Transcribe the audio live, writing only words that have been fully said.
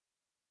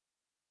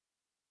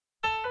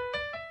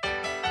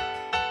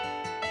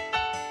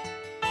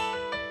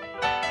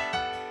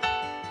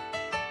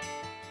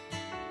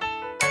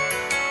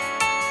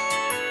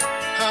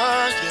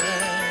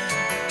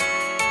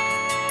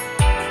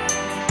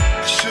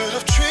should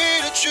have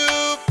treated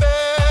you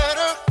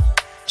better.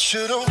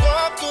 Should have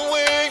walked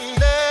away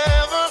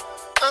never.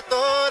 I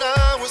thought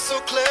I was so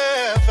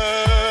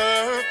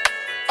clever.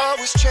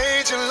 Always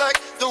changing like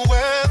the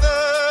weather.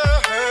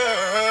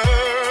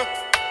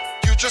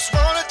 You just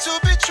wanted to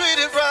be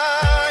treated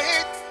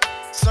right.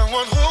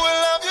 Someone who will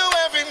love you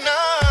every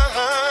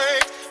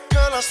night.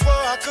 Girl, I swore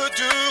I could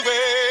do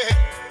it,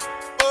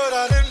 but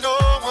I didn't know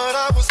what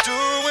I was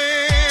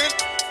doing.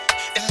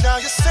 And now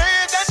you're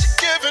saying that you're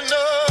giving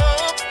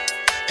up,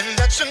 and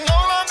that you no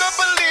longer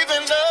believe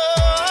in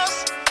us.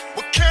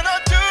 What can I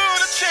do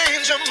to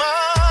change your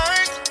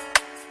mind?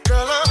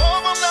 Girl, I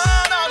hope I'm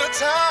not out of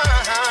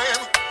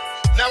time.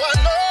 Now I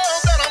know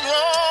that I'm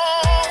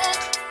wrong,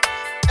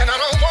 and I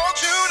don't want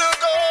you to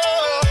go.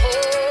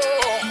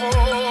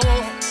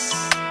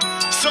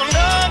 So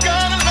now I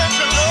gotta let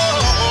you know.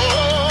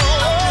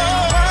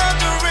 I've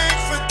been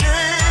wondering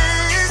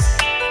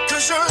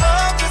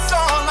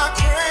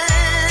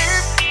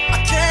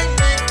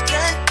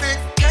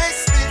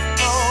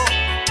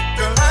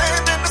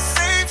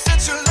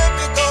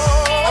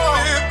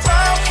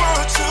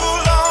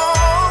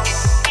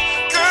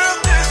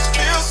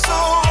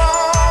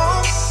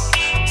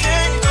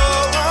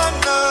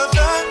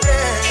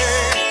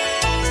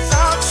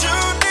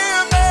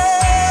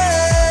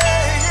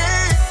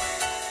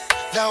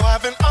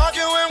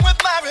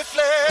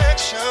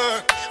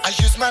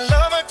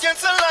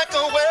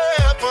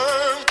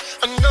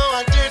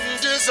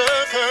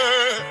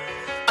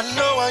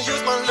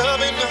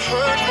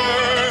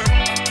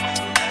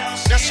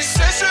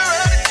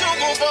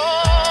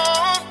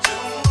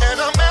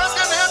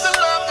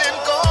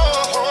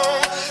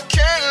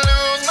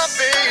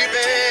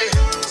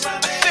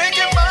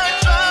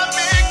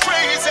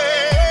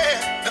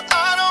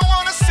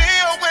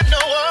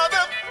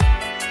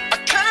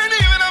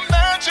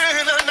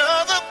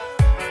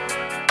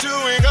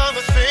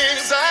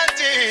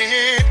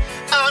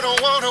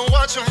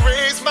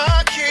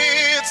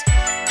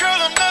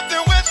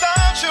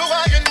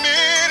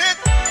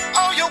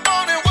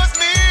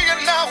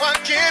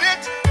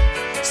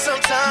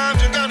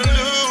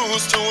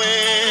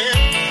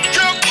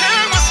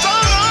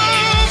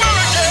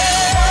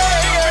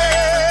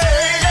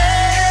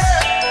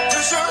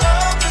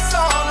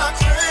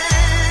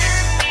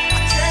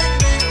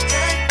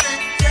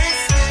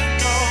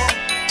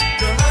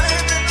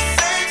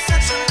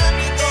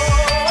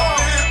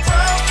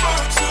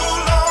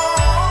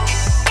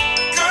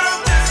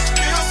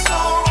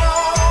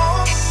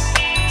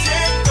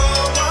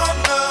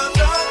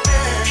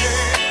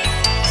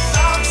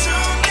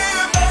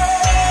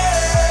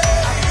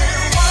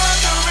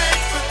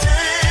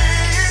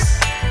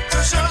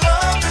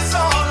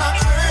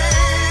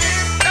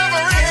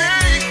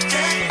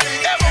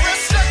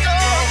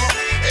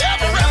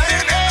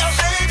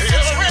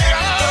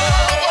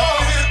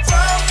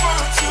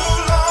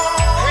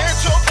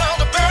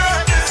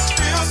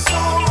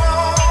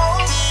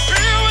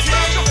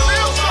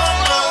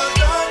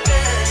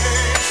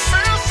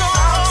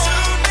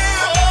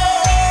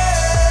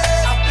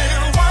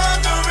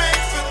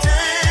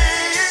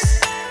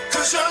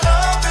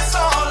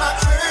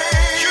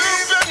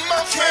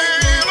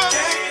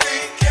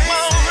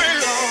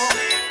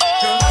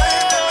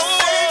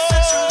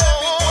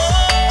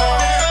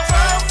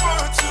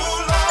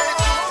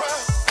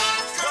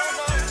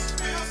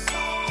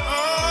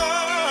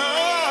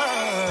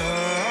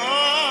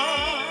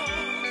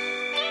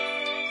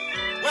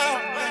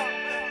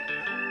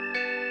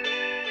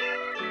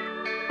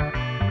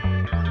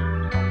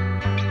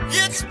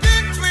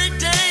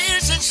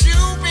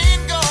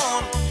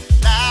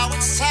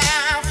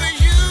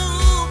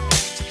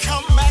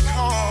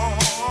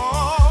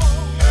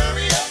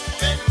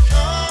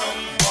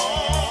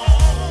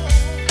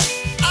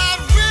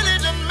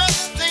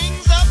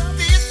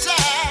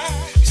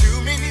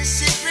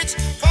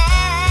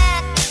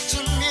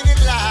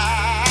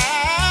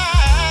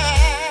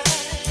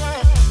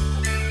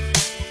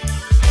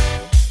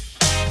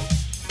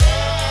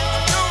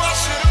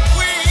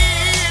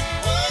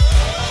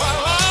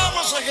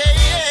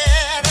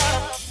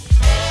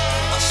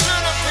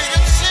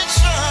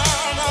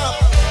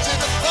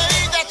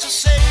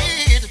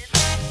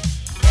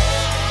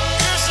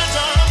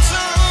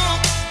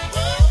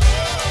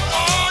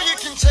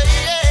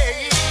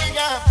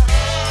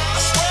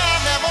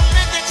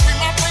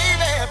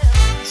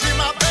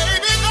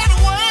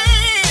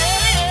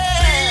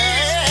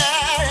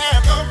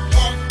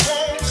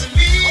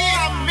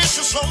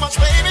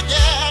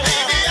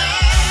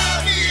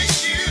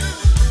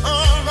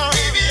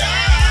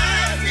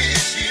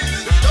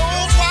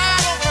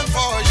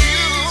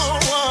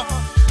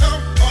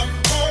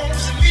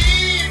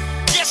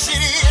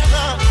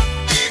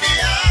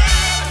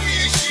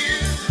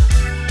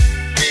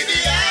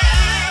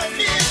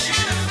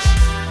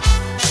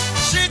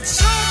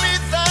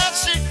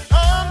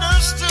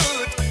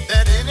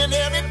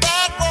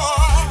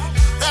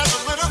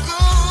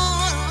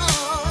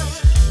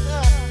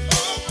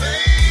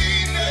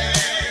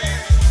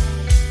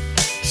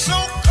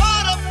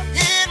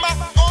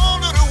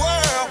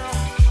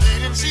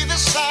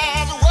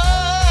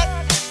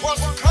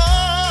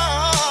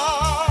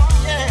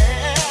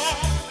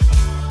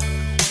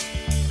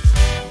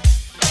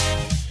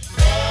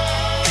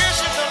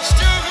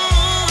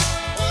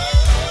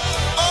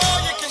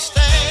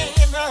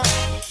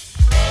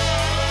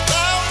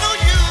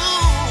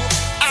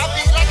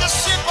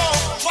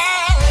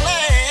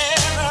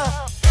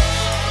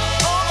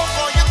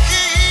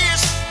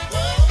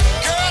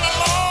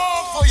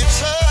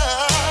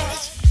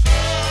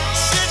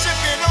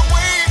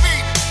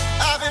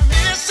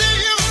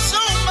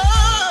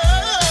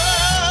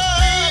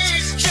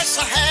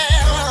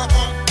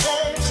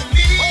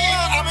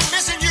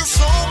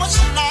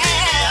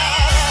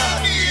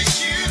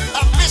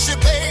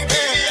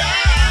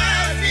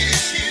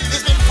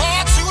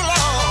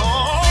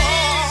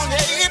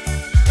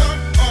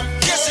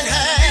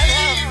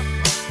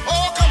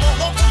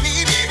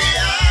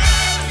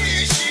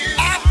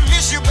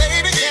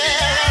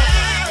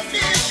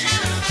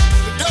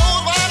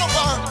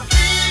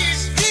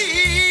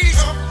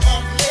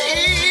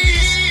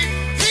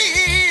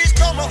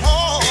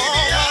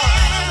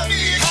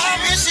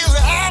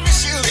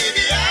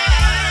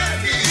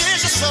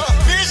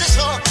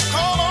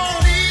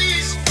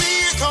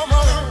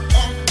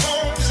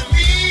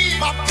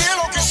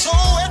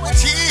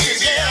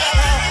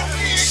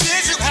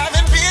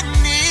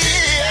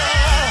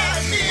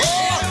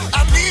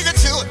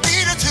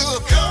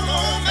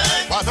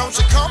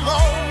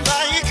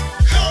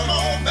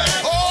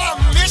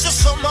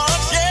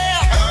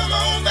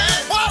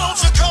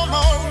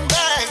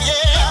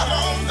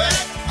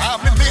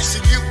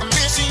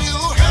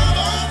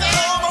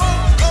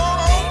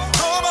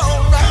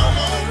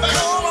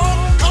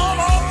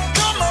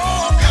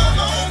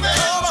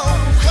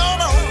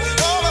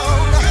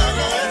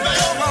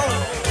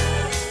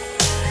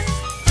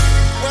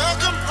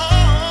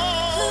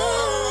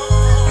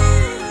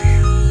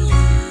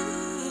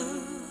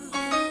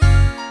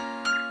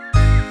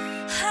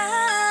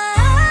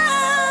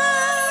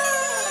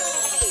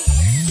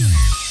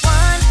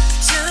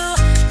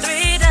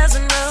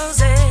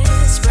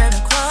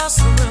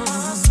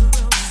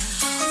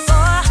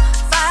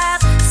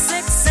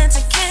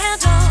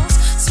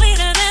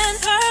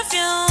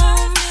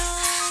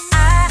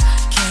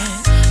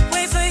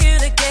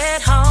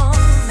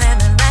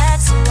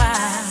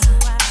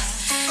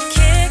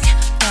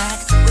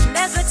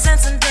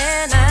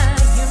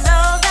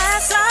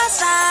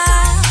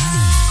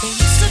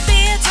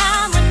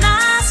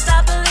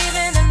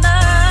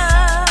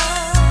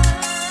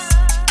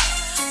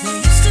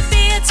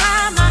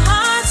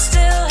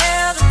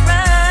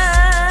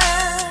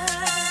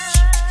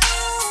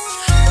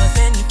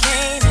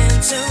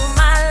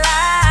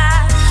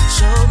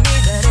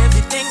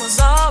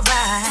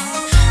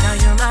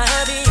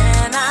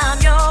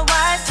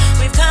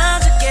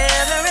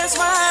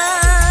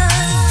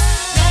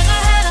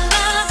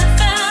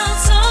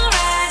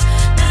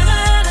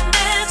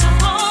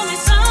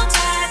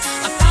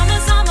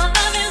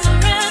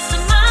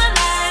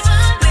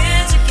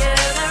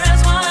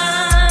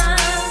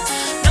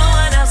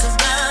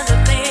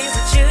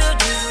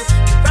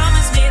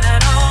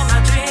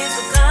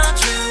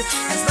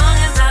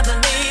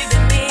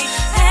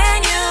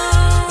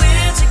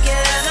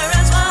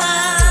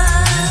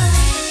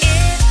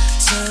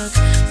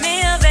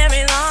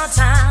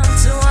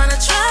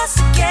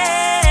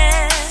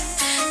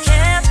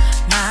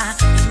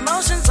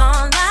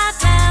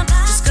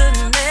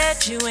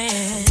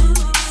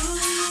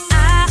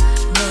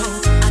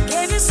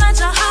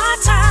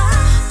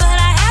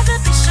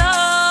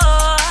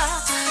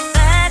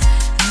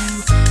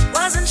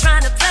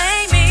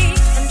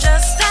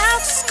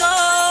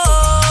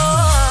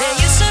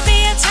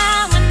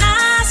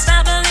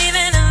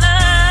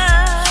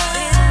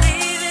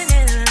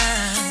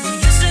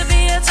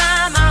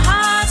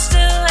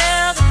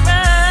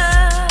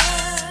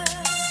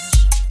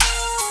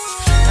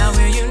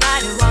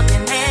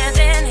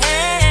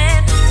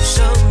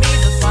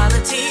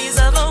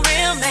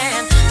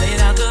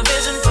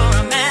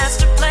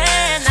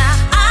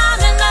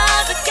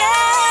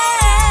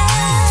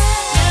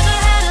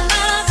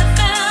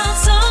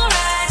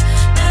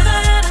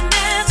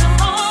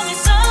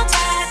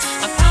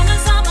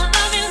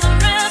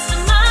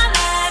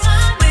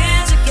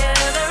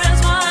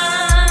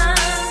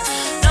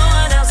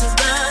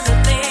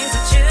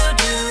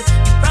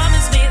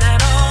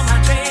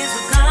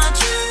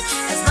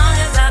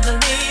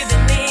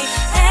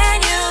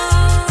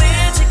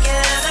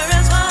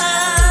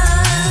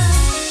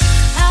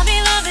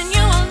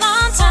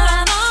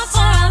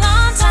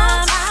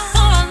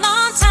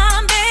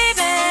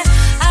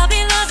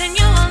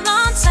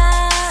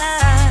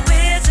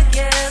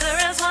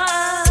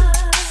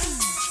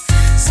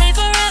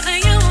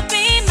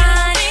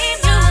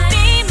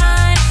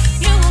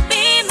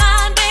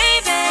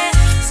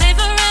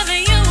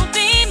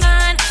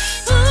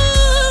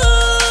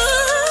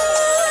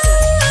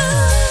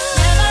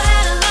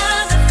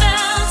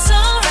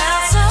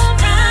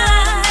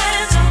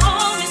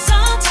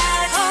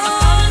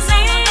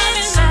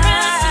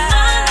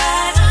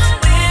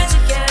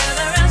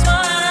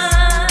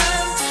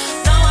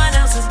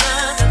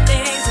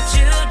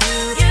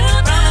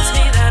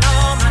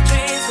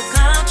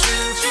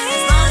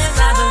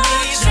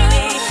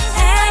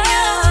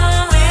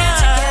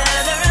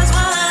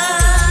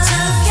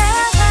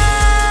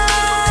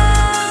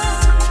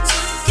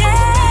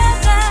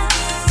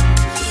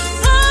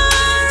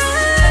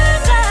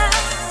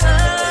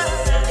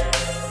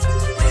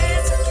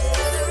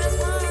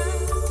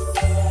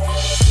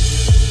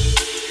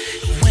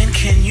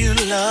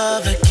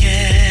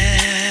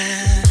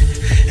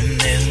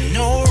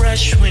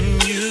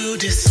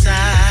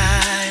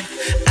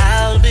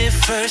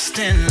first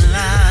in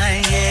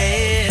line,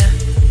 yeah.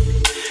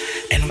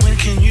 And when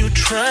can you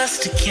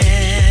trust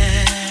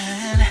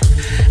again?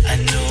 I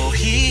know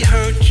he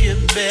hurt you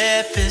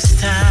bad this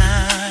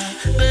time,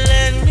 but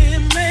let me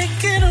make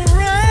it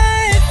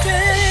right,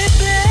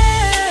 baby.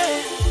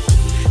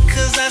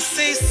 'Cause I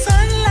see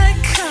sunlight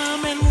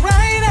coming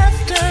right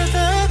after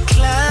the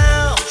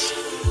clouds.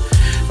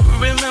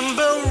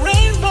 Remember,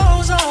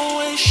 rainbows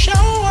always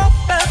show up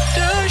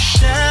after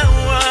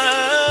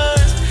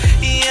showers.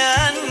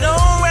 Yeah, I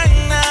know right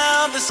now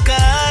the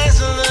skies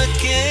are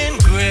looking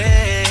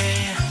gray,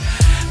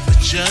 but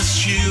just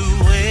you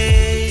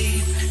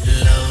wait,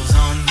 love's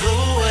on the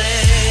way.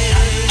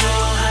 I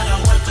know how to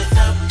work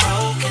with a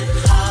broken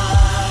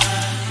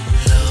heart.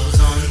 Love's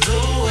on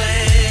the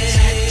way.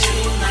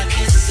 Tattoo my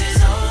kisses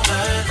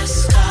over the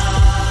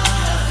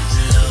scars.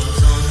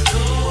 Love's on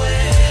the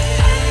way.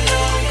 I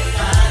know you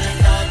finally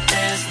thought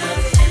there's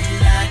nothing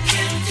I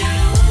can do.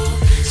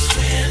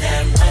 Swear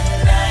that when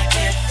I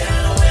get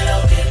through,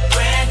 it'll get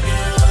brand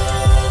new,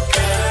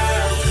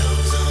 girl.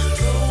 Love's on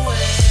the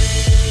way.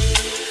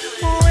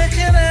 Where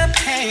can I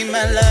paint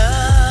my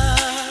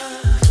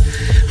love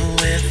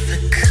with the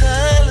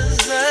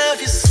colors of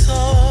your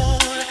soul?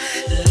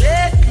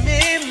 Let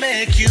me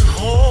make you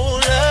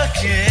whole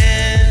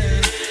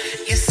again.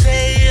 You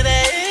say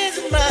there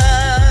isn't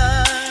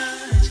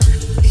much.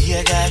 You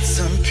got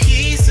some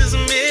pieces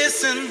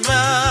missing,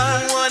 but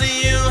what do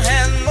you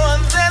have more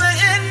than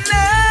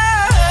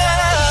enough?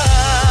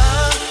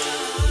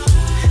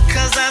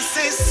 'Cause I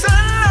see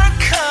sunlight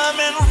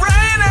coming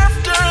right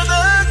after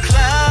the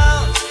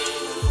clouds.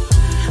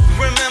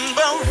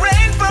 Remember,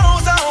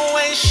 rainbows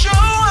always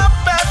show up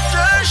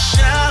after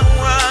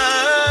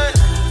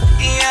showers.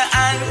 Yeah,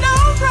 I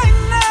know right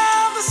now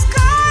the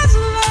sky's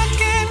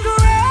looking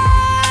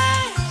gray,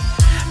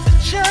 but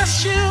just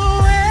you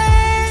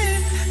wait,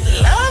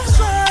 love's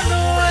on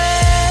the way.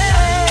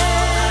 I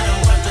know how to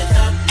work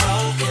with a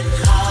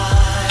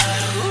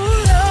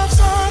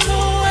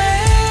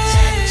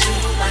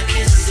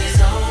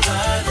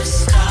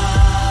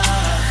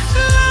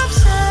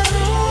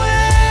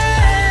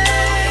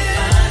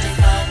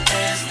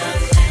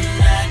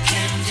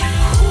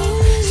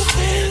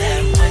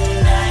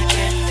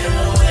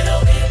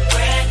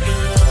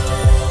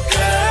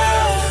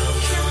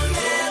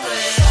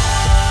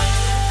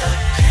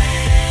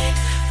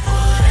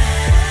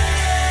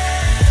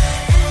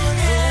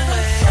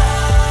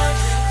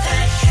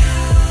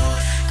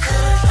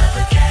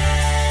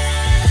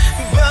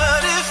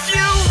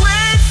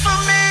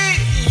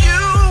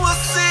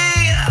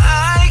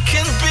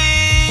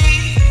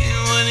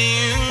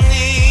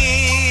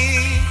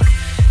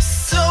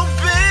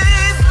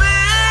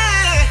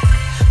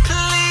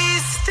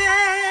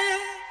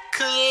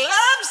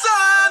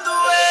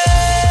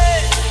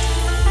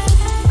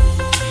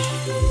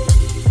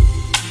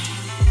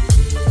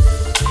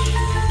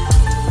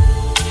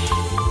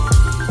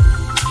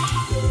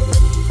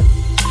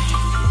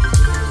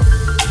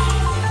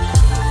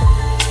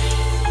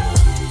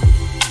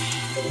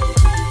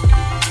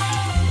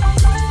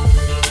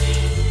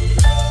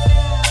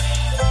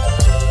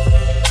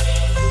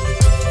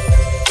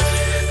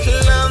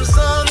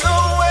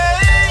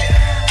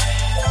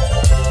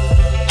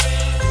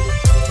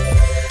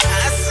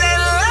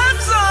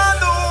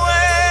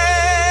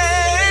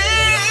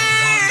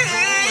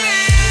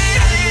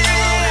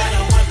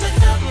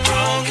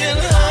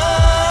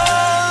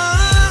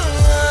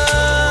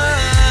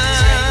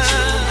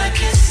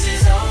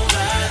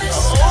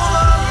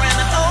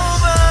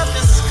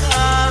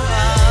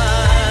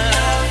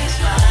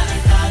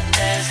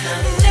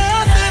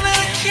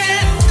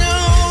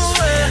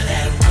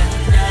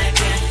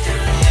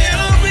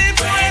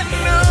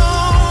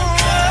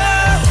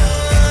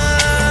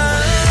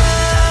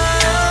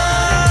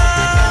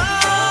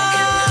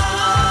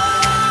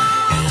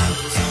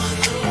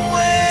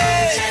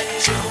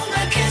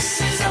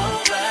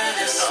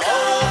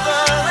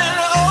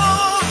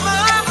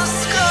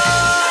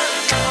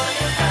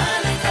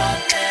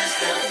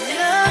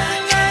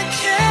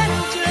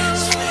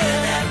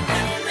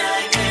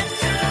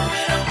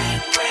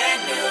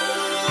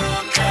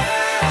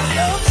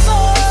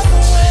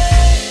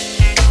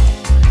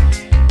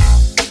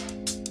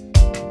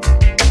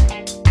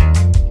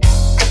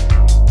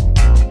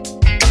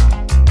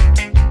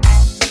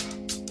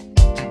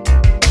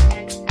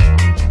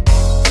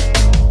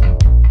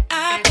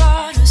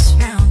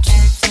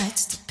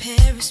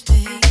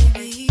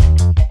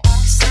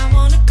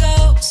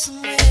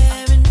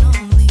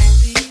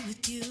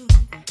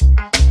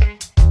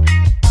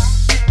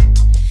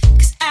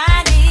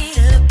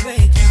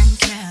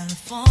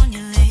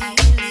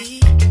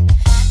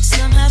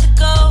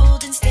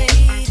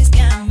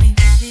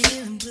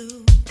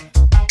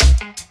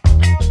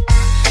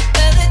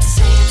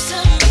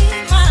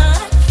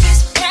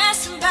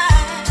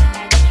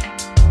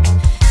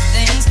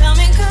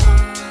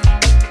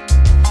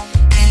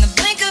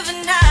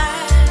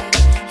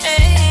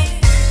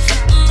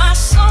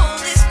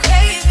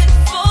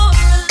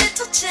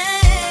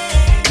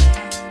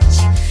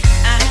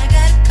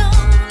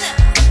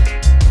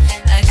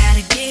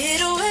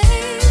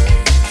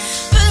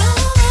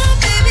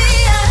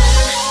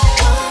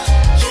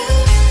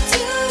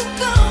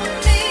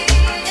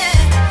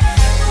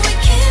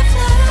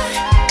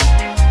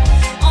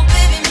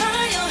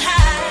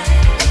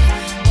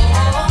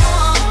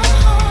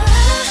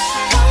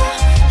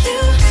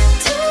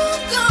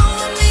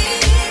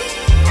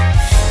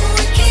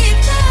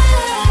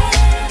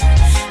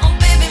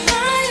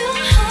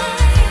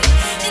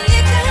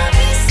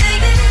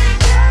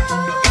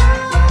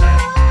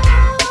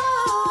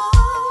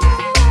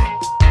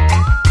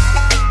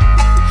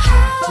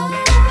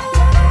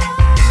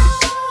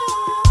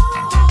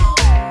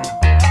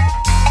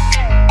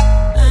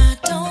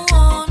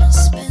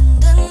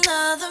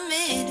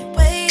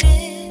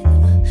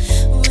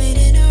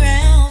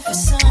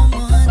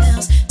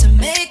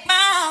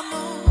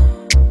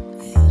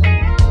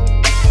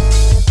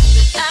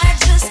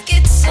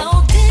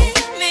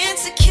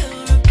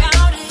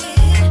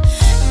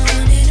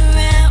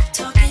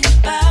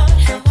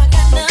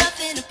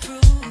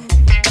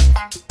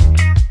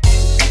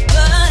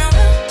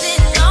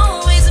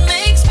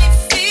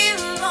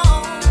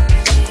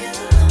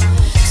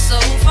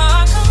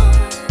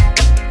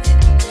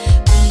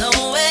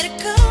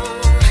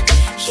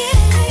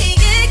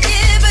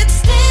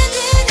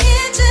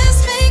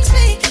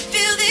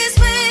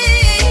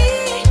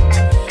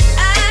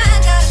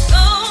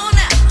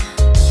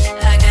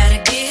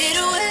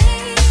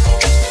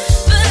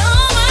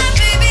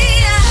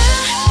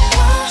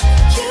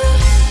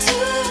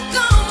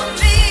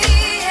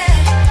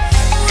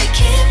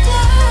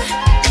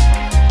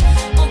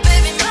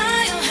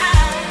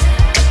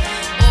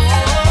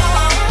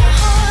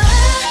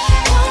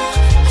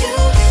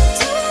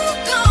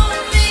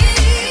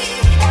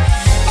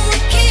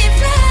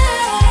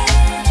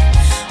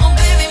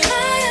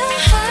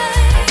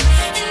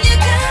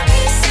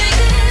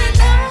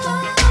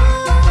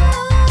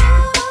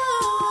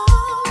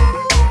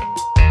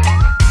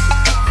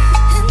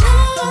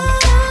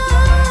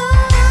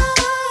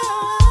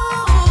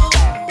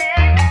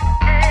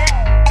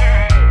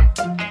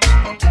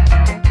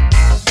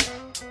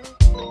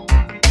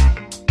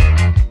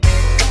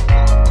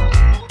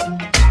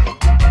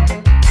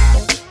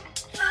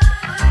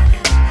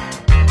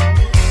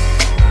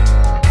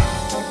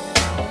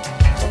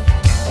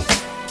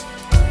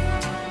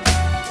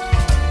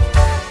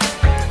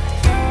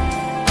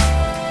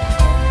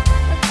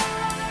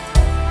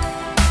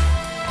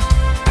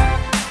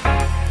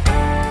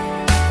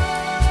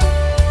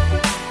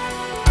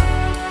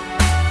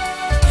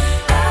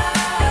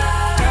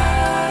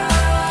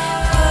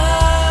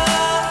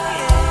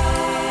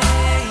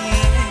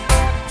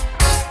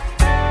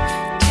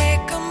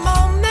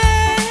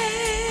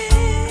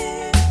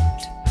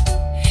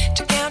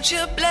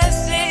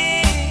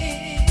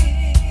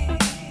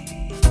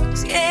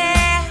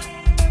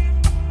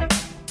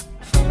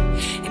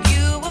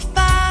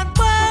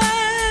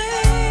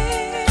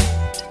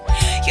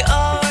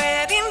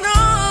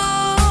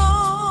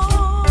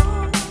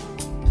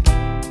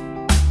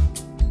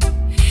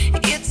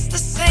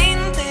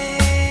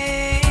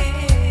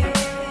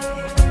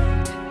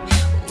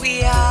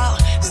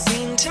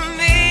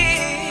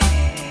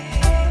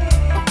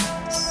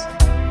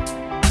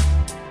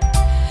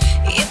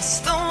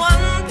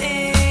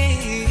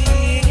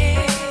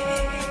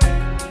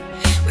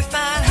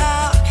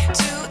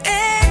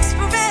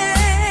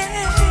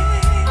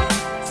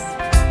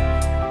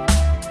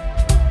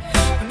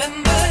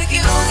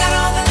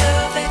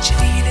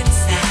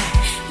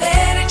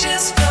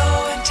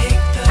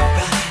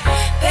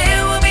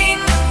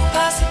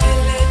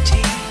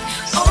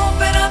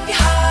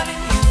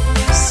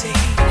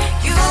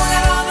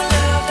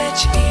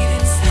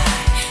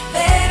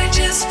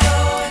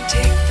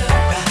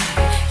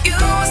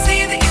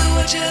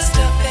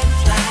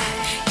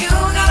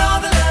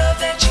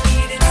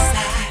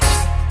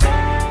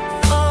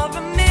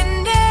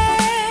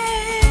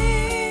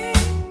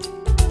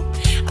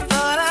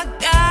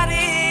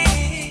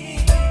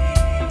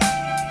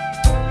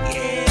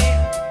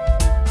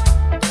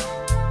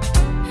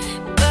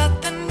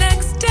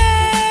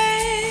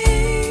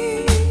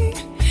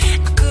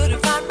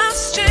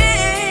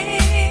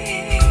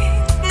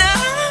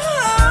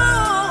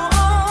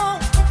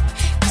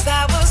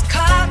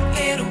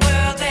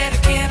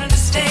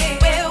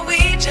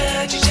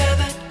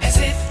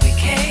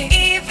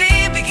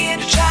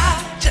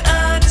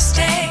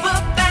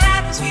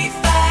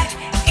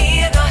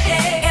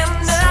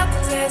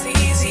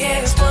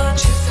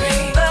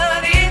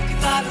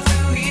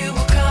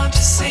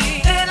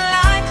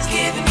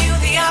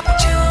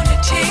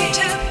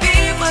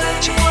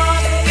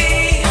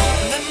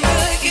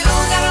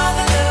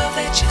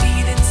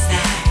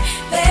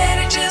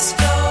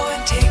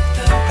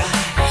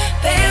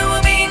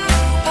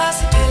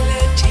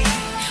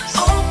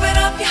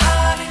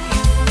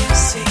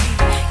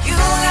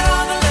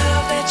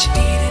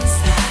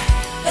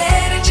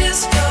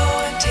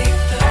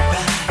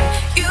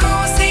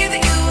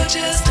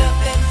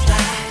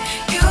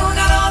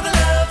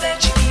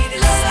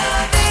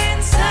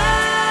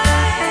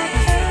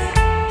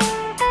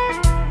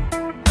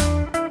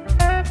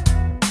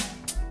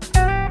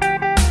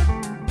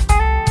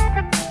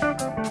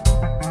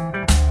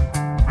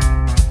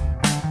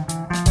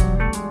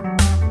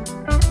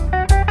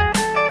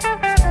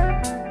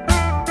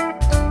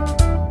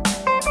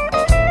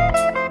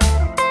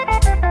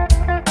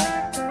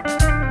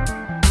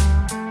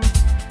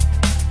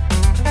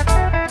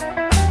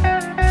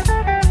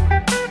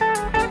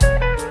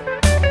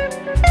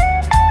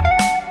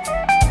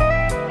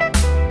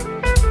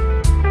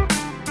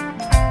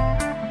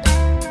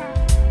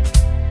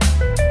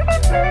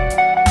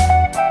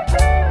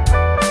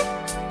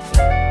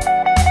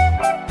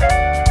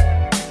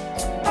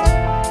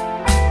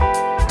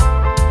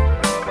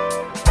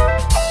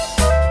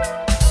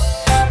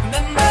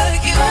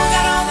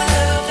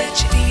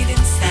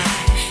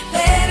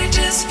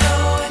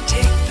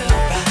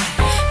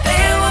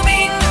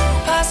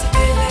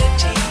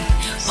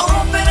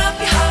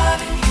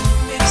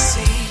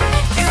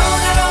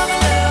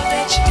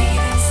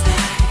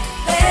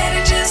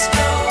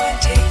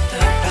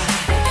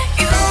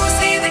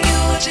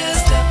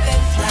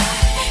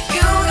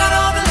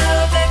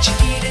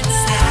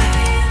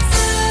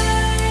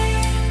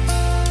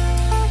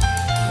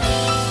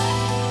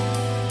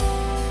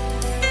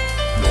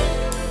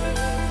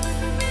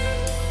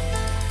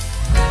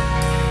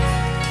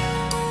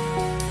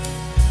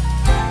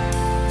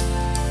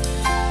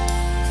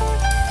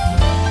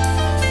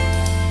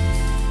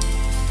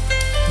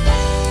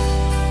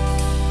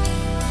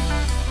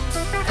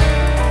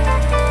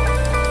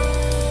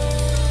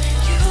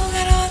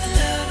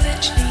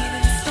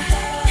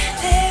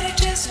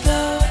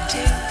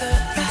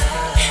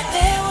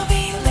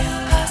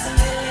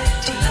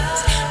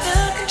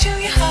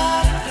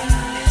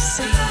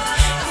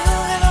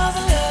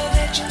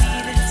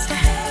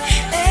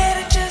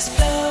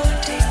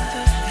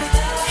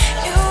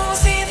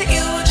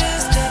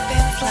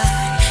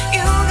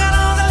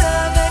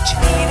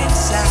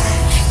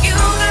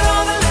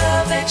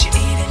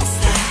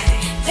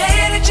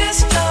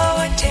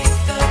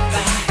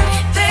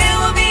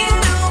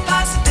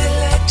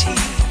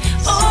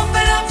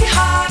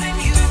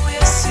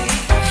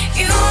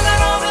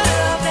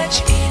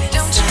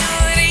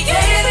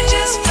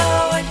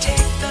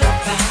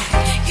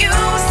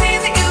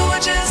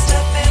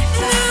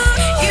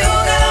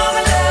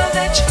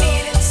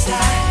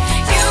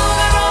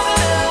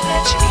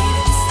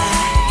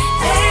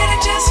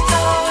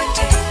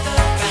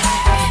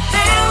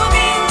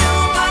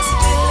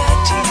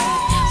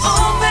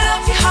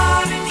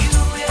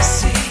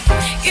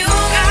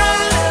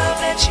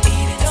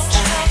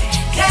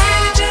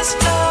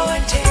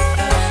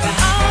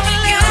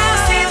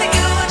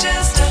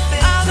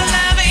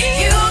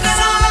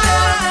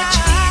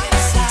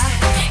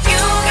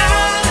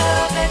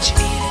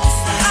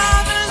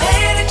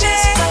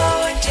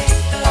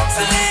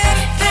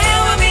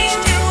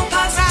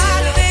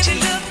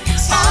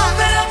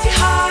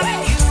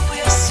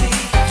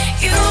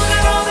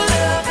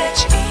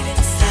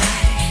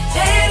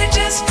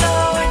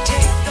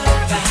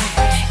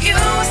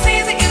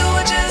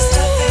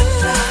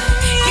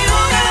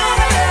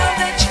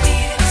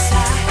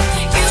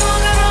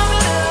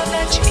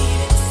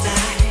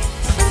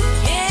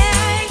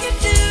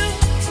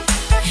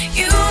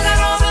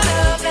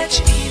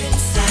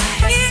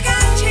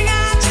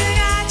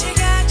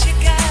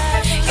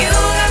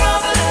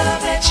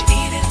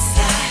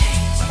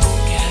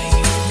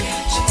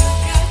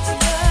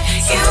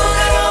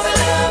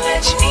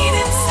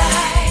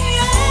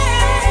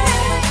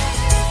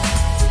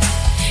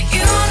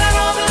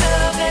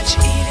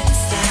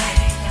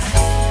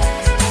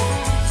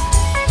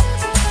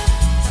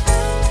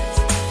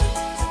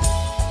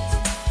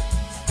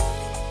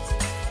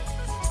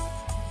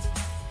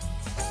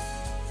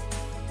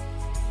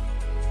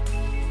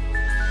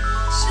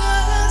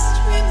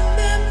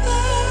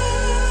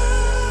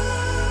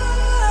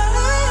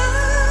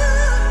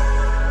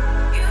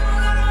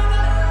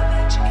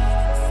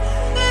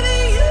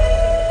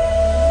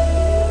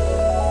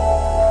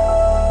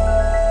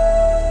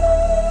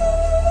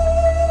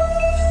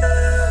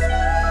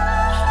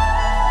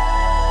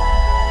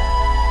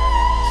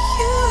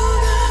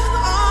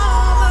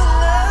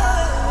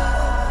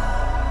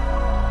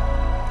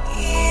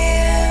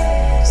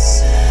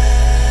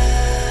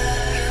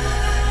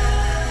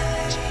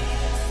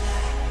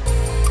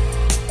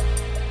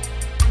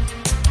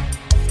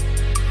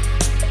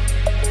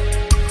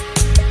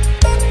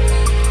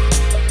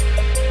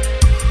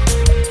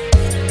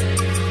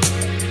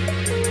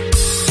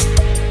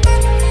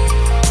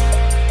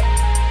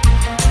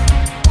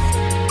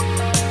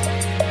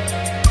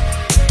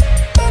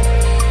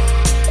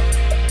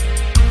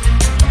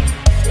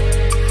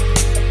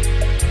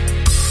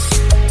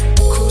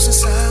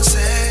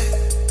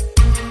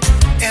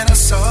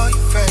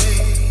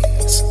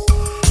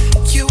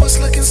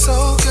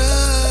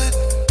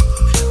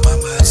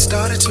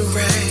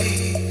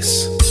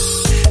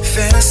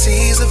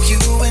Fantasies of you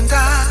and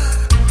I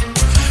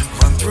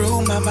run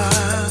through my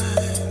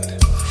mind.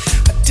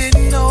 I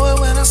didn't know it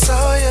when I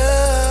saw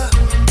you.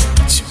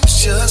 She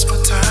was just my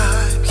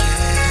type,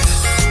 yeah.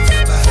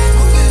 Your body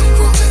moving and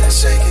grooving and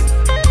shaking.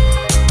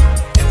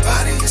 Your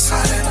body is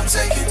hot and I'm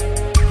taking.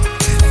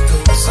 And it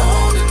goes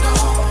on and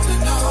on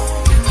and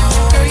on and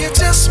on. Girl, you're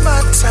just my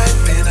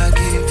type and I'll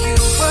give you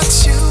what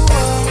you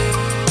want.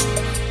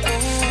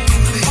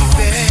 Ooh,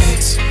 baby,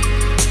 it's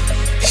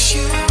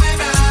you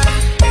and I.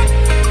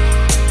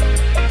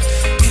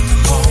 In the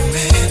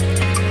moment,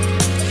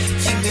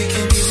 you're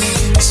making me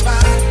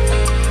smile.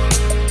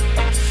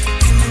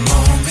 In the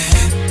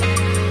moment,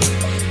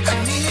 I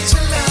need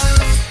your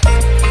love.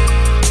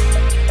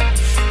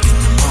 In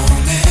the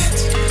moment,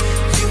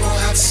 you won't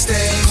have to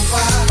stay a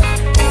while.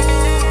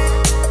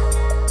 Ooh,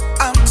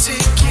 I'm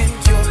taking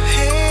your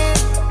hand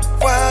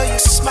while you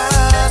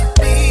smile at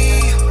me.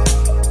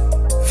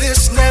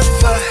 This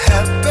never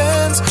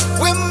happens.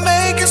 We're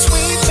making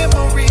sweet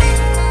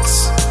memories.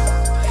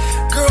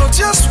 Girl,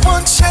 just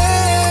one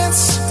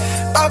chance.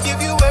 I'll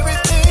give you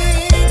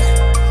everything.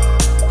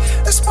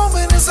 This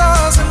moment is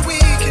ours and we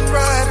can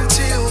ride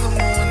until the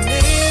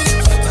morning.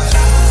 Your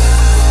body,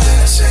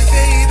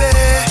 baby.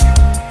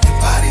 Your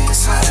body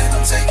is hot and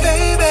I'm taking,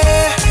 baby.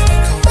 And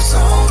it goes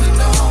on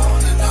and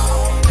on and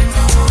on and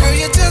on. Girl,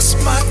 you're just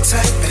my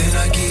type and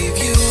I give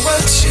you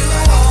what you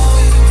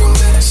want.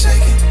 Grooving and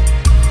shaking.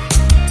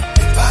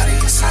 Your body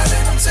is hot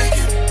and I'm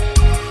taking.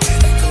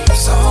 And it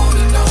goes on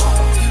and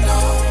on and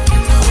on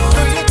and on.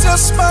 Girl, you're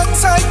just my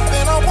type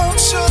and I want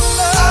your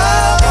love.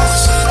 I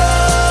want your love.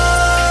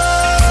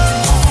 In the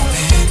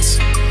moment,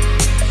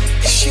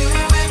 it's you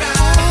and I,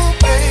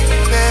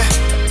 baby.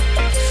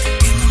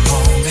 In the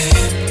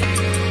moment,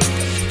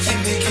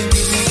 you're making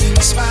me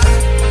smile.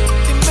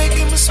 You're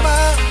making me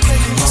smile,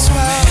 making me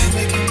smile,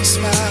 making me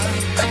smile.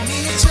 I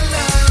need your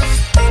love.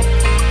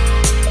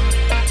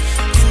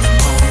 In the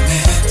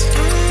moment,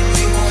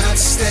 we won't have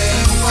to stay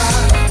a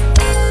while.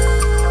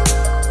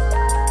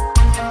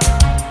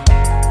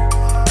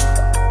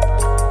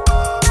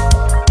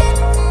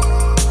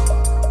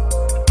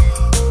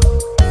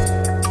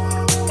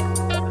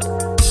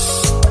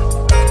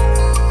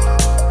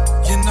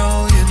 You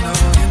know.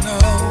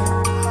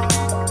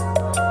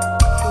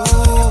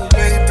 Ooh,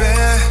 baby.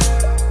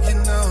 You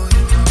know.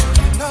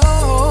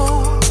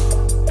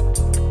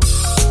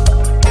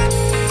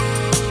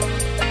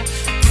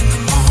 In the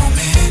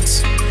moment,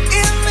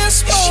 in this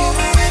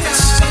moment,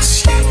 it's just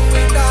you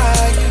and I,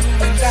 you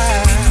and I.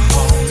 In the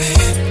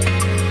moment,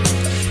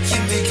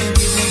 you're making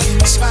me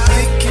smile,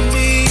 making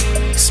me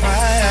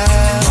smile.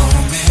 In the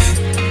moment,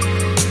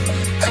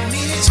 I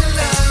need your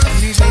love,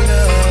 need your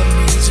love,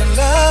 need your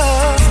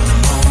love. In the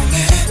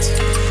moment,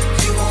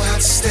 we won't have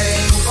to stay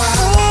a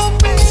while. Oh,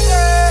 baby.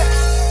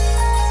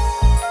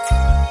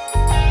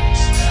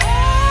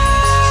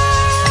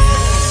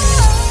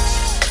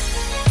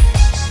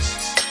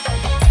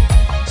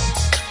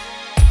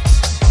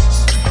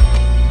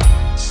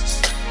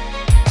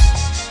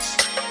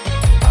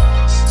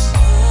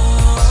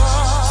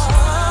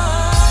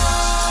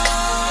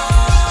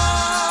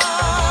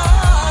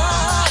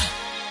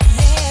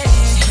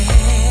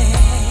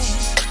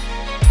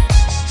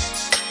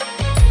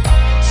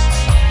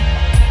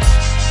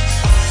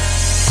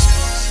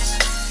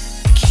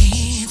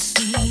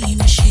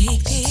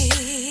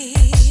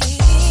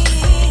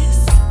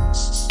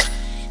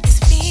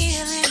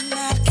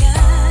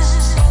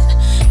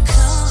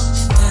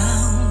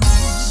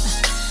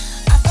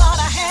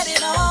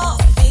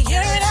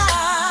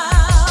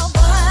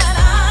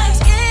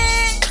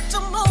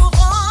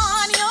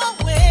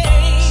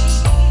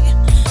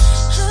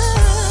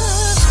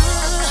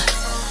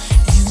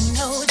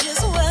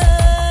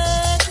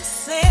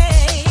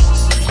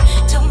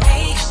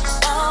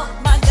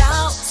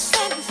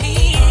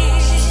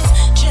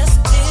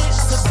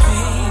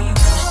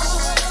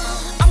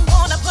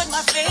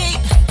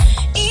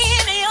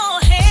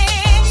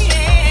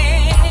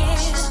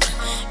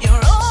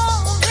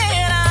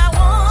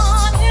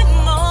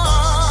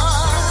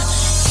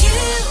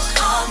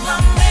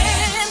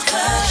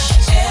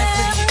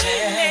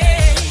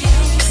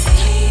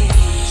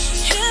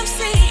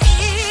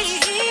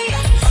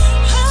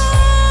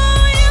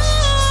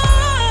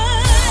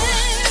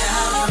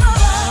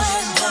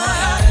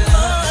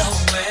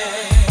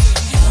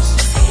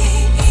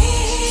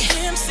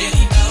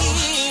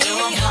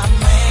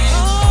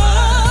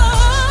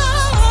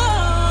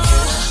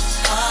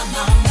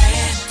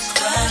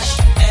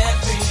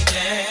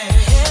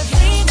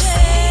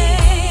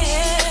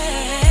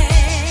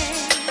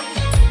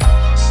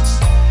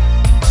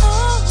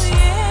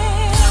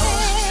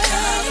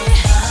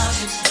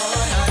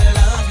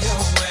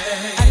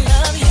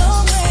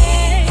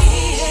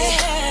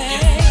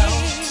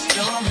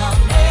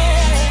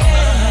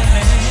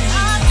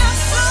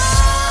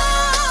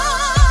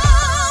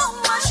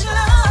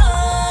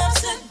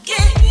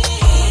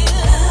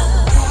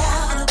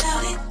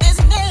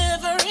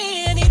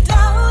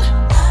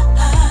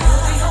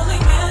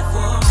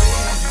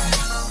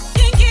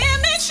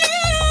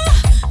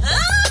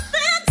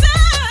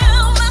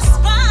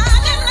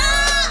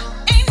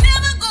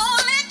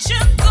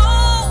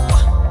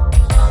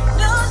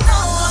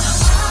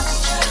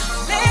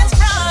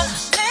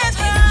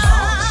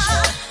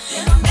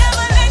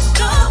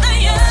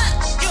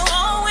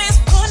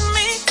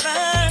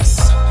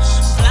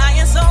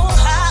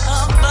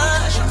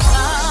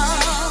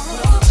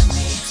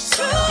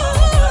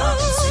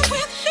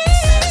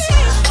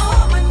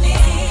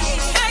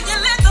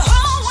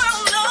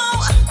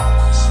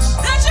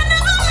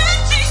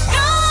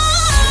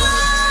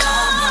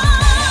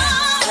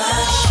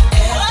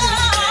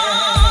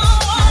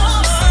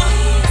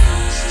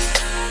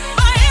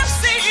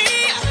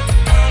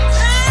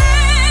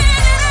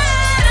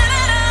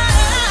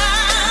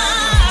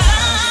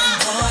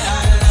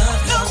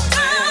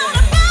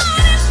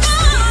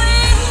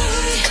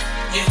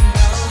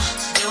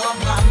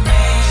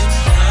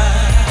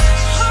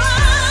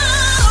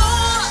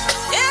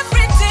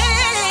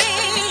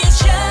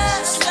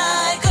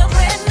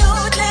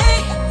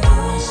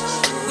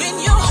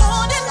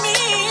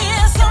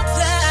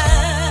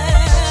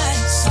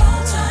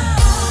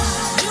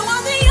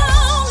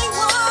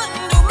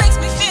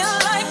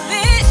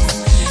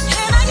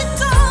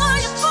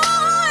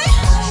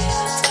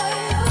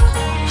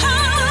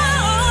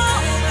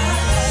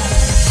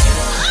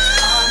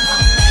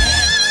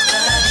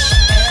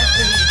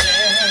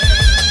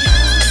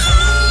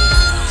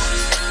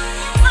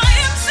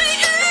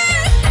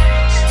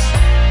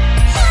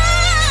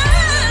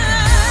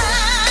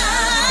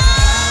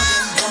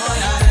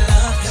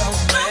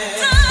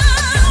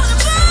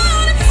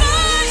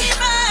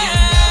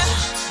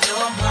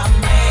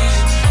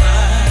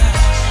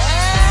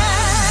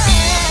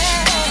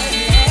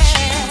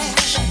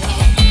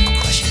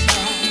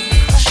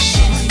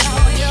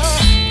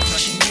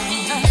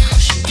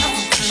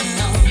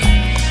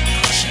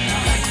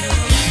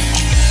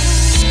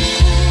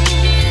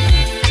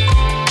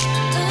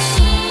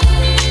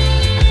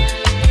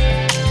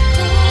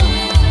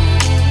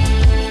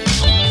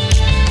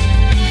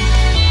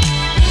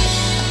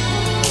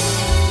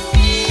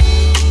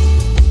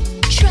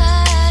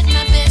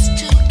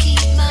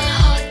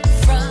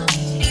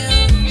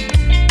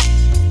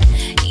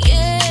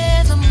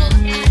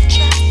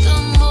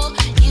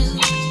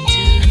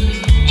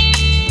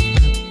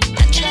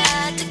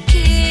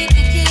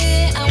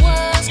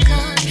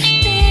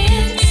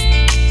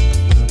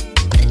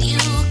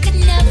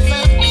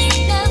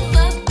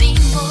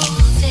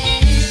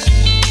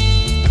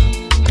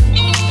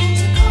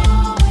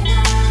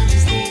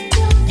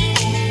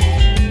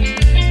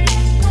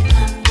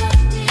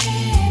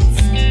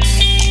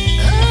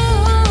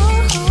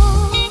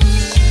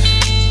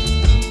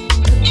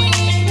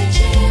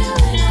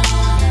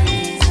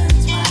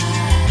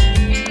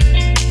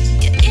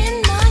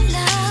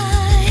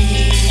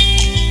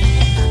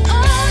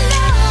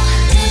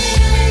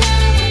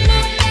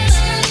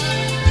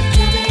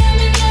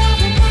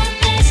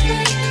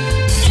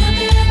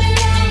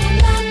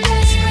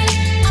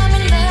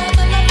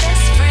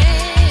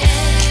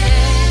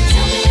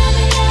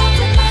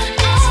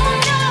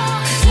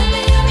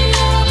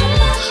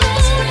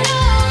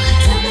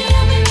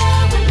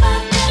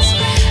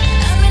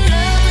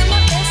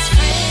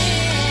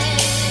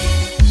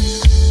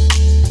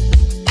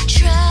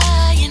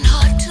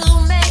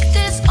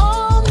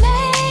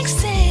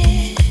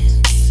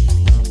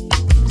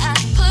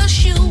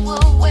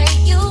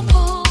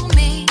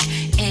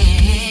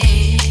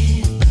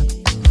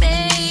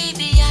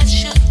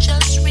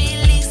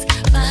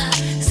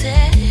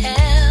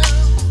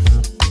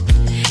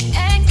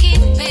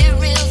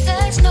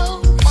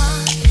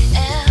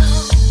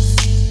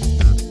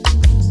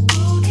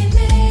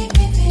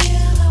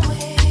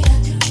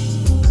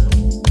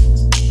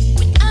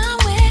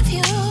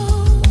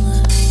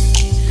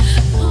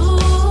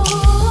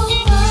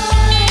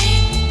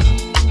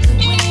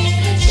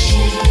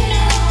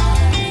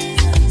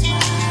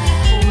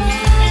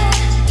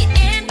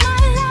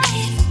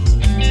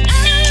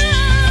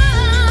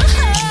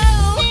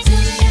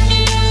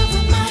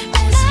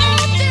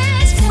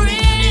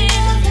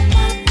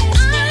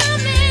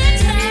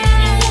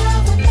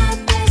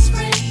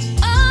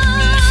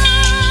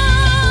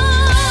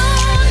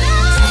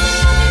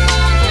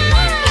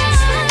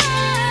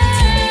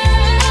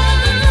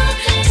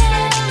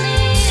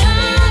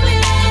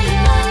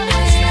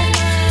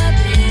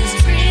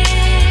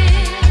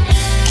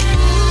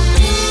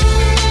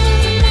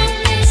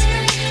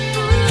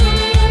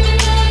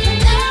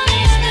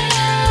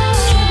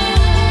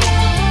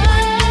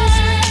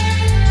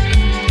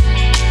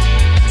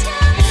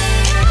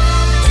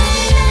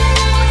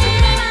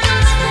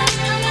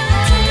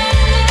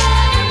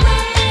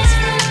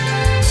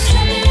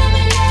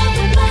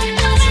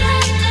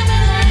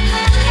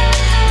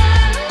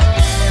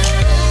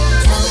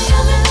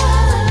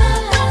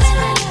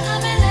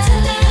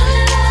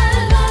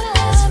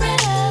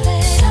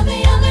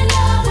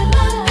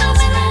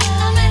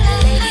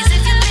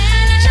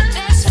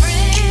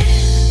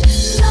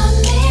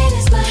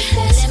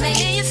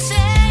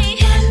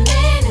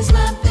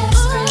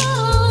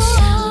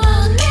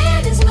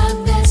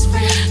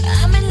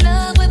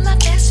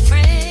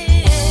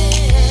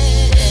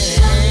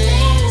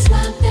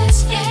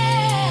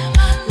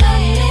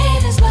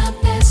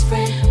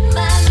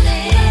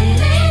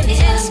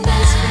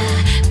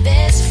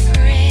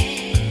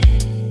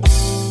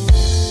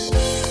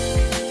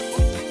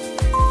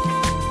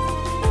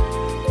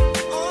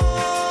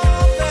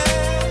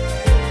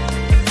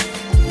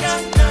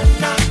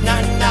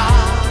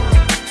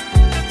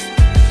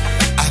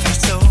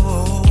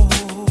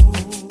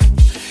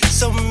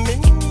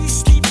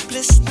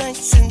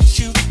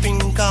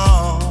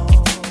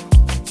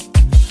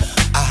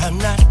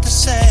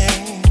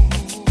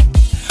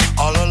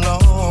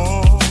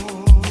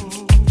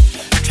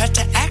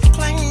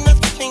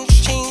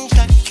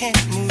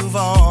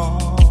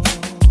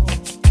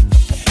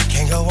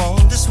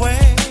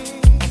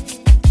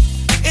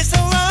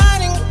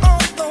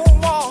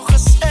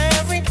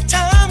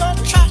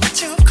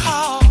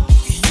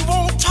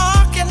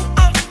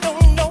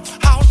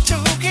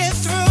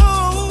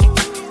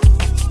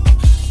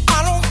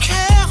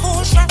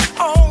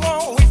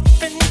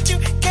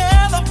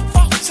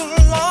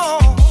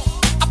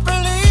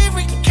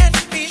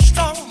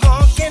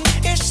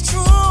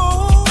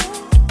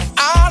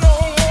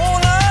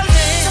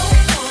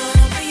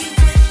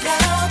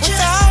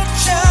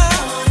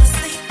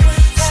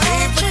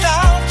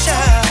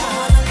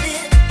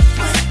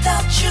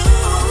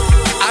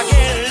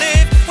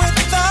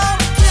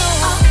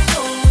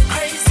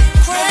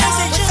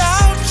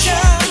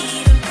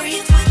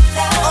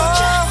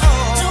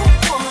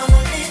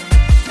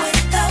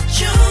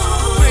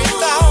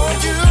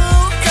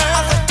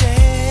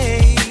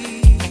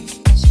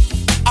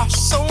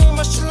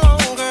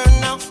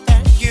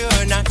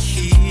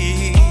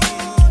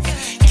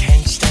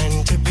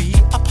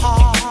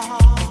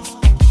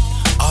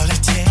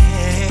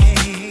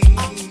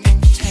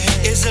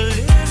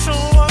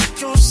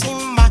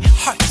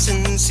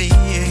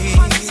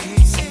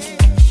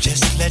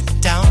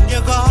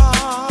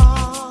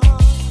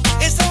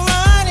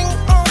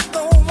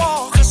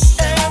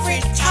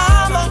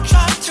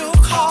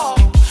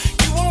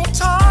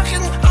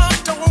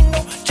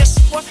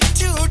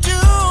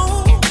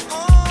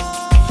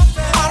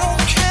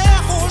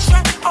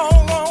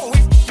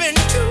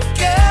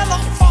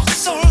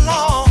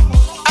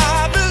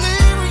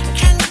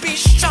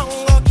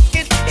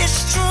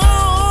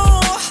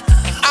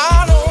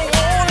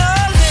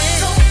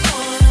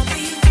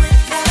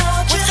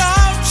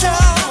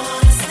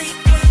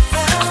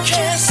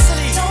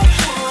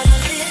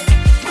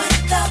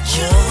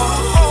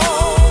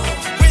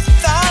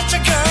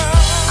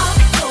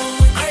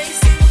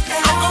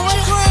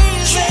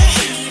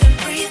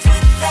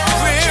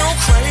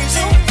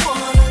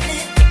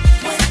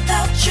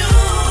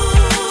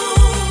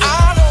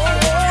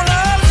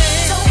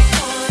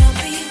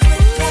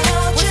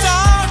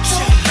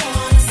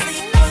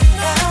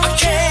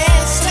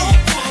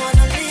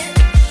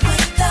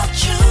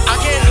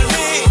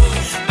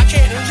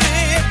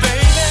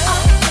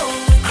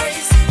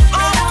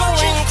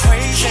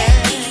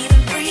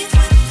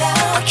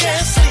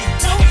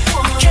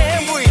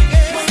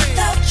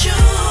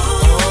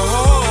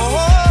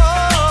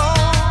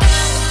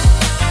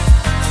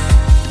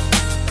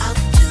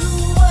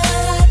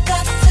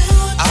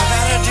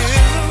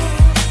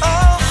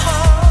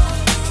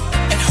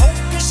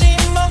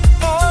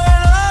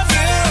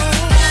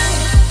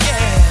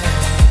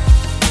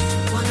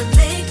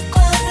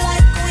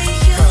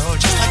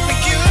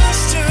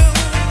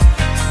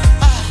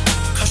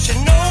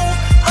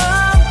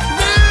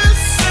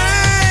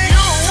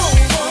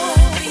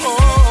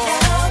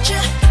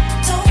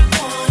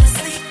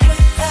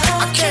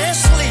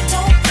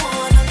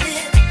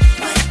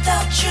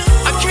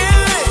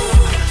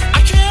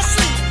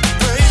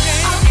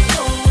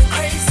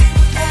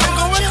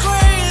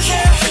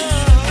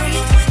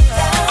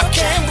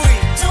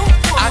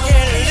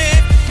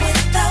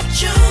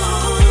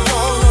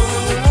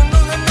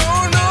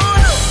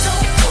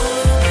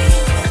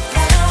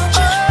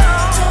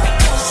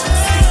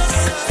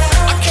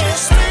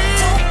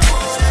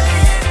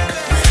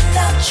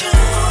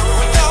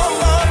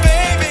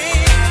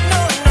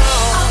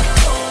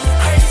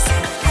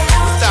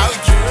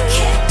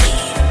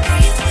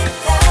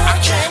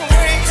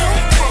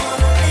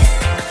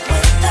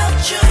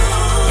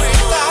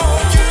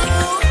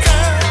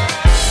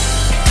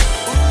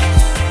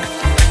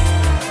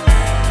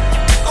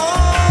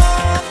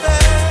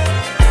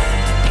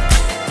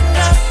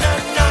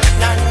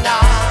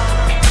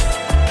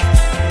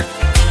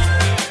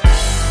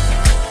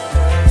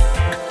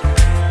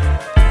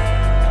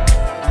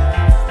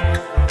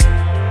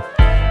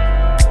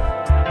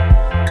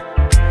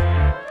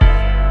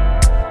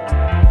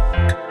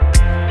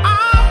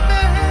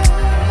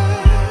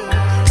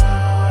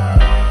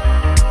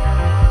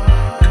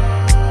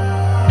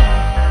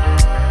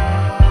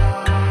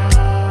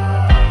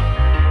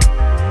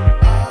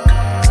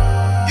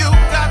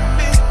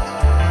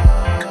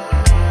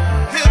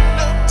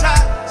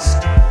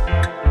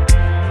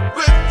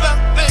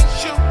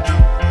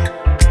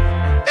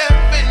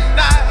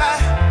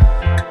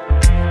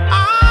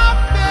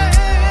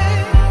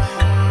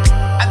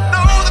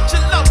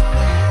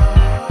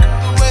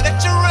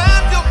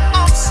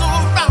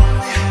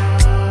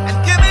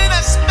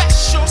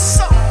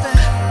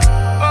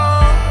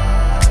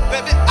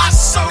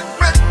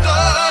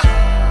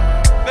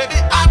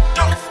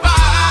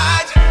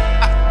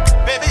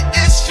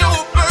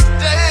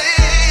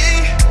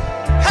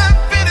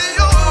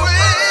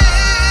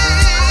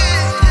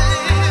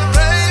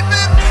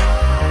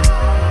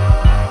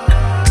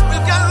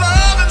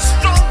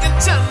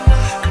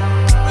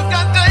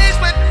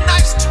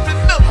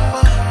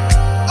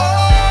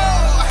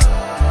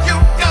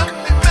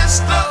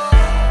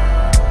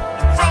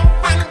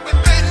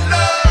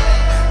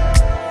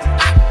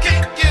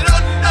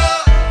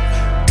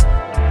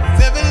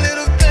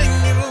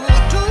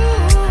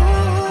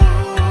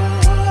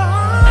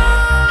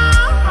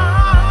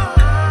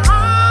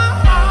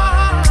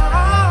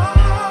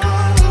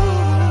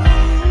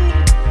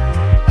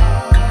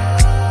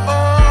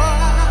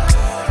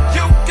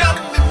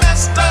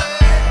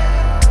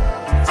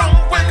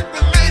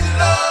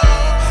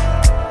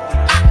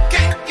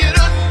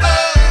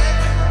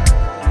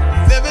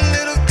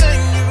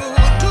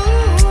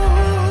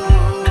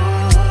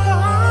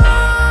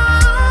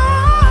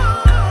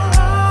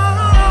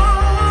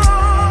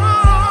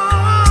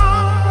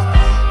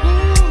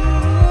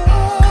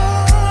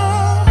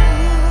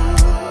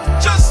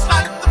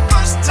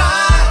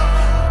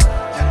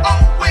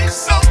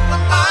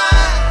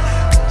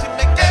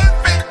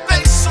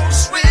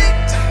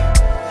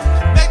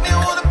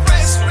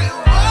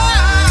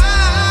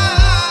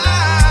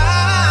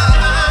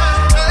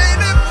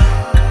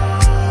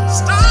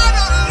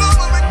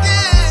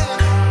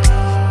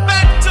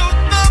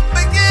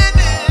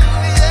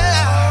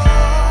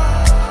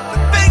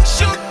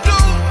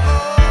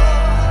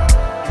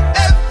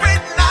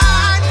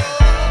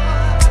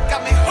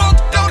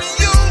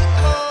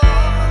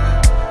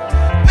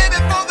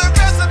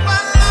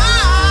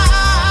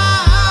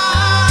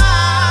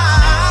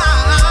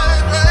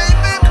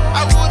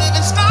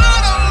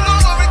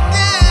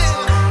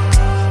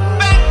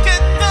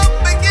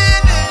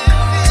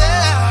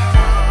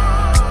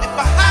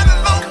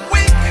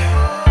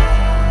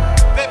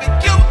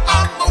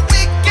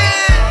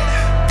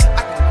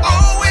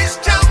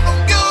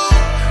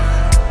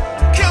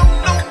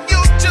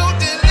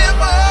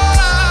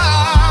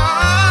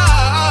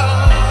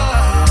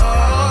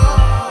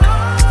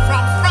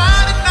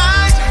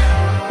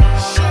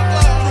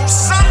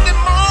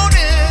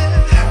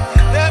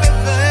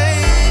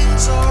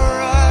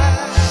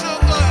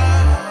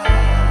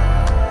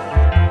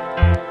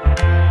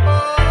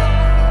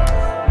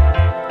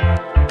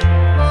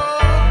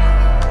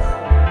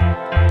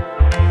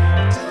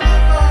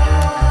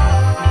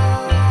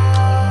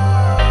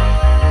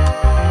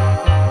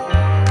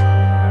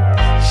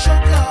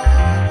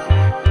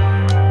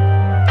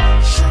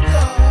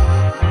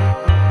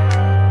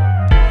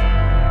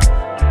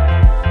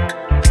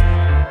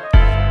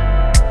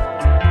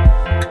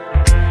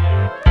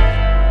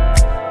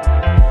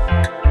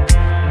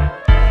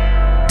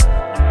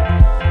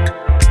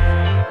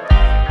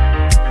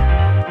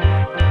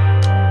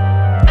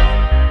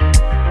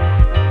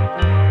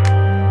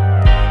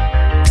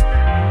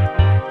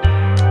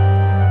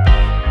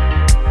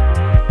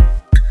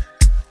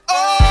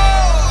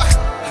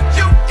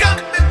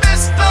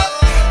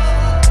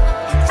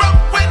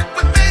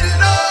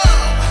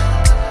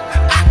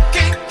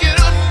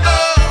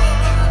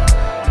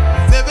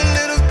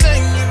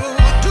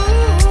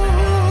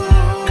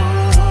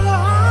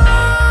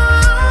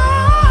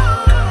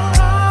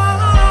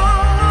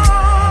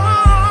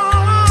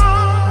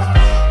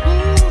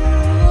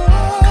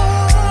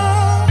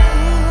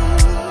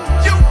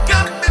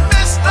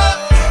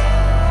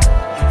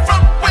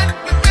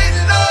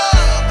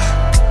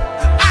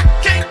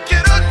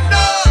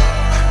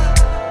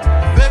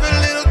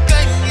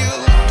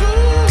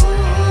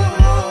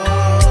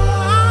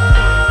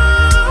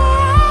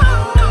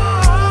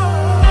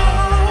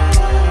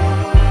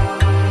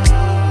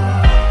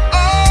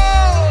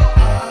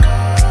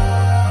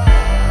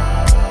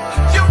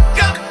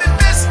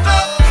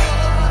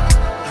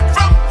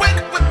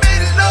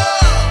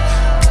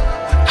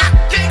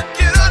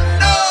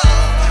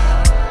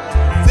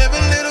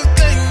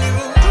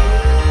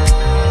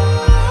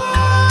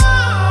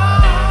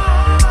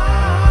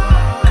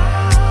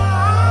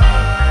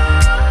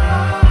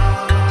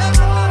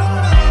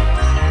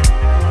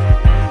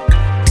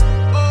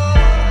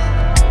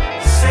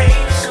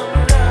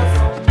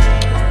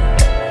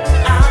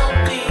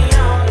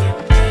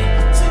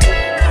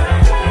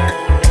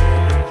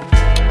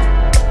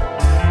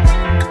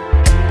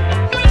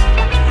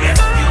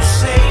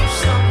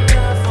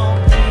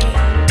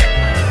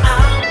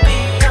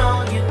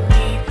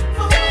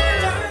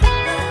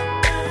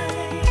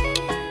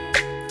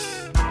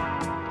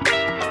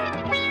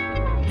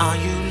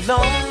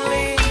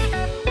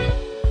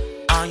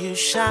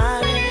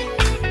 shining?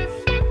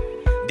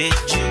 Did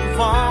you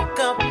walk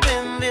up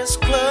in this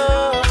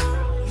club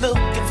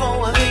looking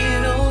for a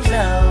little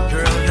love?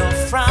 Girl, you're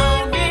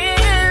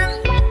frowning.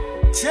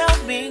 Tell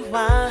me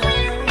why.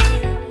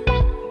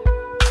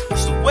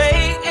 'Cause the way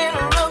it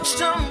looks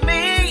to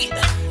me,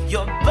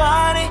 your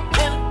body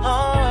and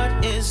heart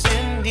is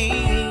in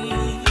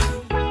need.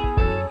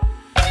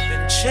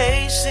 Been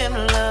chasing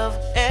love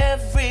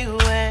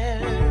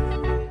everywhere.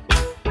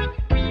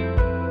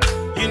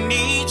 You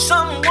need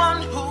someone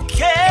who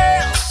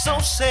cares, so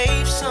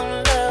save some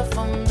love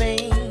for me.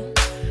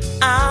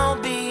 I'll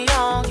be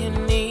all you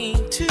need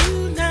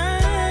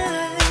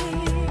tonight.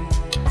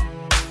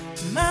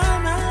 My.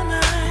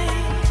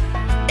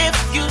 If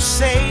you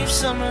save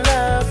some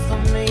love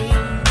for me,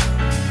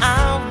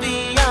 I'll be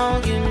all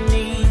you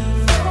need.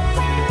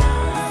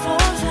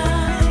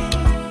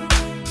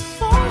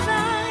 For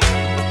life.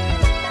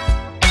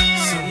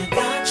 So you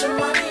got your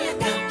money, you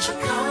got your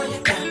car, you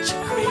got your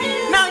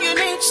crib. Now you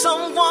need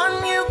someone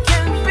you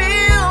can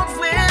build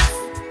with,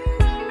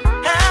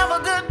 have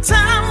a good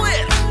time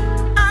with.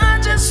 I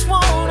just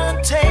wanna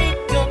take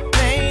your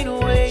pain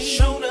away,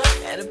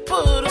 and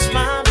put a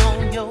smile on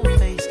your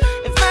face.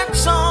 If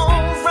that's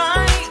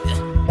alright,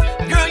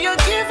 girl,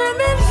 you're giving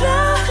me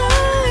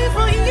life,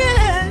 oh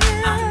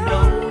yeah. I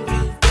know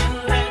you've been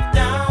let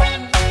down,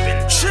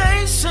 been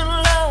chasing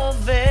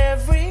love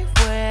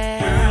everywhere.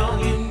 Girl,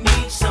 you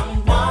need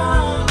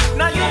someone.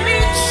 Now you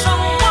need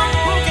someone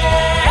who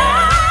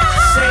can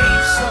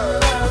save some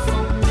love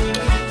for me.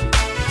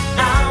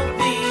 I'll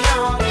be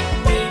all you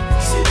need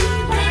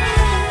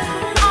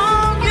tonight.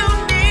 All you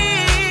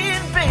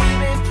need,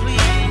 baby,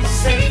 please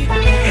save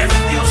me. If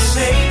you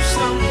save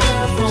some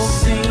love for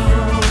me,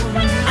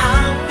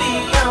 I'll be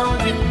all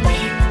you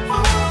need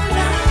for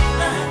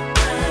life.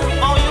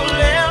 All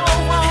you'll ever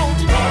want,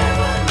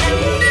 never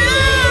need.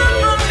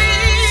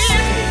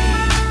 Save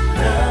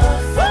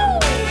love for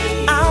me.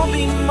 I'll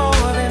be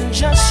more than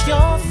just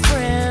your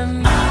friend.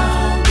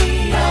 I'll be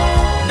all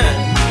you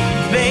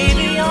need.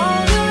 Baby, all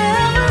you'll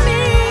ever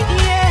need,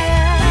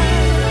 yeah.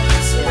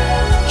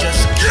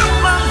 Just give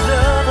my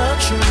love a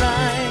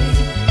try,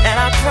 and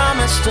I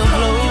promise to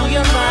blow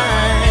your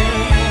mind.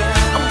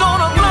 I'm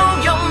gonna blow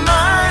your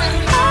mind.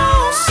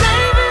 Oh,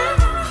 save it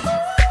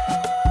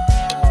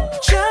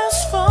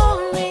just for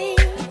me,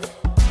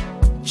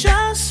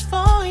 just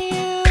for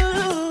you.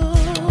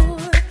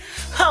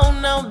 Oh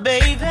no,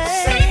 baby,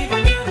 save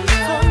it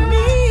for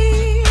me,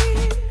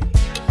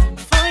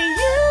 for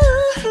you,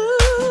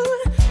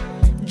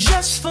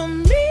 just for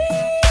me.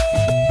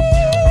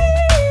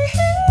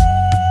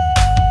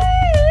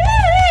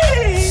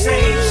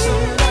 Save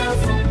some love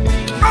for me.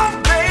 Oh,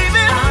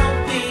 baby, I'll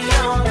be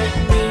all you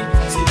need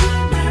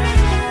tonight.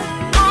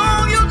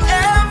 All you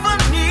ever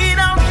need,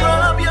 I'll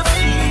rub your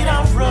feet,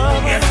 I'll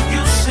rub. If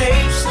you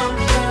save some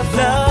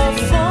love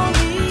for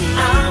me,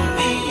 I'll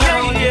be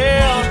all you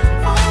need.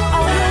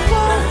 All you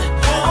want,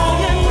 all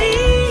you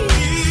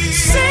need.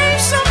 Save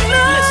some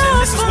love. Listen,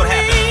 this is what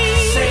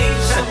happened. Save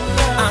some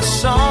love. I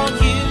saw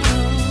you.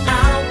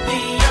 I'll be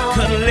all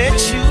couldn't let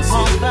you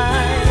walk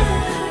by.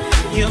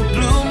 You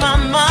blew my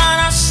mind.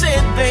 I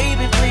said,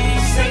 baby,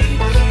 please save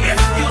me.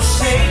 If you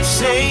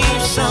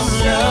save some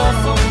love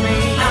for me,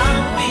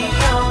 I'll be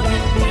all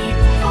you need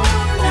for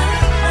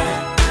life.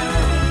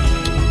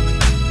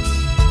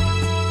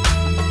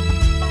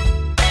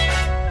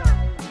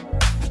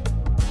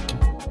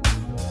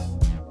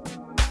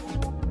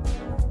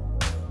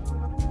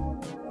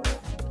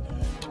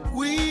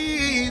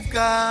 We've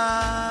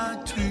got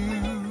to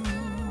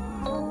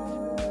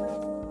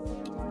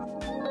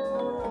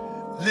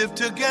live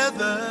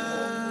together.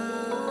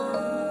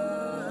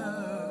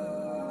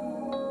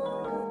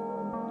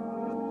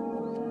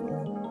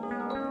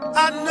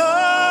 I know.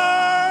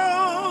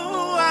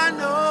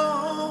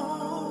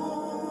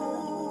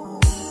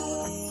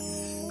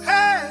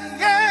 Hey,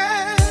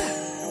 yeah,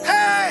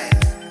 hey.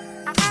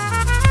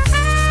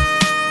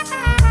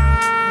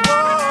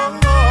 Whoa,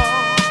 whoa.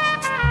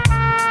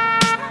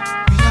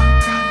 We all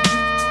gotta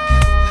live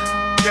together.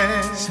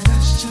 Yeah, so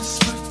let's just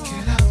work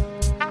it out.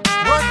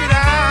 Work it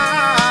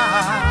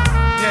out.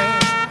 Yeah.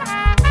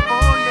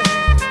 Oh, yeah.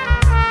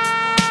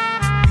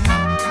 We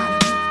all gotta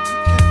live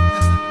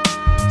together.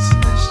 So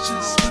let's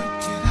just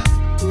work it out.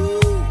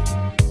 Ooh.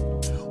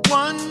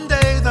 One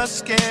day the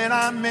skin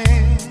I'm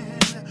in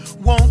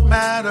won't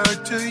matter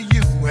to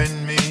you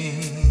and me.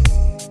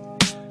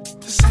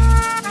 The same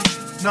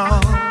thing, no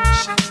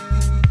shame.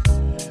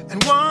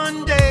 And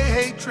one day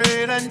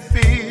hatred and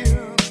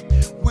fear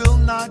will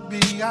not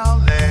be our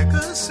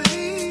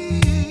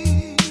legacy.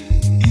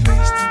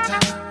 Erase the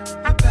time,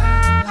 the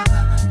bad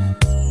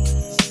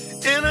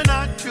lines. In a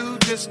not too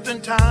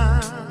distant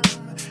time,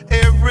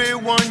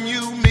 everyone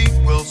you meet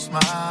will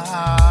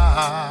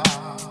smile.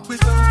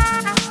 With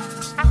open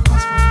eyes, no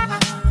cause for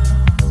alarm.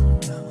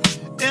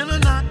 In a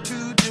not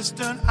too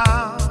distant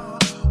hour,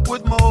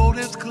 with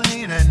motives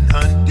clean and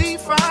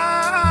undefiled.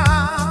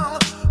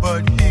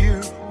 But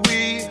here we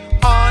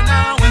are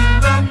now. In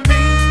the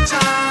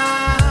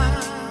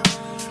meantime,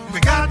 we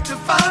got to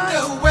find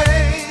a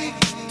way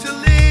to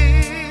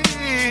live.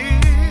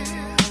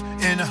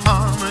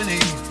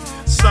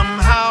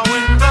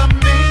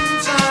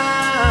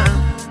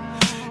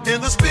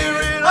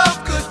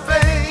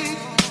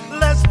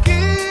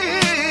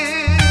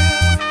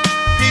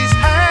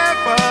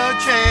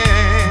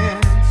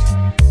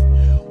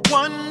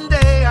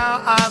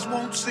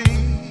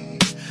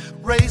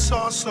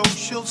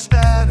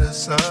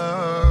 status of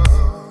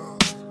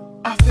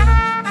I feel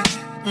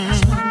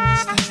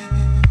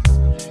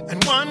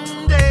and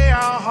one day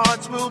our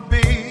hearts will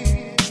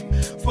be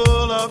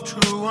full of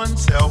true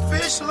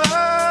unselfish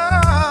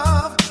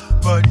love.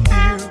 But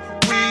here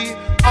we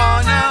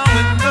are now.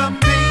 In the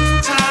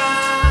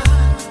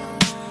meantime,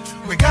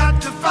 we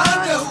got to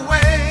find a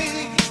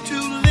way to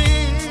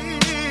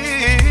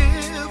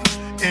live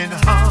in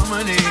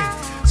harmony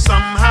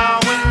somehow.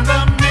 In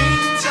the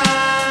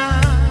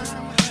meantime,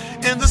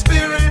 in the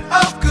spirit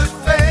of good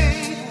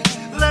faith,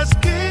 let's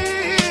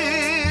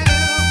give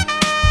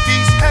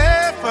peace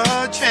half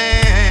a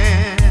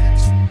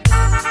chance.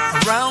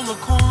 Around the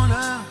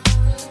corner,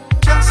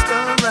 just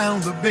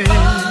around the bend,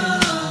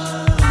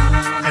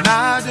 an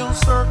ideal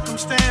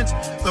circumstance,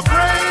 the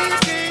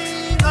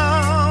breaking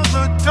of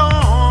the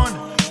dawn.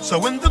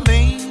 So in the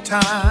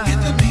meantime,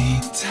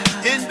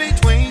 in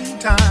between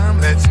time,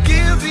 let's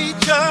give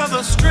each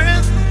other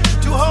strength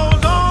to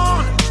hold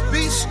on,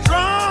 be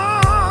strong.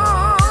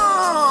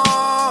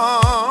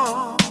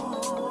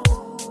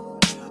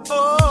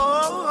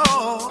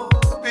 Oh,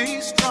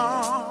 be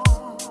strong.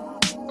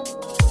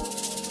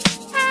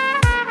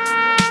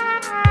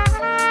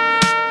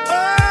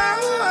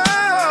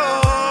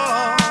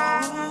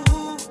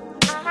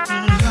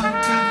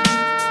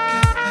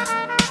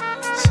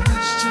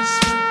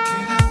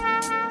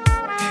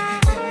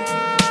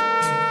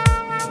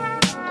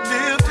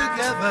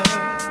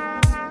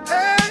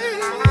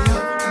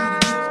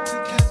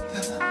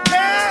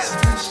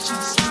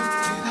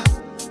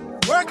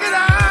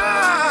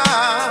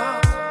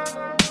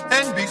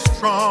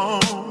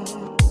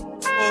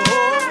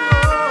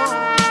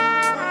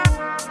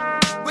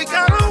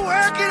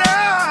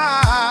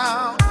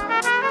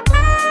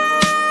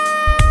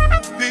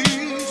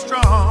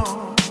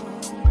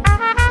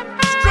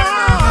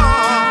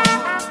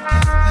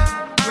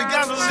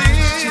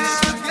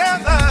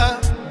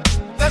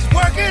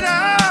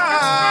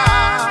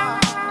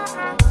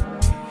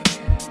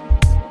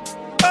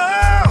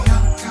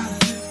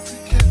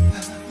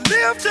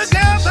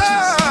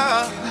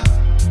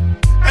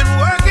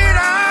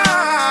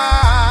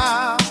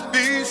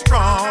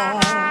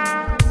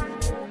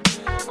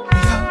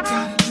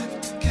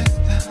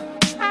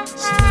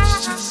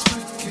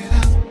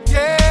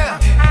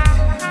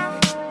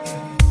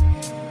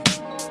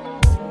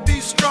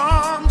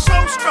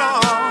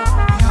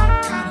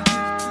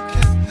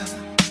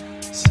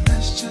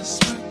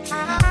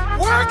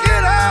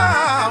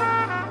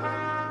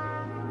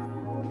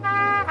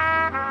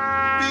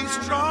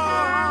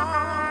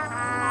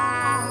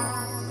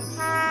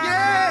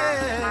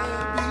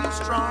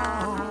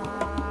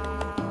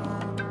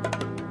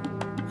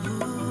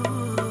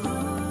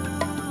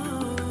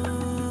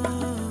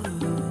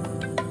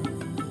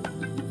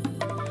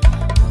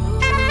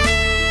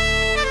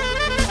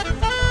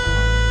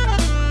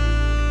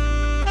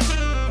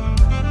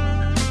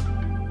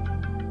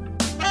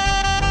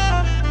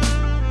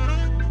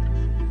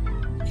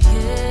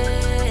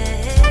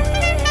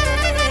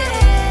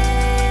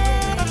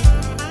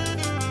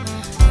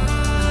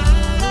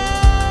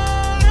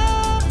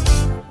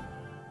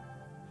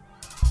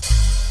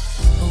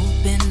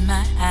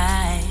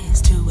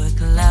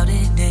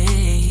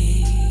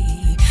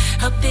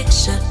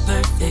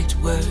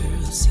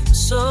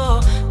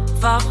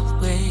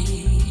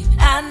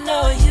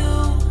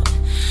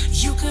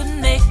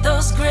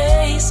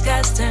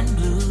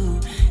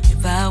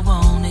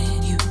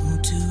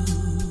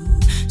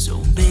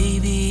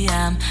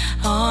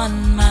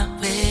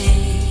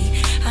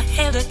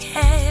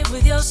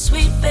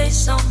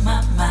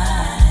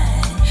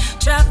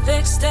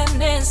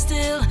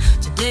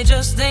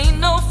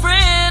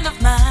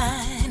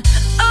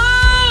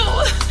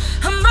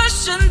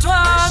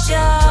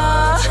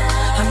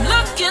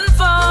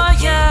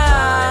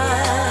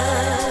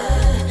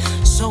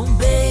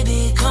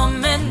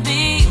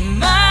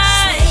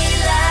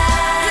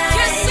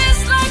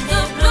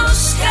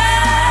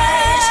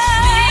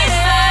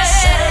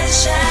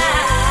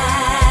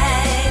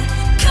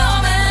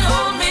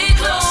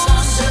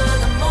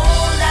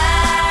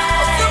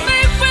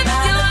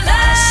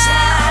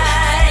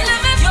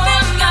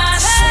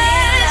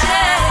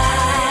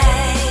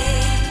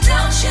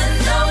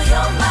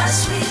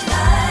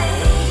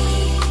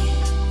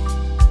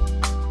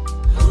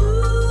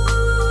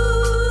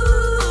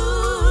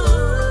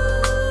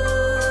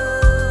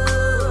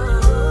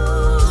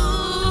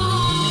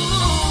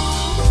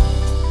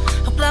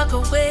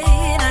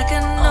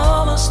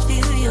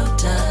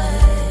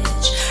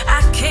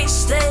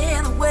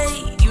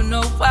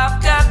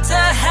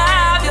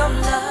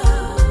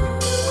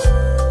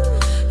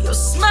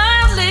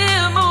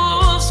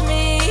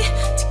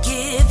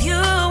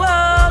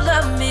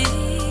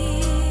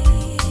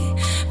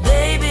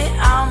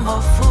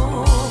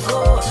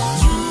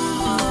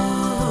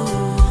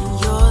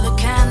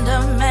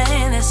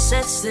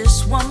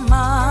 This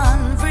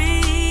woman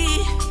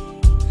free.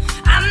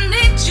 I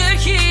need you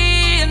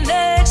here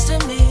next to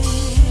me.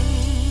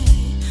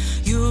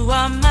 You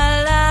are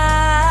my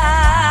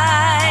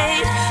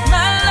light,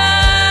 my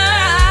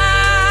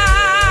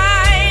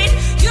light.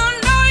 You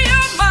know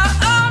you're my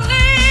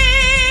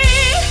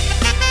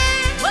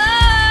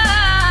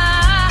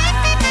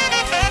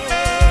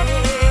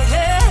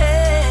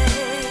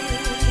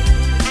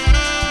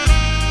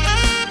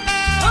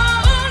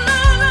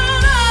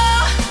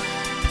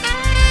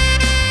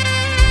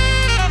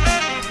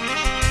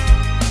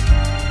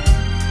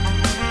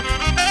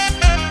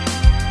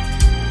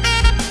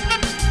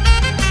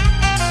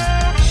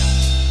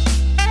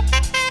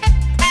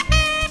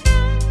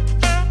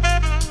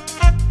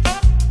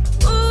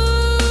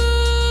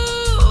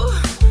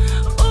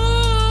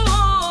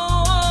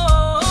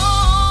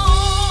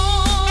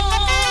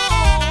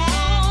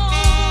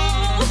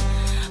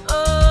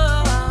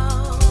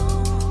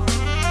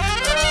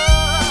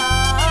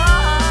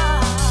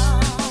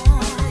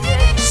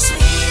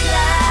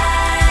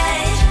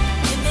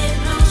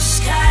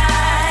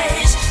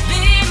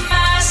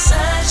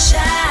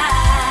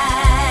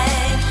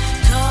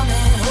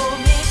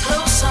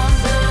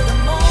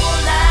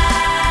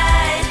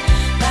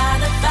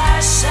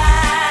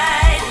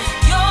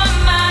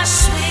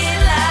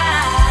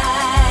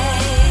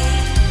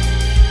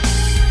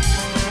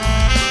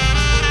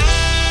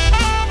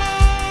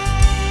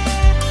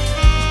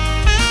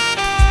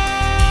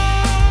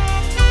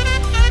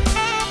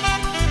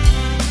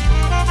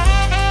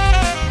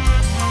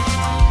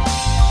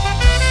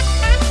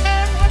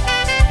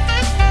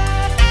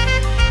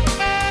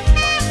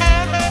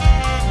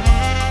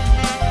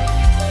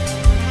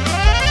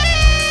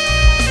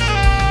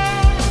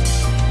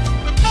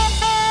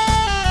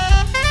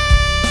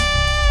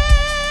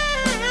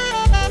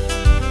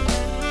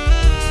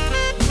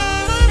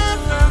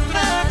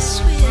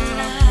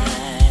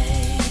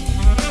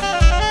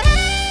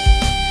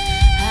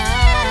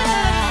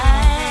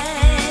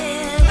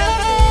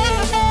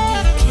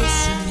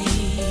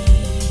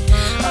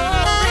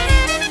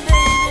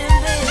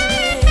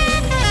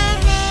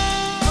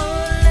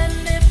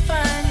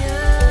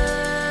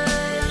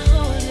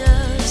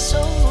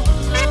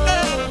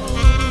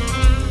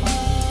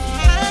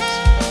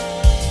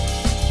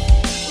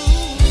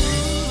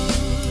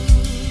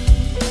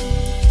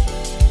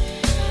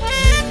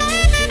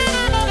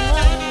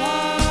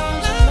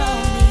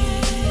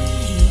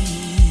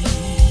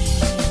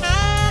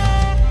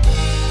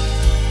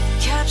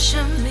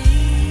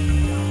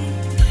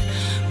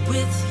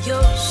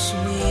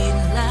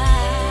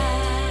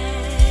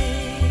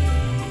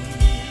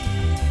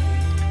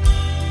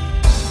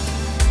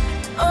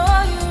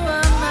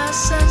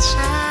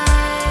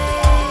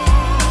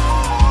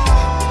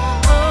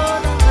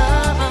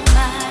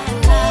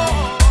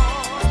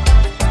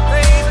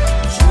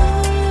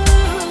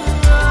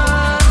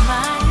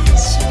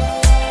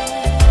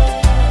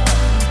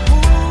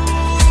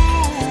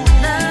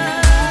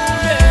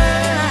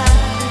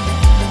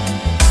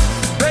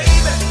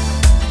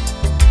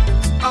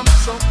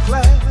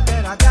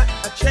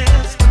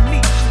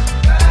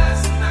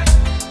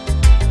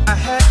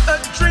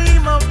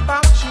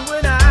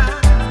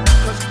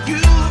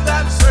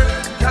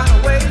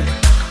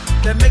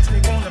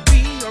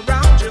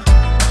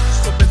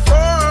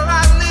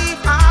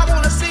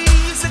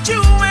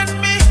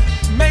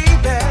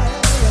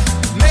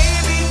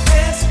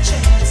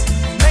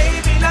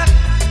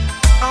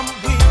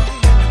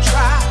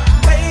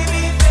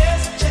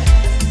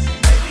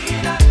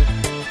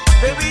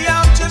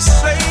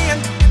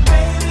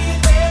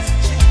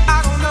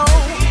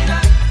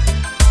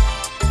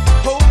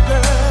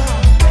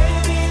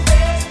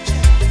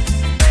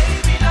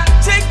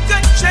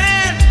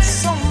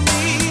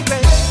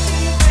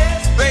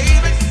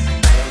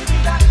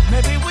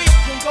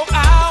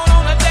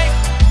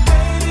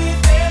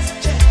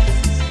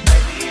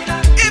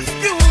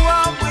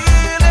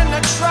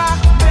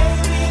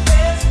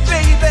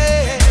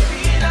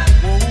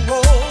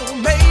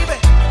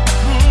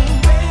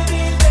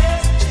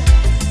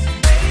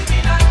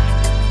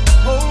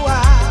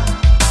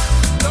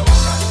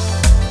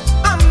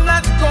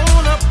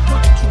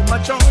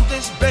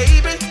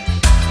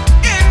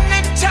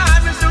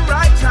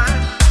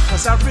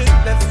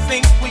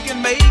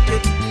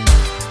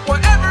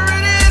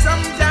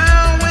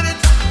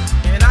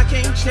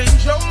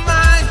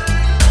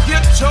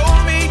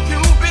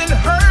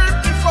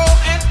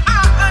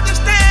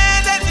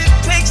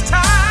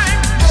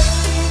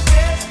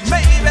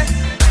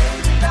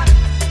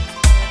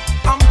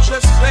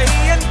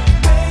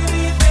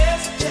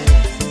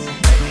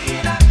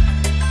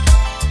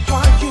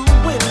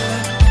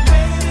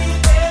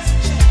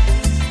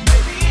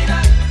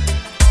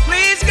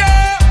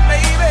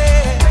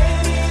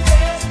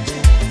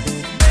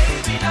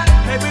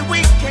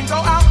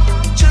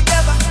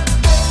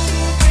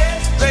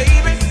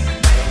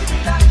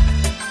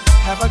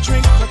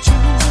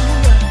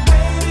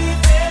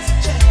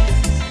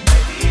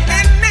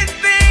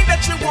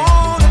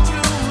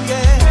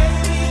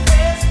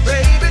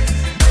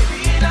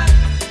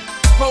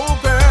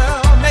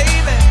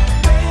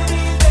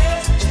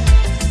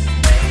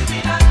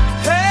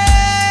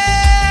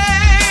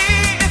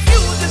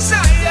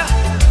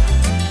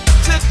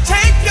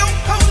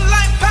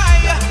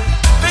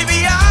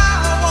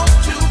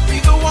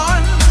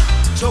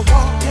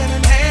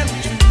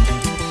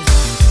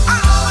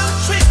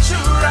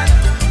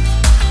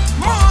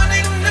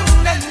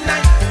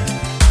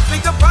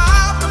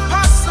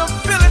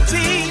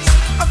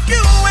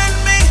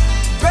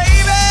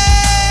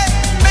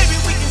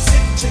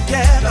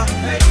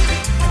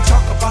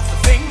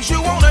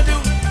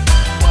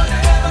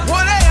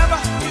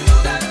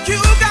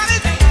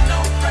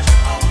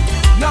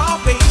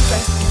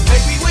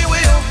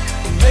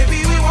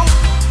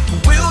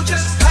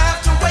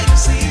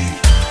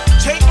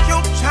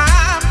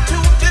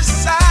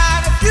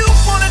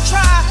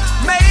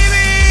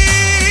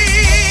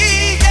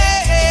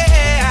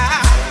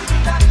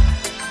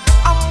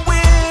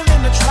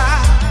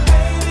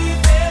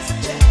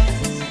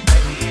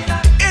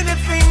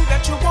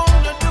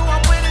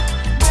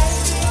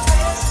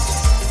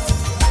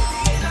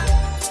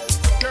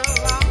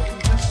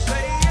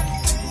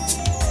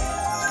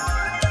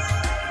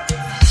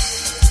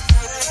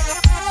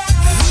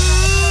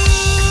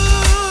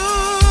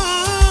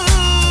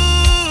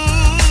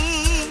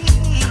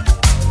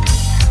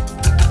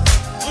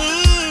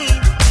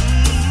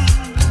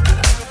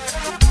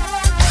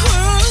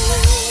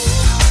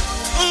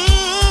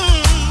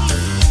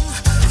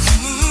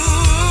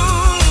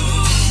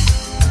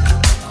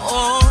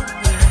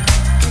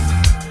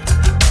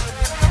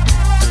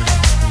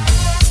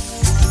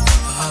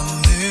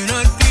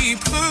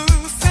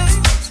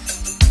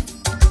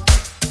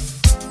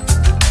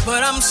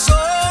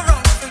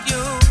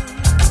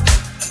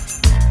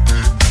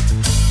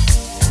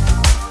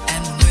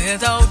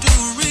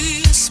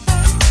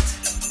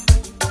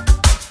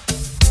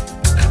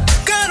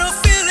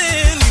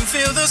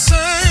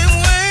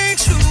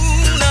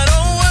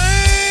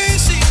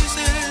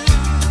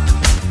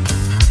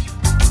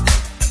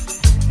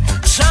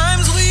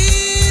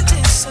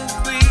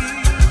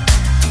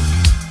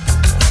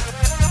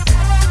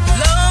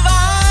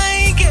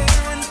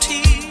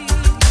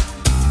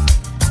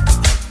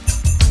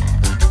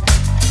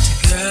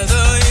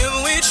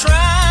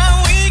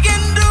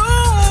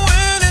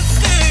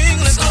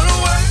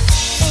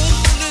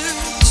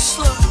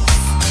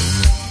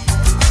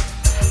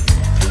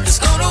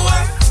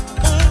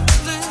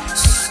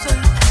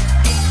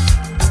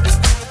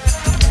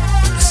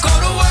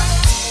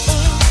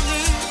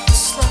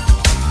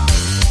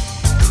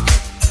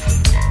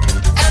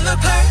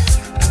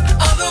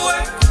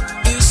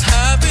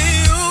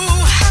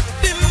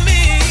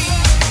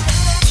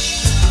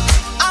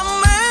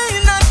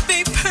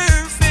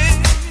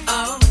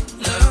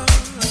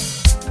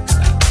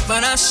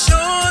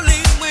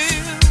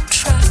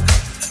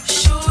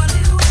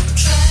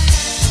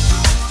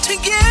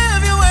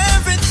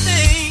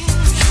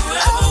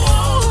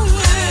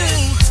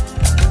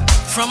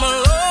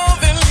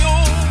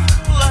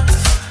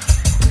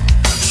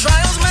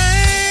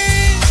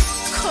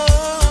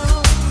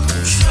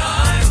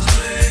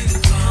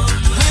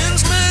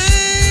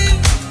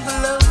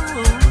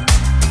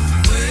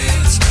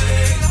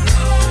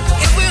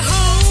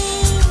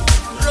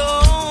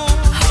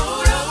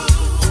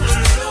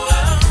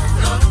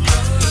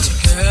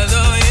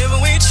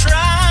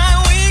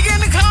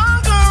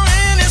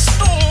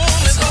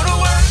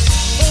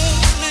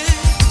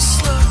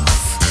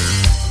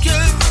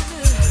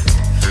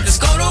Let's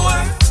go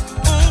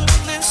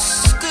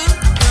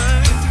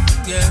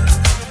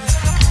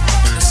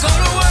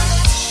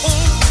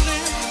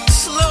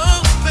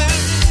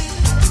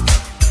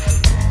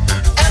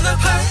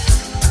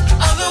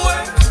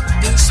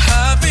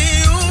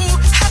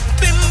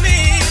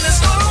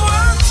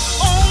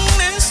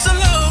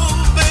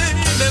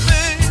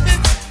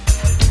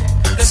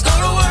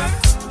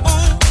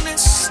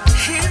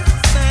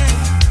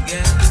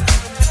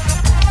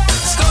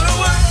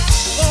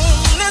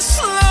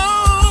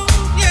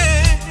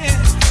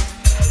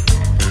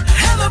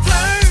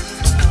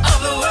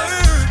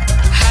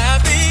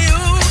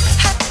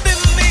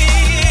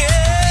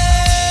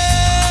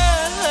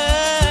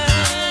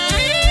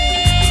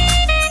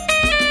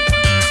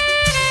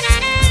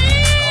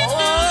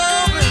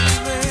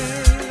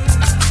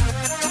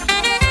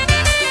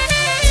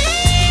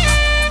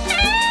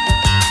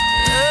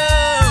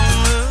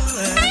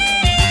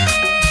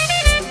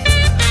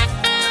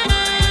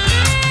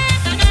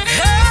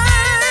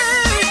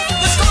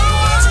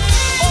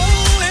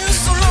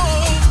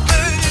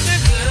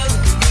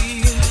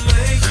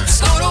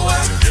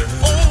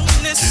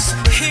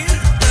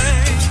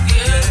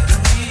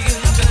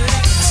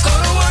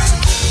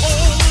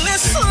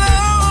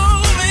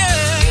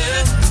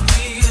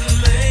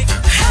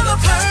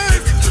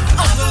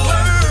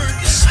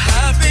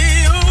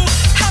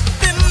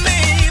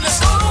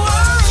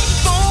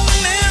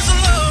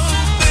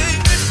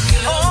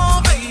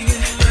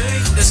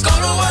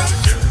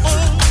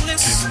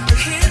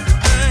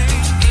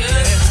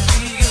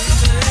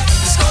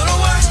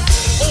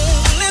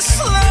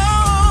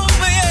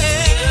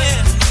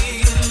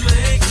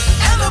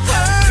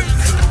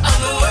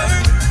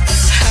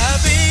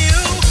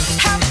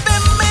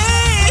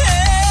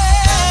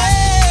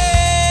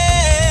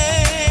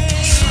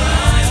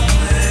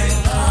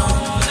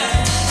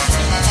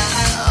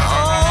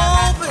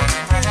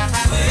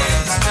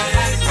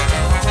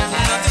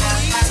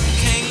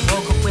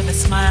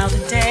smile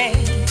today.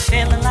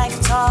 Feeling like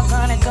it's all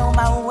gonna go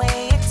my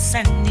way. It's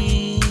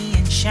sunny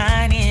and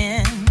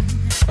shining.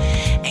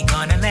 Ain't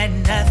gonna let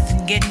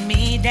nothing get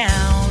me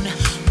down.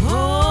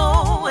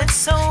 Ooh, it's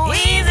so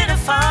easy to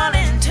fall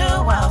into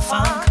a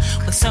funk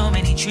with so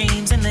many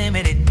dreams and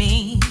limited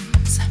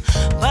means,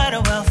 but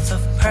a wealth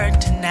of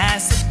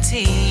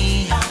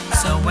pertinacity.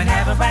 So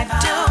whenever I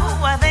do,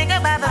 I think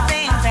about the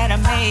things that I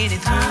made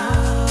it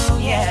through,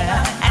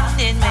 yeah.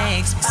 And it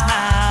makes me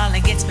smile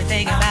and gets me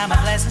thinking about my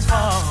blessings for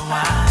a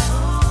while.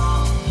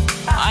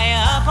 Are you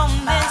up on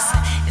this?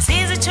 It's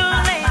easy to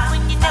relate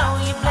when you know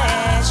you're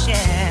blessed,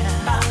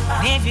 yeah.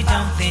 And if you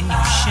don't, then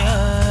you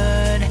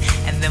should.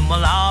 And then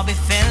we'll all be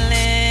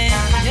feeling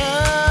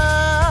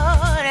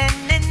good.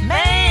 And it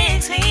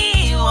makes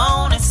me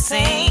wanna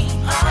sing.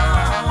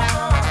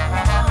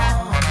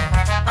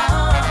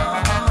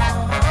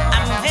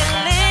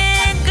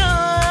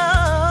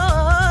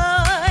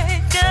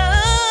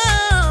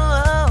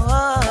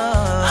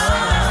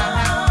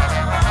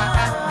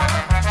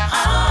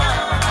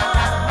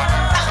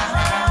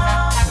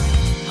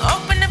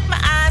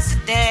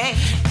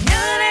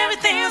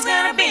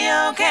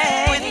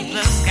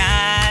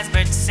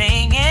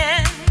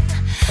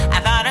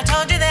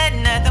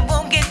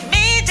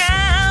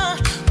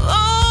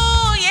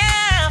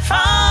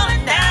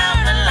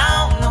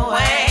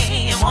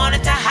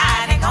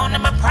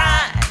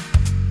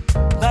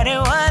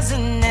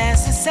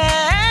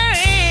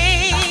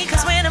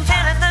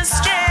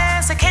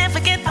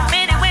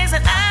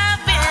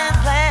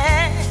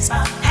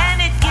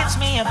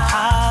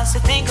 To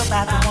think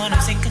about the one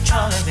who's in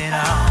control of it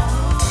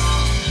all.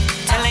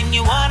 Telling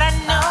you what I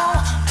know,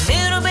 a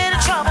little bit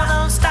of trouble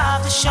don't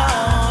stop the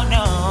show,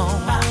 no.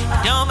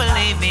 Don't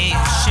believe me,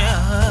 you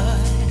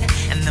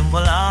should. And then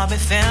we'll all be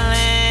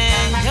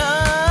feeling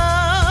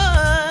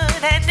good.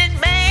 And it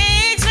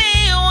makes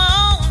me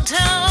want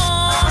to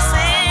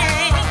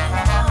sing.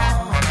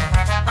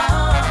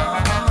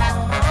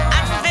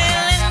 I'm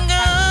feeling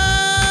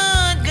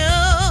good,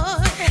 good,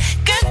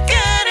 good,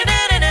 good.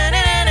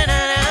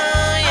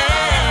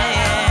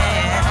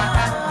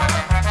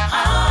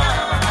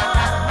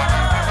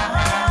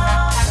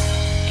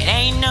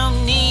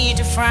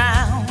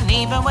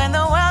 Even when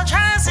the world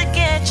tries to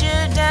get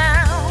you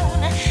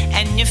down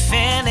and you're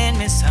feeling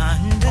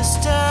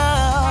misunderstood,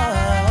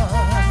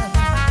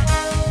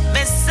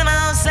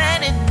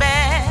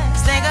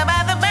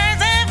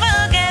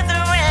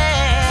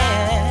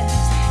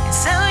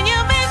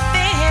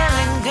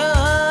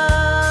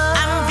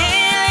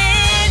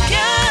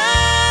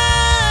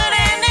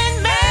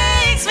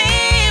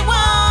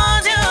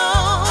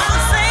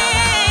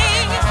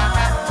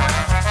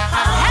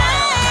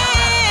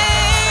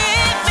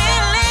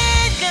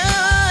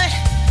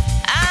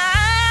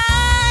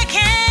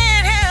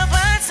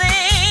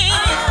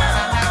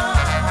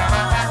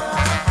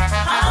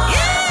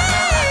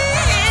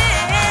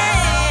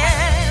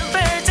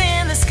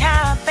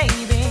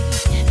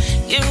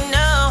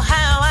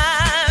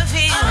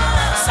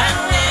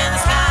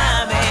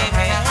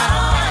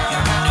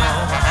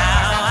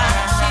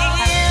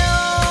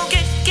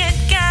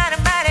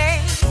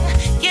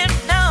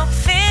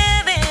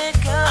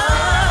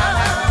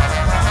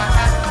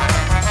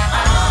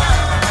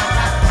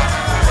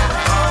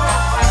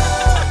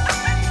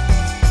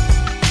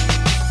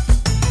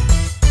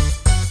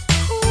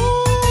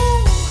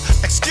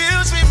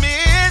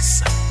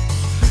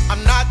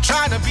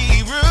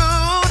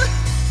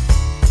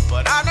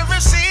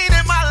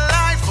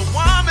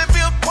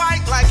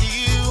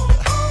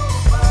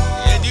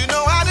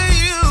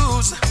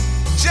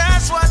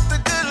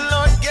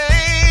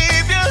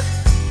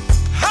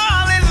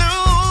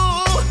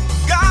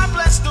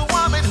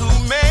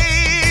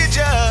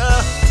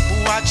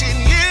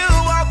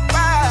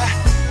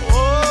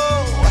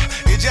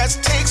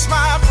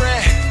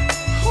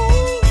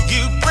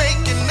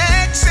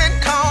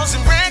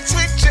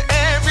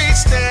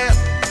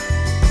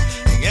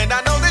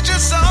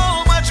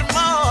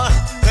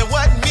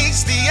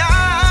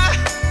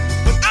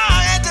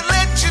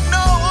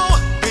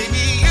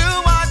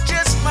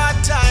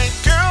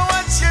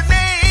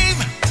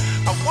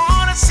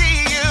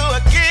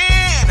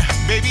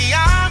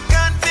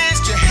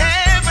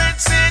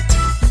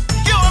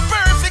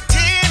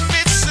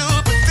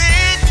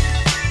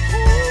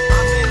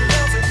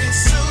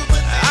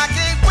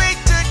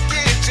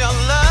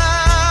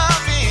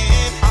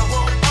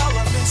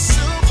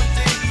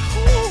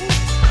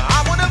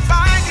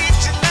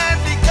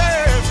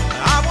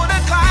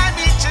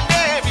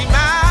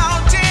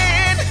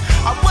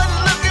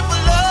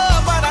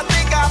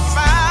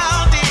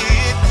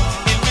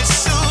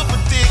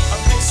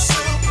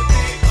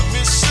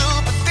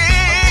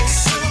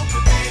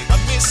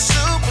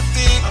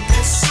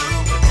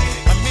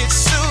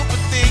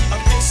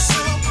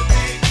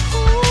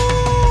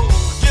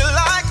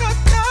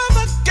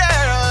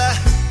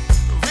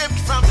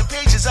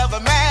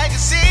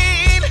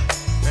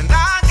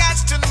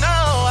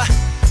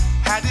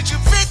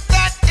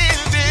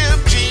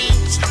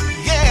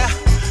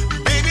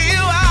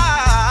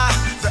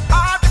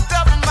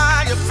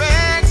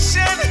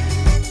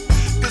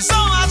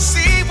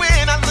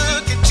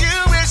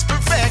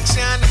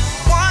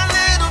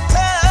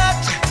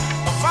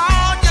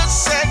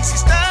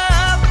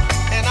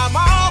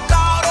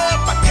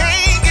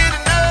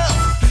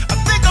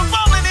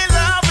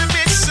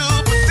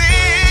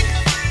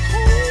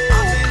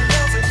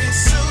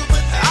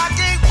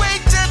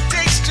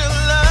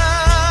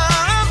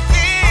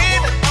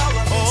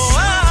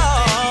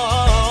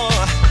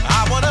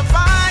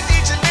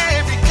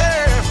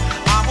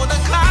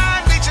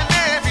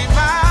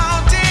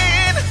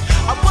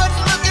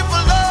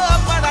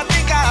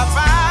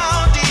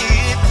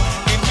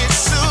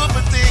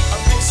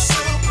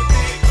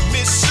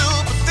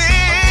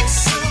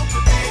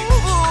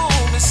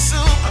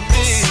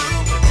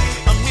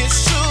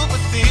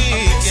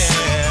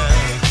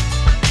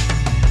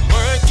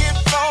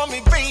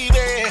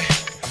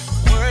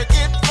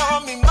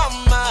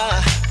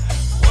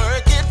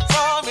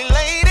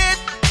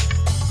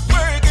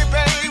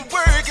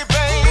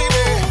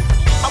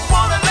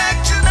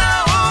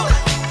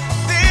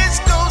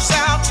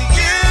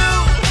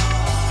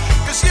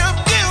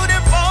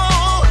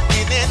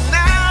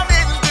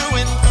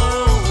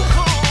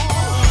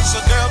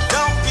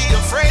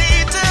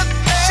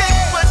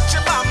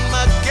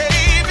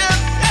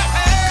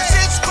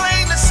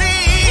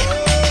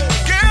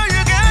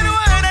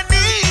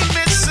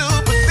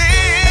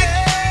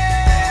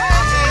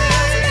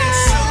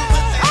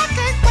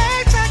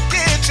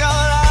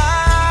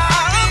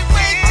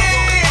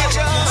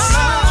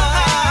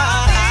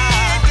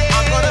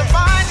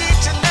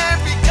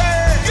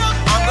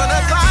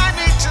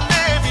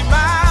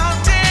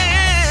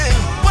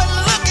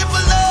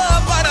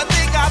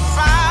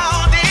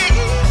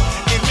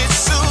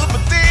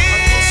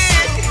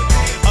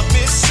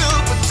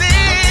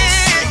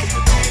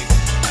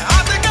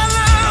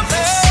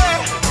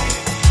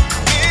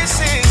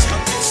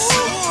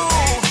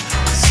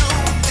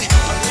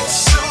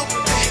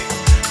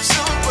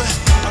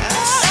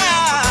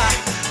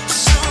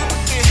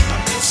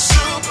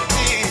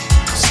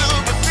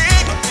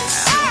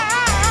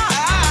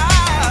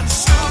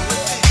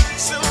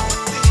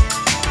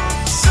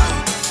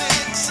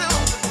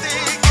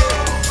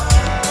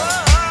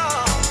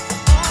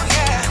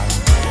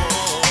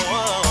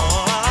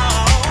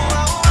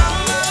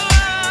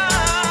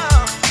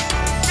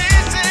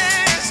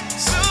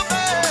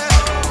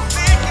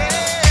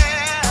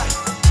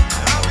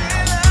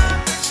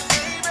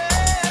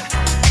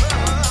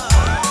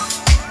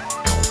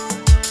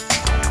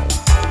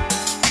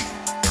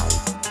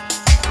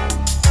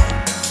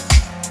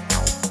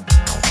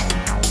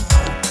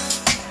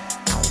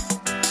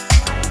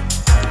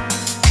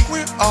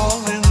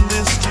 all in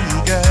this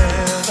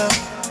together.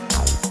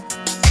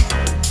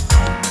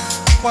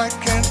 Why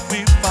can't we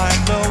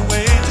find a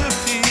way to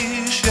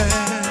peace,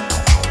 yeah?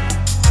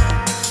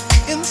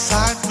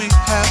 Inside we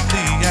have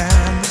the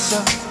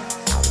answer,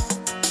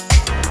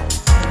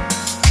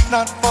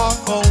 not far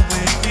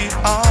away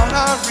beyond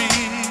our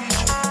reach.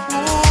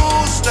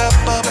 Ooh,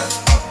 step up,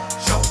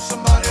 show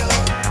somebody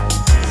love.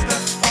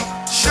 Step up,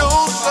 show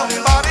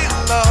somebody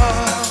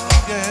love,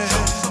 yeah.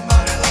 Show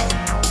somebody love.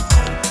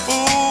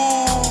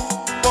 Ooh,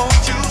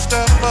 won't you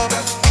step up,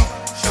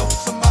 show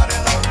somebody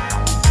love.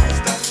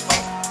 Step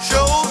up,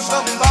 show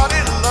somebody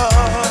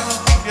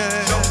love,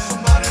 yeah. Show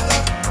somebody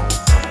love.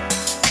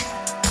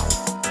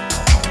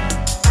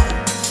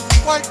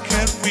 Why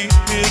can't we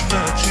hear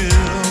the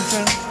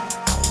children?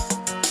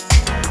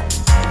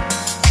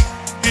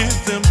 Hear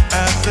them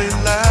as they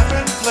laugh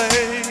and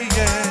play,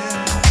 yeah.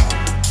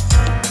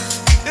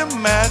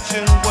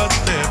 Imagine what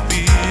they're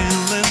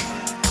feeling.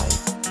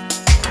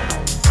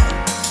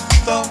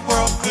 The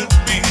world could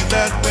be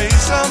that way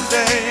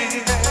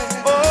someday.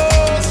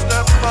 Oh,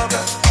 step up,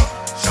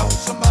 show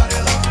somebody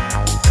love.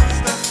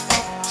 Step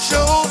up,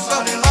 show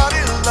somebody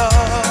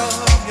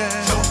love, yeah.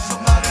 Show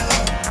somebody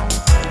love.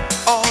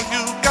 All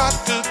you got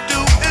to do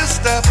is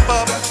step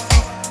up,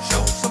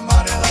 show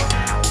somebody love.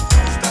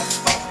 Step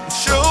up,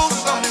 show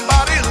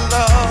somebody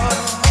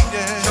love,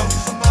 yeah. Show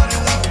somebody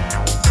love.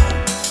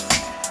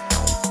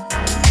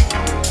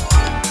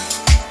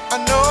 I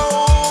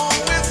know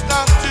it's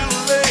not too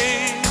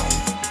late.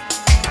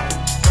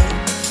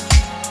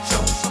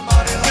 Show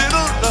somebody love.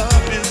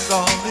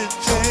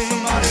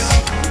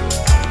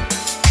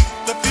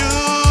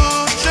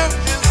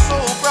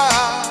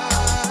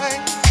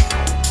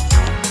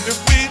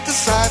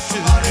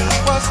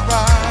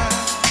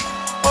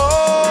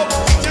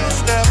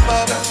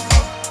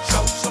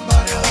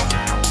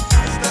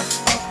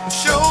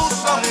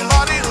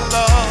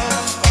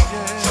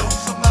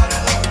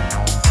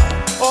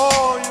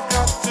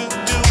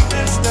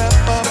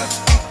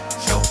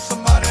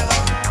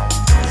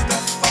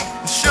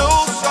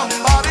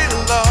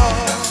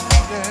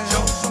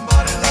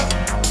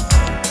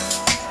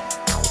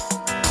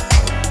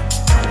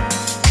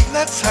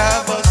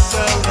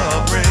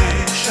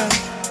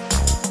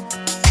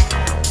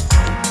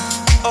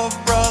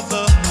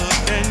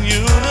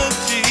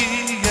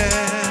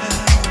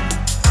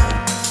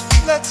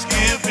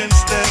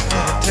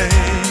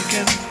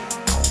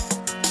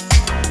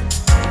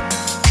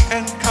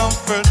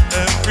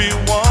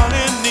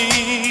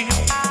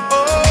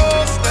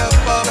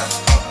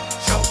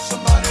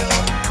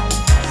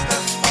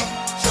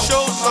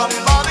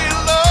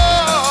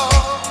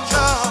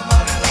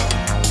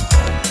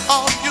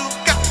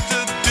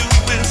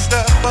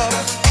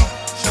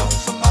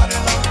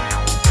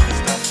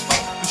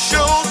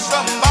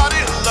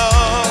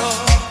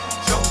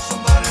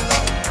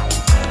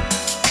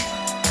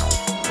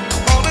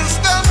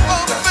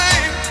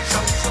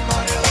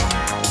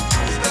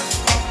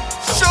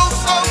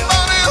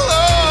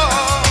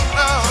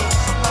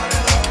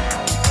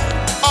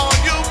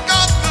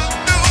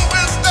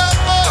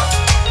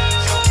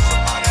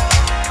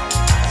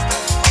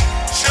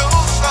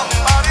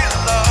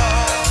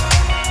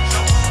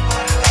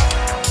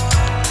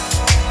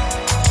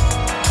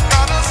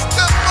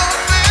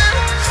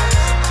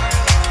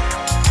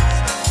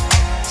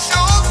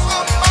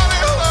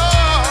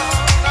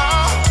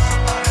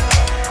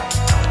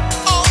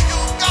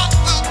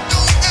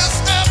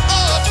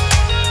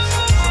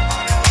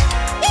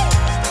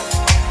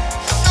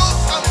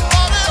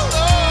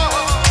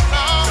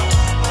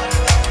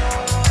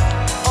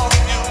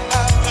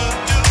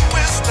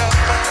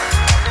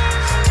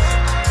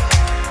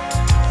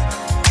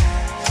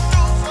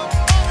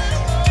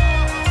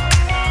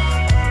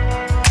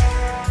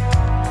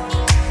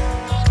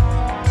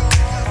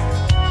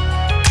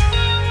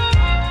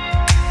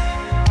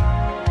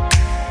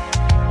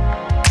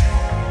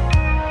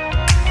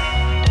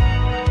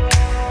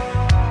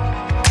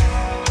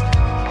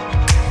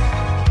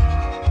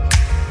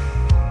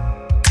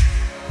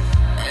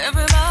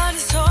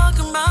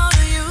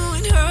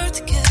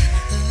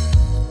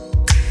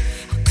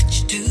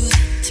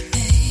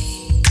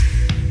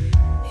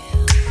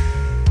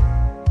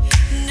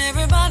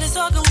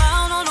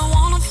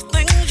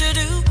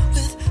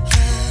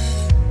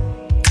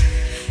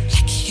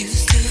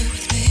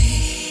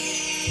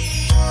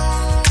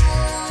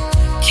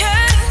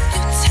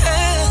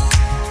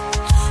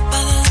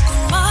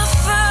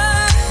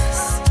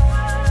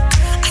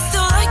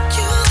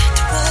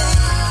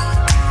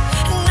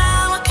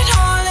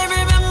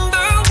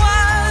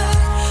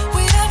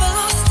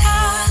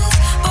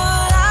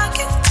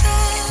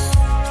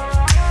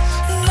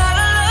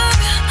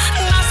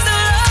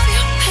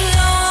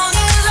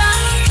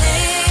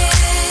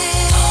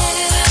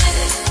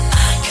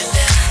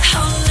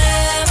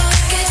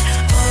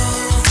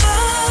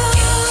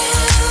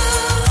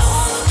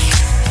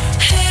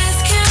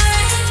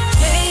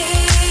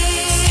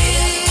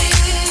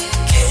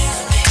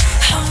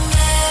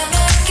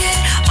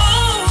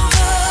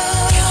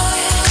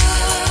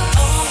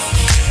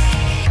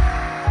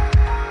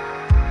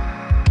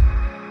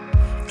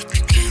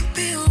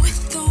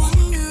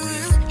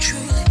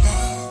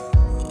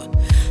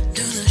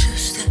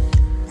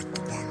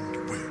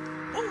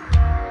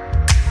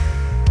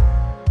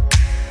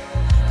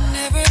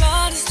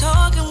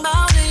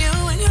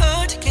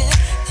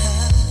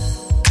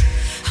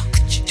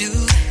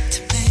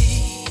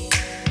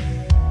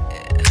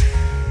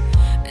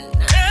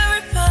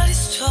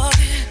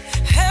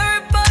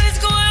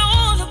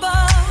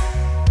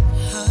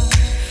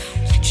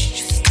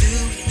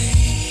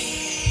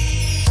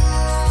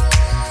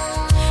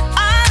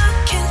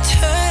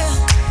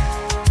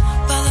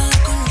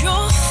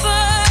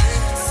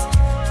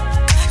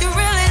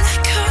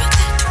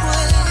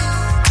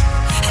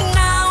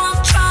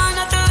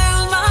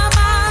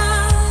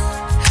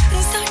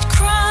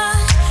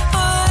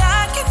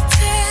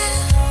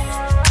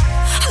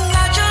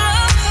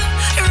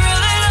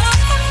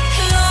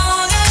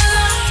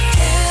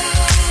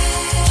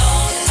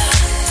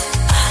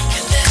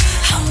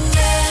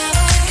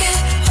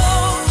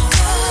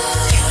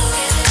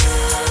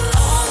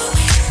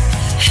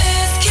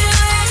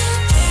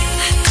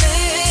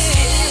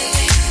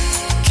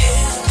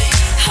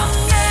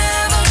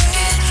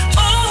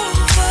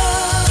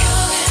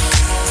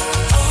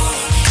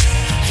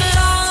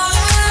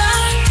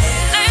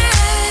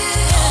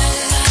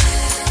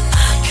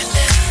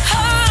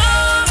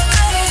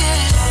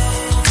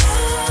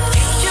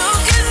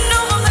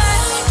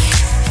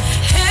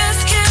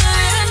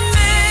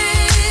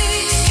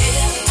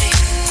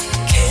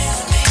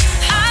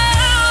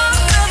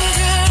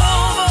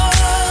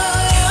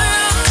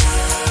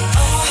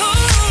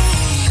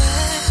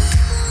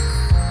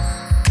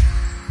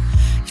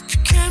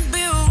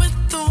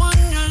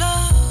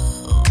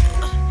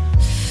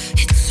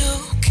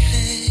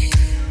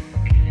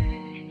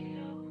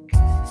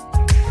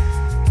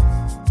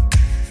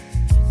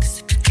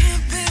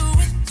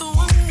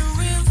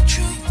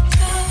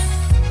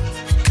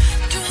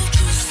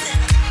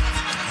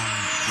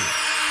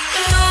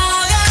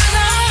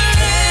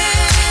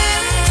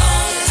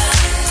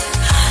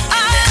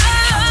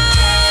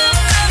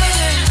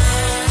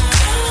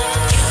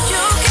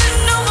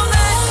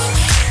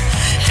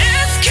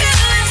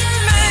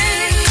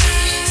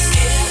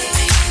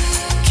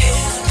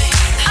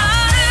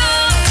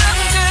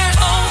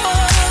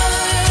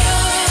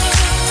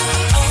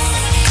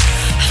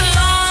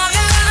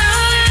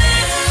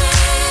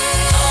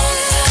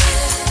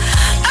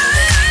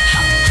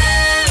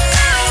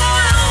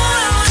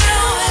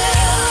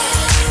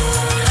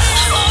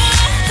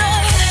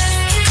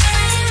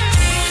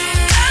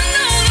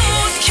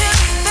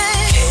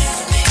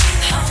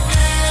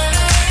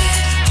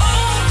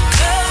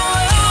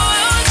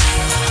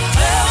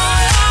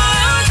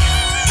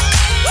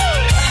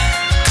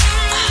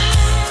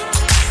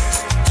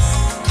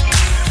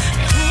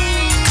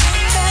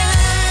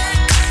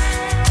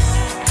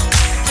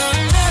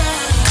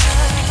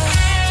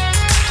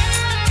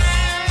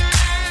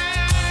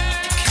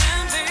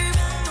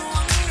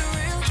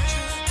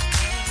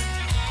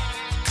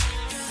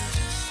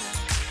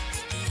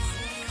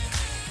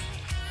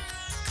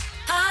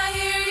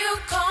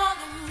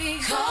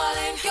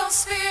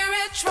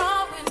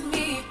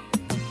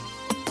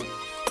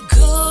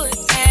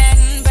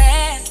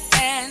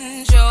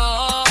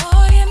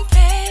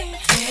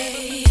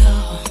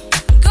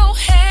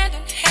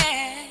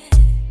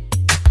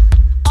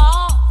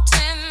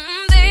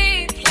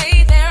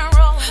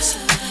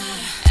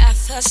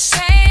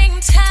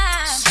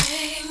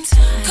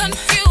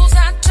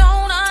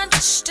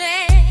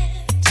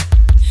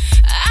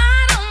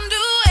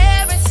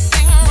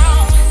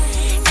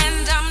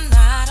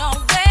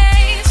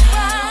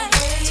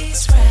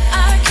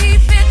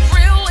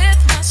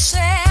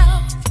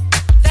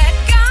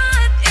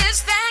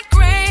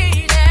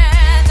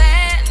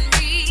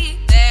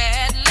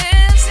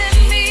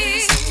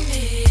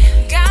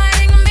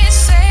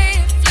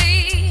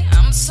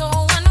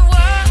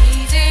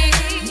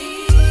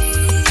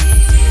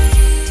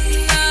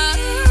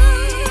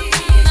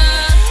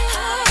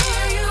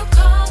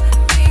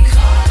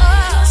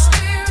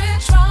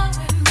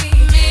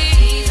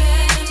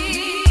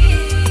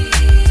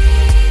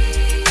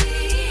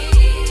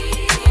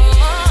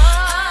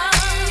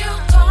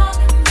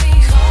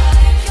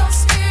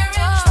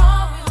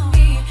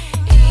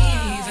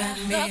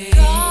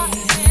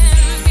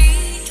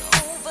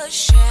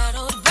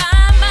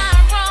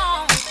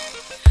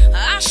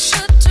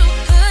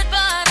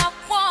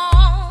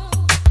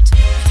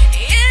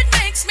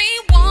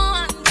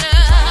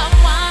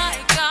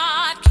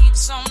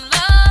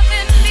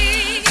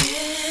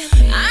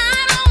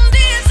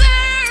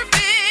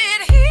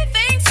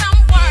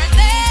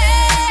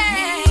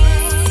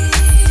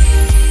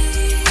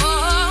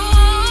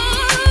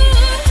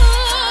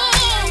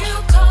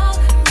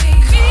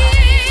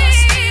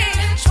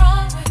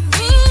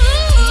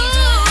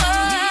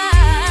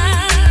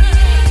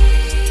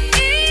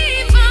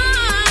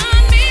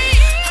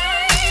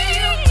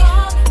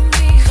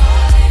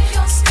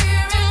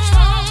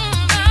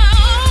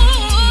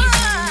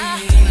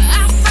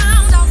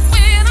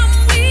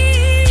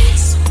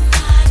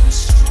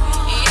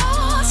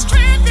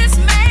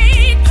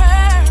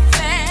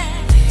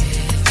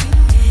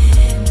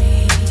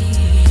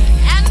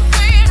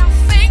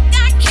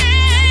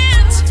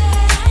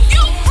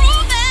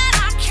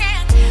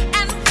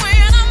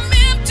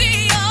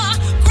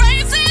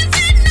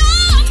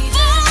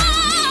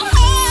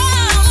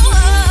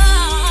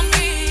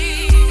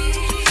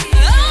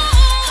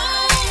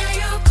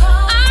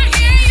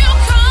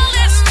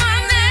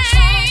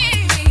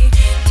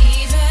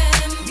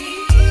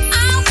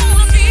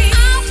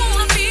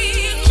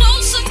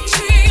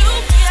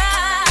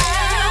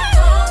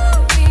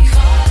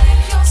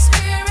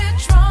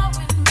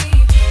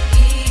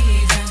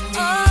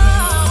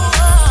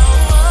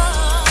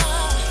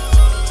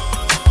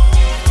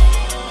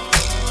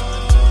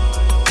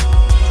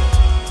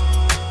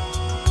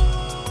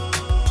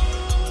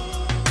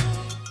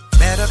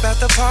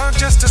 park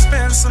just to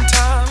spend some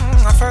time.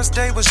 Our first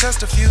date was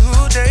just a few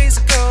days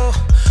ago.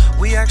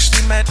 We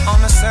actually met on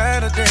a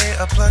Saturday.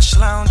 A plush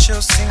lounge,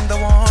 she'll sing the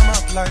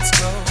warm-up lights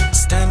glow.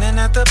 Standing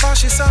at the bar,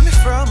 she saw me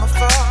from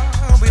afar.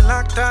 We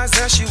locked eyes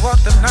as she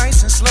walked up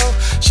nice and slow.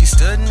 She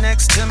stood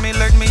next to me,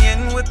 lured me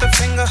in with a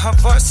finger. Her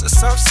voice, a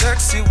soft,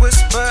 sexy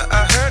whisper,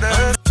 I heard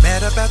her.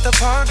 Met up at the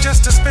park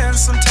just to spend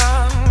some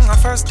time. Our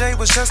first date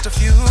was just a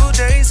few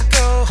days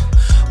ago.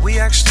 We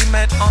actually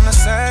met on a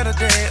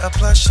Saturday. A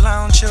plush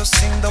lounge, she'll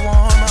sing the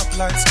warm-up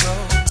lights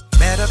glow.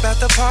 Met up at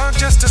the park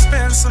just to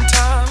spend some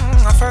time.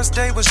 Our first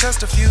date was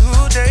just a few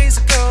days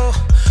ago.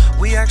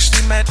 We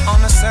actually met on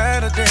a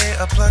Saturday.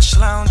 A plush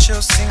lounge,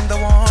 she'll sing the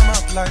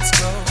warm-up lights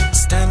glow.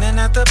 Standing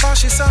at the bar,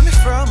 she saw me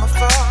from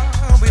afar.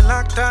 We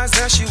locked eyes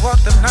as she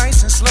walked up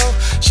nice and slow.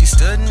 She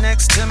stood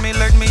next to me,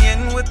 lured me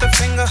in with a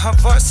finger. Her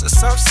voice, a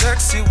soft,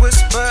 sexy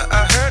whisper,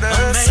 I heard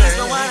her amazed say.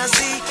 by what I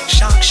see,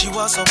 shocked she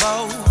was so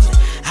bold.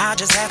 I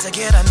just had to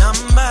get a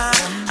number.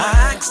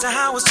 I asked her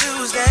how was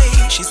Tuesday.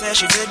 She said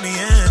she fit me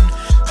in.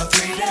 A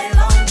 3-day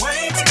long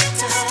way to get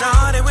to.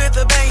 Started with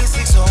the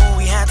basics, so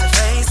we had to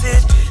face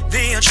it.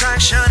 The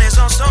attraction is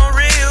also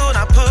real.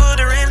 I put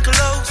her in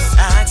close.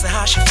 I asked her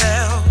how she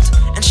felt,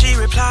 and she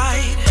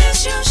replied,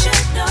 "Yes, you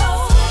should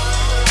know."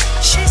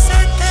 She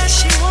said that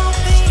she want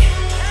me,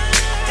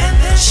 and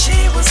then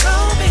she was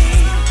on me.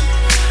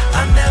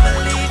 I'll never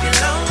leave you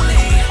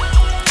lonely.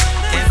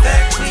 In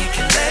fact, we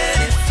can let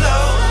it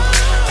flow,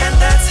 and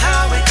that's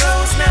how it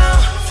goes now.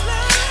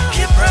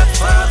 Get prepped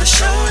for the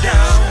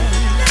showdown.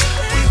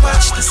 We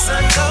watch the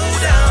sun go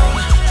down,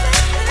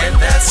 and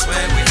that's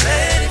when we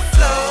let it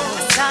flow.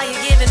 I saw you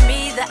giving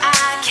me the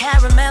eye,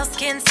 caramel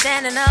skin,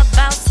 standing up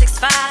about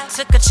 6'5".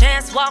 Took a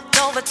chance, walked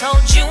over,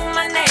 told you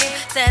my name.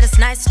 Said it's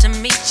nice to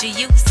meet you,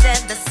 you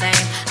said the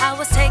same. I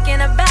was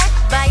taken aback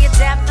by your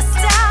dapper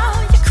style,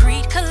 your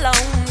Creed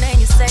cologne and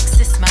your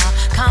sexy smile.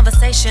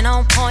 Conversation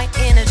on point,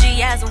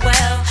 energy as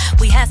well.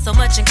 We had so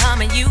much in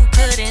common you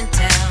couldn't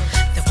tell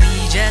that we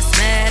just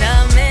met a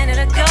minute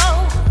ago.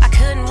 I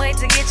couldn't wait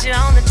to get you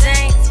on the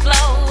dance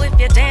floor. If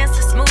you dance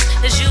as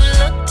smooth as you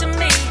look to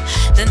me,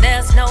 then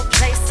there's no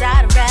place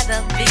I'd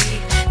rather be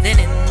than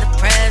in the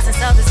presence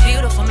of this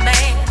beautiful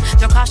man.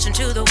 Throw caution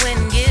to the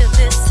wind, give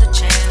this a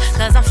chance,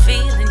 'cause I'm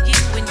feeling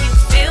you and you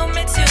feel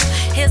me too.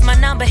 Here's my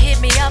number, hit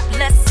me up,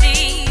 let's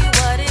see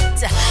what it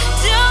do.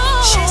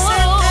 She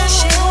said that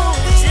she want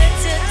me,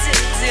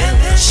 and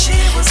then she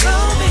was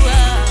on me.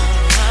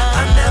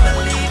 I'll never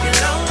leave you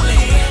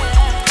lonely.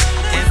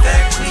 In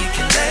fact, we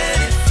can let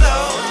it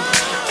flow,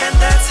 and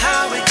that's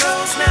how it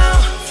goes now.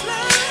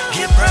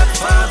 Get prepped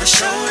for the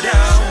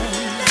showdown.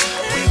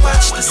 We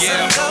watch the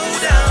sun go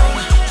down,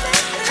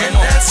 and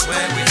that's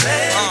when we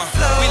let it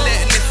flow. We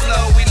letting it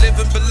flow, we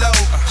living below.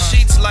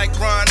 Sheets like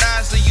Ron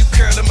Isley, you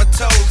curling my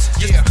toes.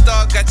 Just the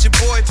thought got your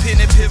boy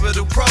pinning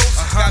pivotal pros.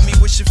 Got me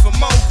wishing for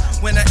more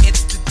when I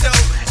enter the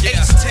door.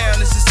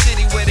 H-Town is a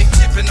city where they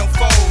tipping on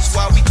foes,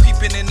 while we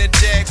peeping in the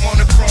Jag on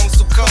the chrome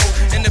so cold,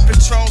 and the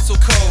Patron so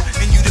cold.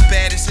 And you the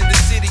baddest in the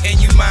city, and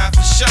you mine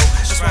for show.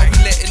 That's why we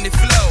letting it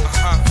flow.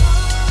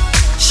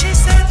 She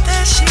said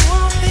that she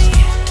want me,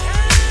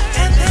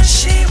 and then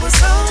she was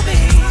on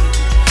me.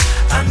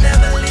 I'll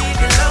never leave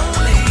you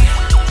lonely.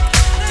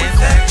 In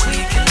fact, we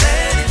can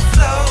let it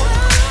flow,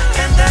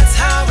 and that's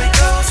how it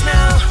goes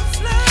now.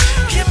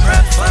 Get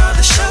prepped for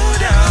the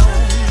showdown.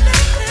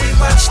 We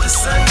watch the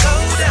sun go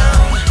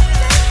down,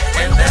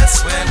 and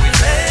that's when we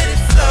let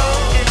it flow.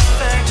 In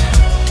fact,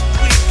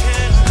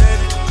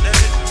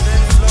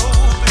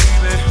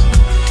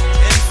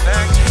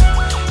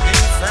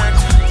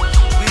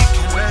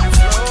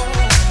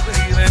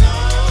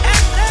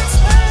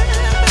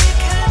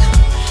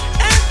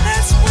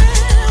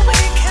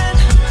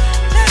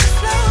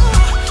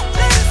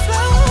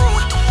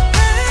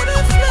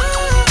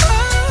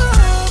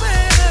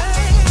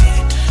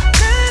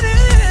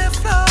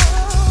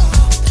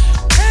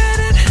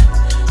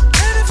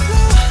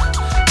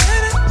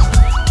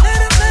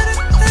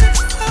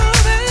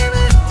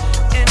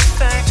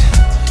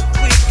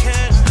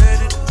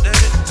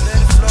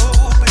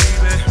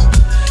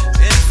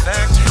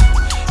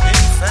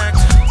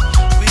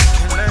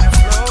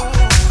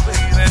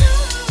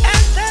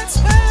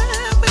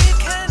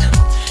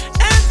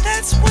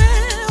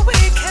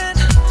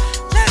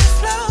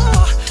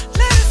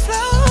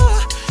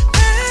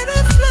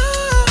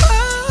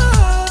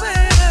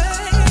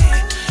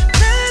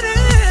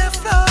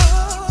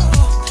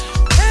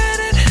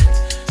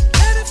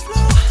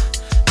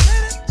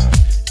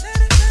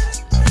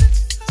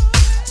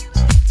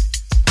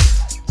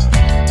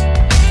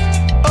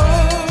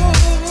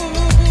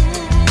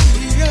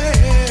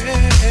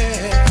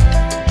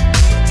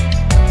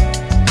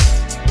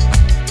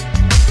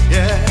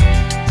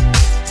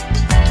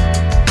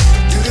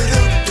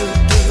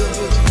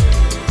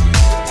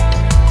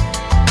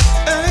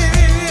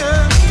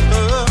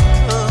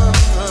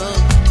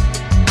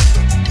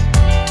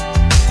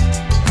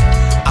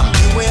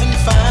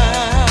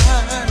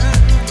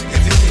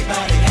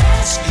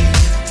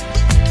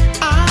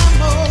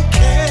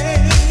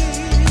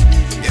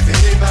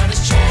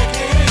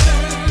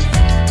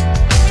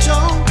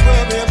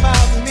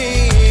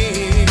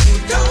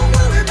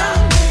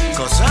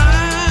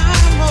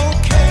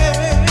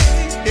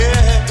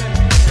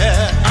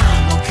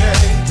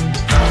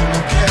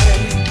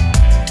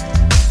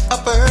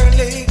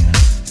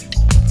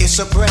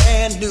 a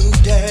brand new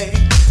day.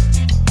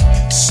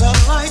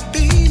 Sunlight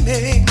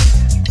beaming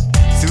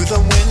through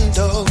the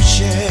window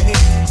shade.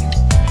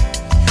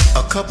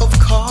 A cup of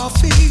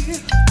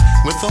coffee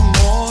with a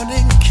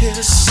morning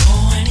kiss.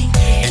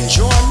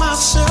 Enjoy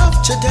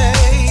myself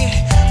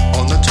today.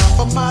 On the top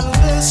of my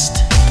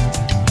list,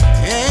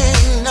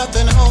 ain't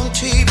nothing on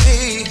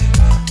TV.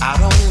 I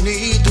don't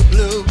need the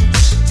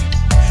blues,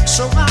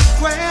 so I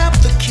grab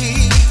the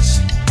keys.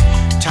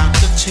 Time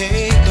to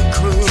take a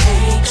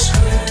cruise.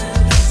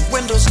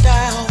 Windows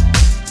down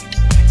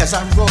as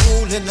I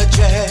roll in the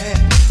Jag.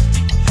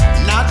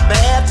 Not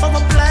bad for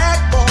a black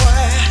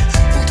boy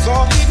who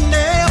thought he'd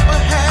never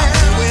have.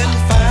 I'm doing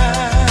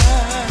fine.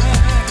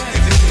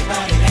 If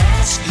anybody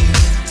asks you,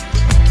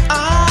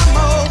 I'm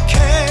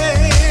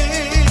okay.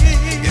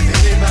 If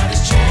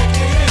anybody's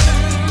checking,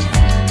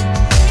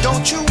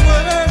 don't you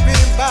worry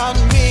about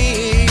me.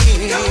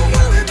 Don't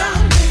worry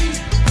about me,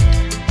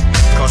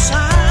 'cause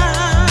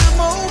I'm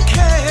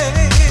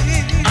okay.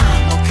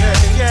 I'm okay,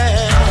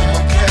 yeah, I'm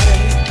okay.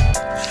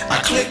 I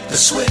click the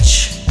switch,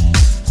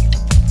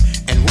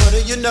 and what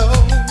do you know?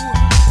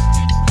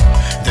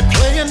 They're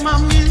playing my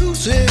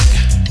music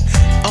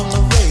on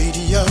the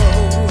radio.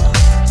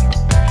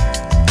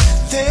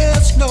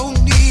 There's no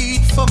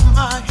need for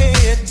my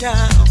head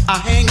down. I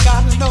ain't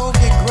got no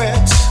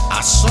regrets.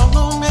 I sung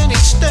on many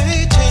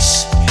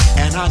stages,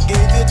 and I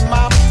gave it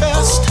my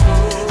best.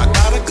 I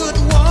got a good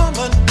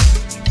woman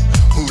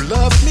who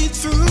loved me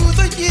through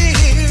the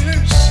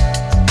years.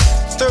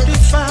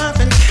 35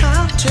 and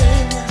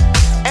counting,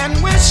 and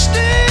we're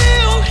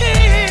still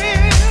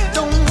here.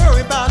 Don't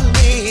worry about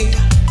me,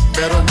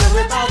 better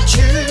worry about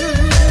you.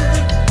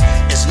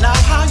 It's not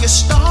how you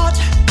start,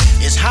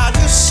 it's how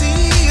you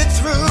see it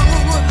through.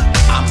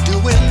 I'm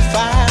doing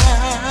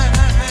fine.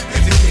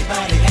 If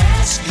anybody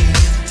asks you,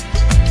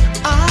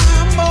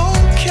 I'm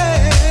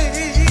okay.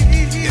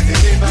 If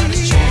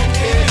anybody's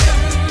checking,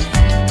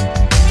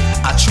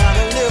 I try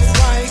to live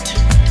right,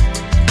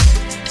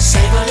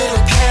 save a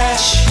little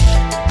cash,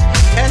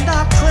 and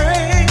I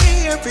pray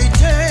every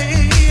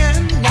day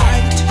and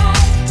night.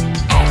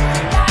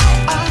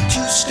 I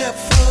two-step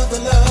for the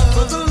love,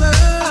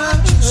 I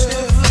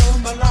two-step for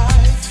my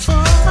life,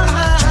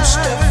 I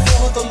two-step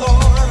for the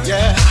Lord,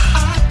 yeah.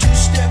 I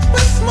two-step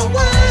with my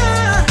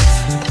wife,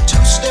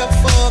 two-step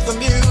for the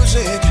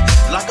music,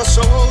 like a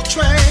soul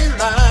train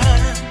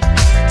line.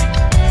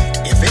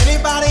 If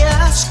anybody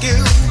asks you,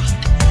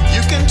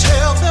 you can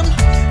tell them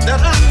that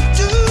I'm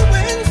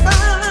doing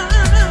fine.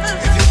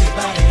 If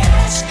anybody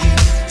asks you,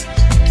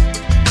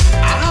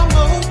 I'm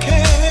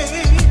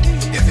okay.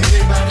 If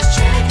anybody's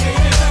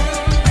checking,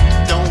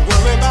 don't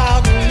worry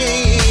about me.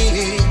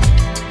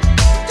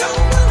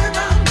 Don't worry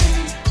about me,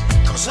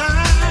 'cause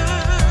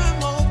I'm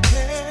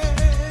okay.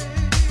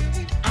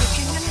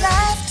 Making your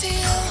life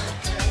till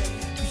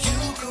you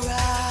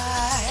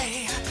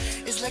cry.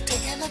 It's like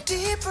taking a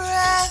deep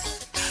breath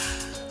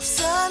of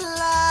sunlight.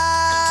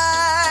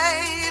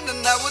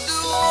 And I would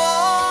do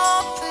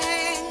all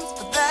things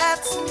for that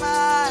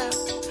smile.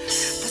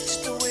 That's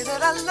just the way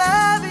that I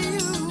love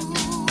you.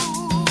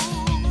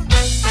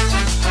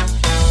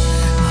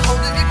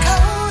 Holding your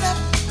coat up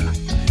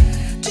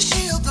to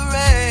shield the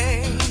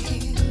rain,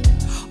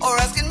 or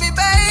asking me,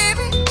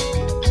 baby,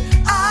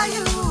 are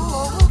you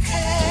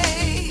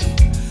okay?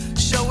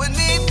 Showing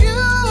me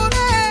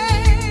beauty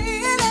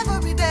in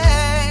every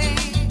day.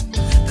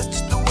 That's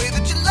just the way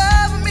that you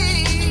love me.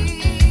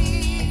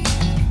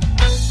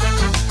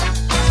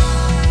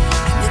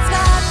 And it's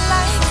not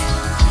like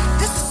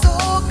this is so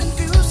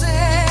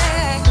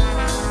confusing.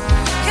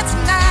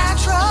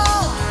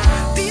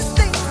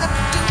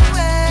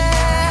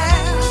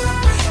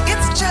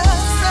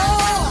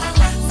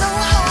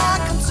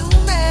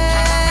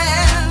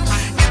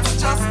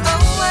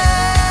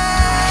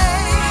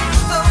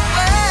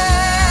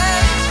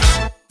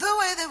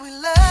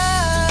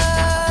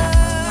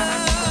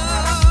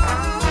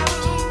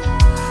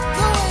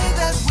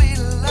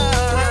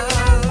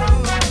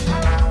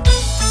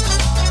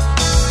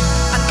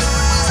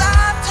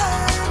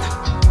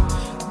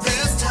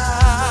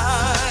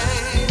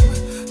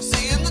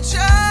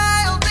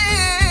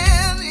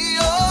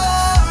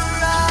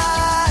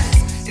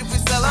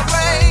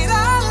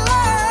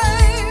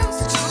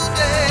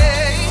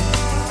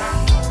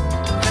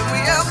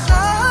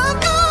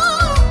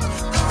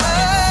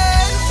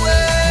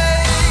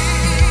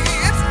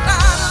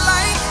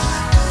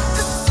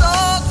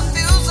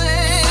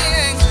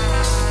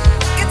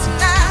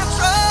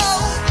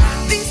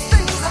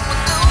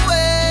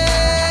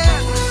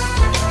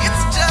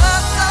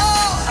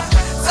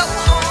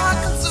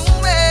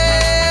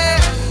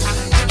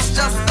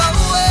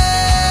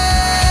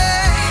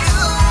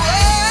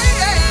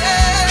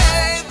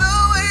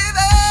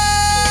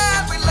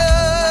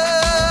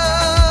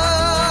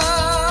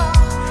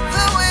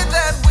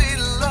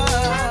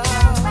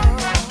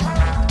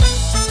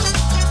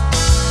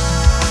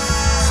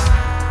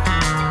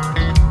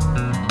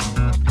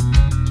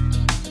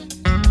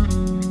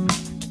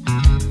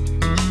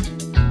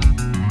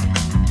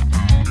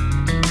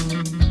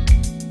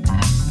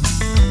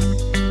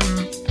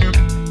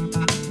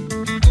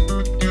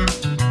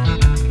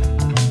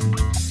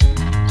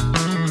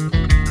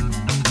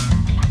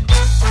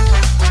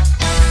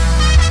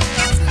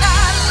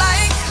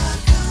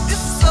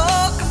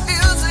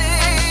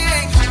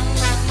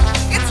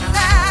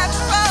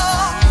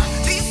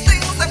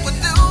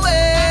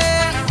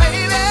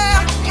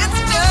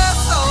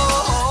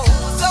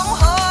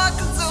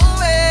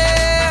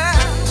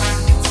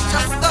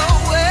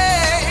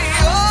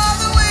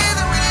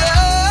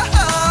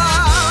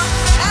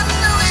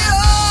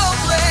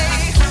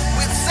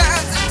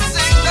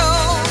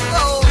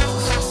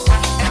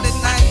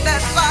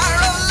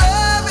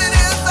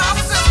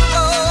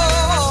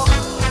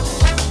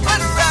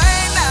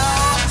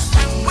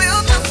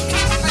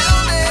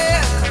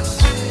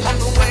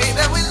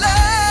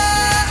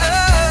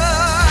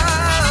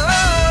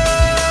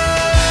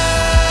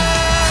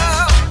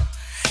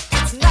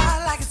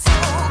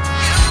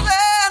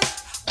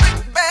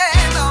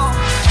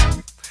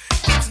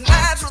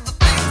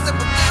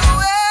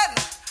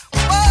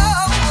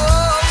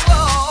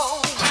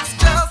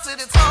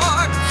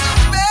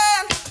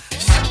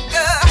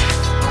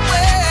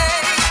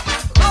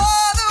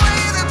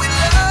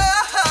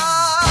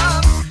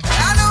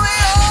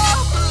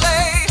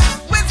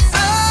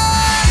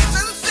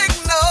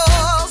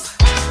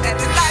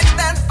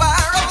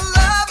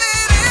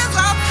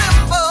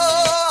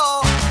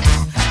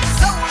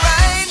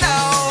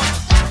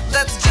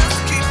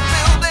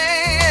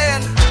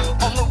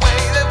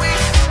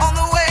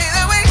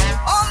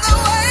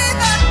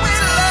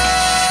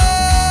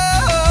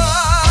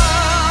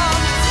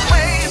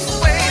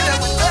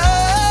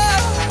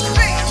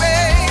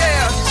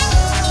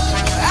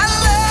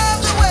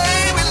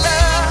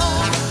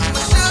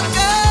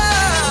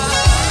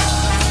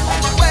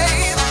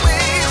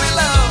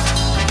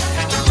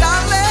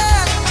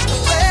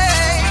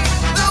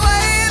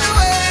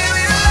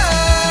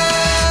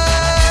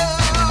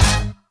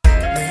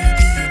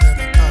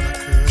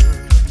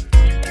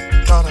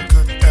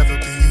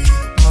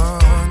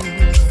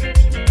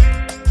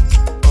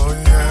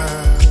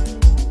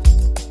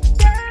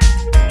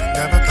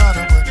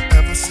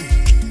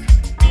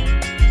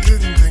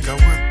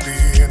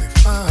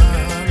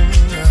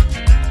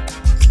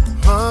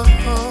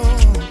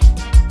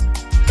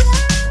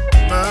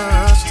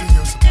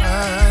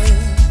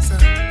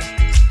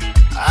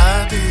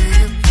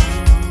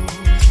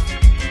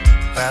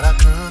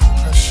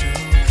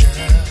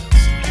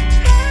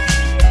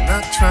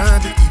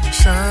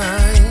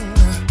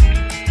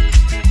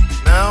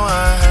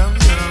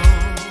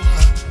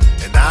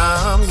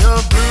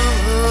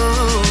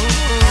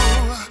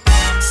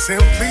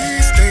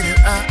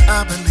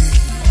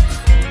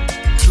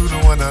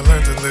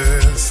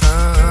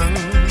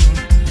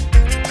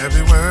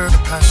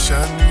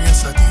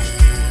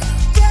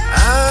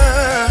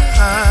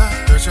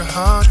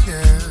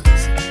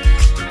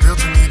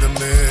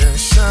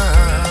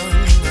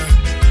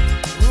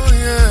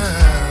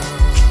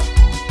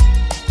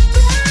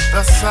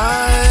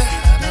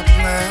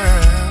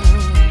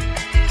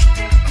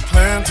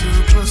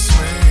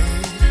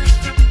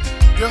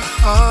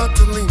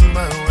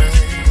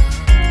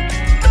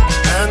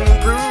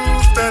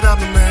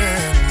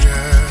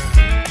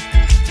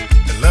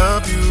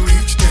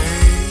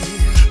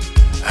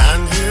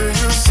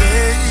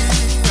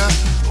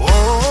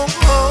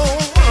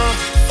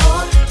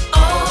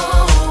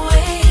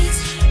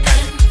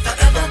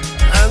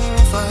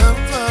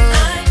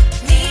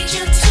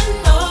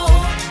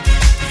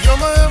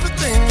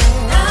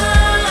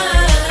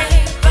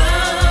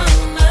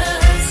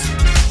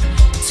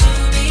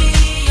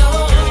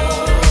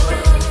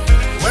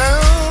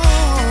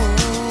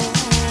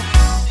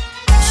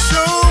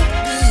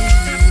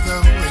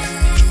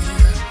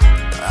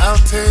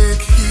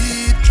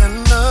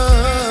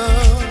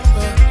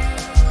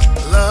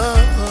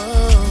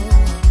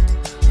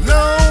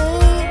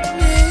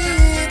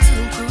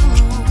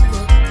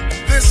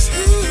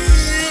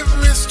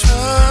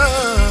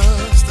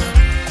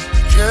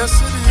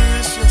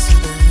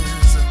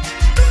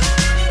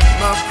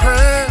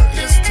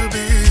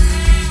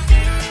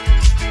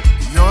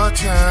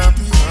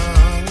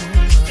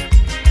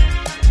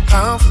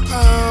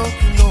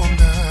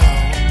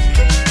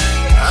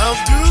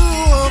 I'll do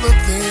all the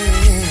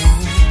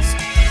things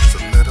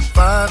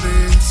solidify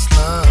this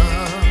love.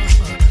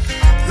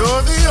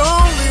 You're the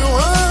only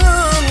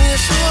one,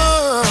 yes you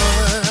are.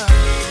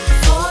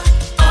 For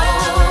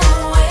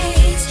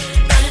always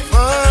and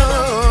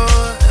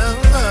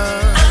forever.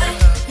 I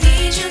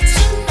need you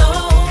to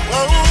know.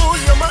 Oh,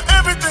 you're my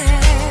everything.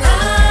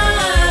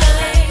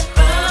 I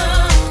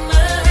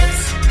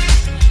promise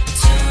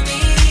to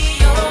be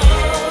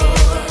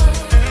yours.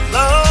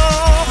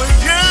 Love,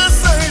 yes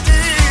I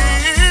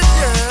did,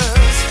 yeah.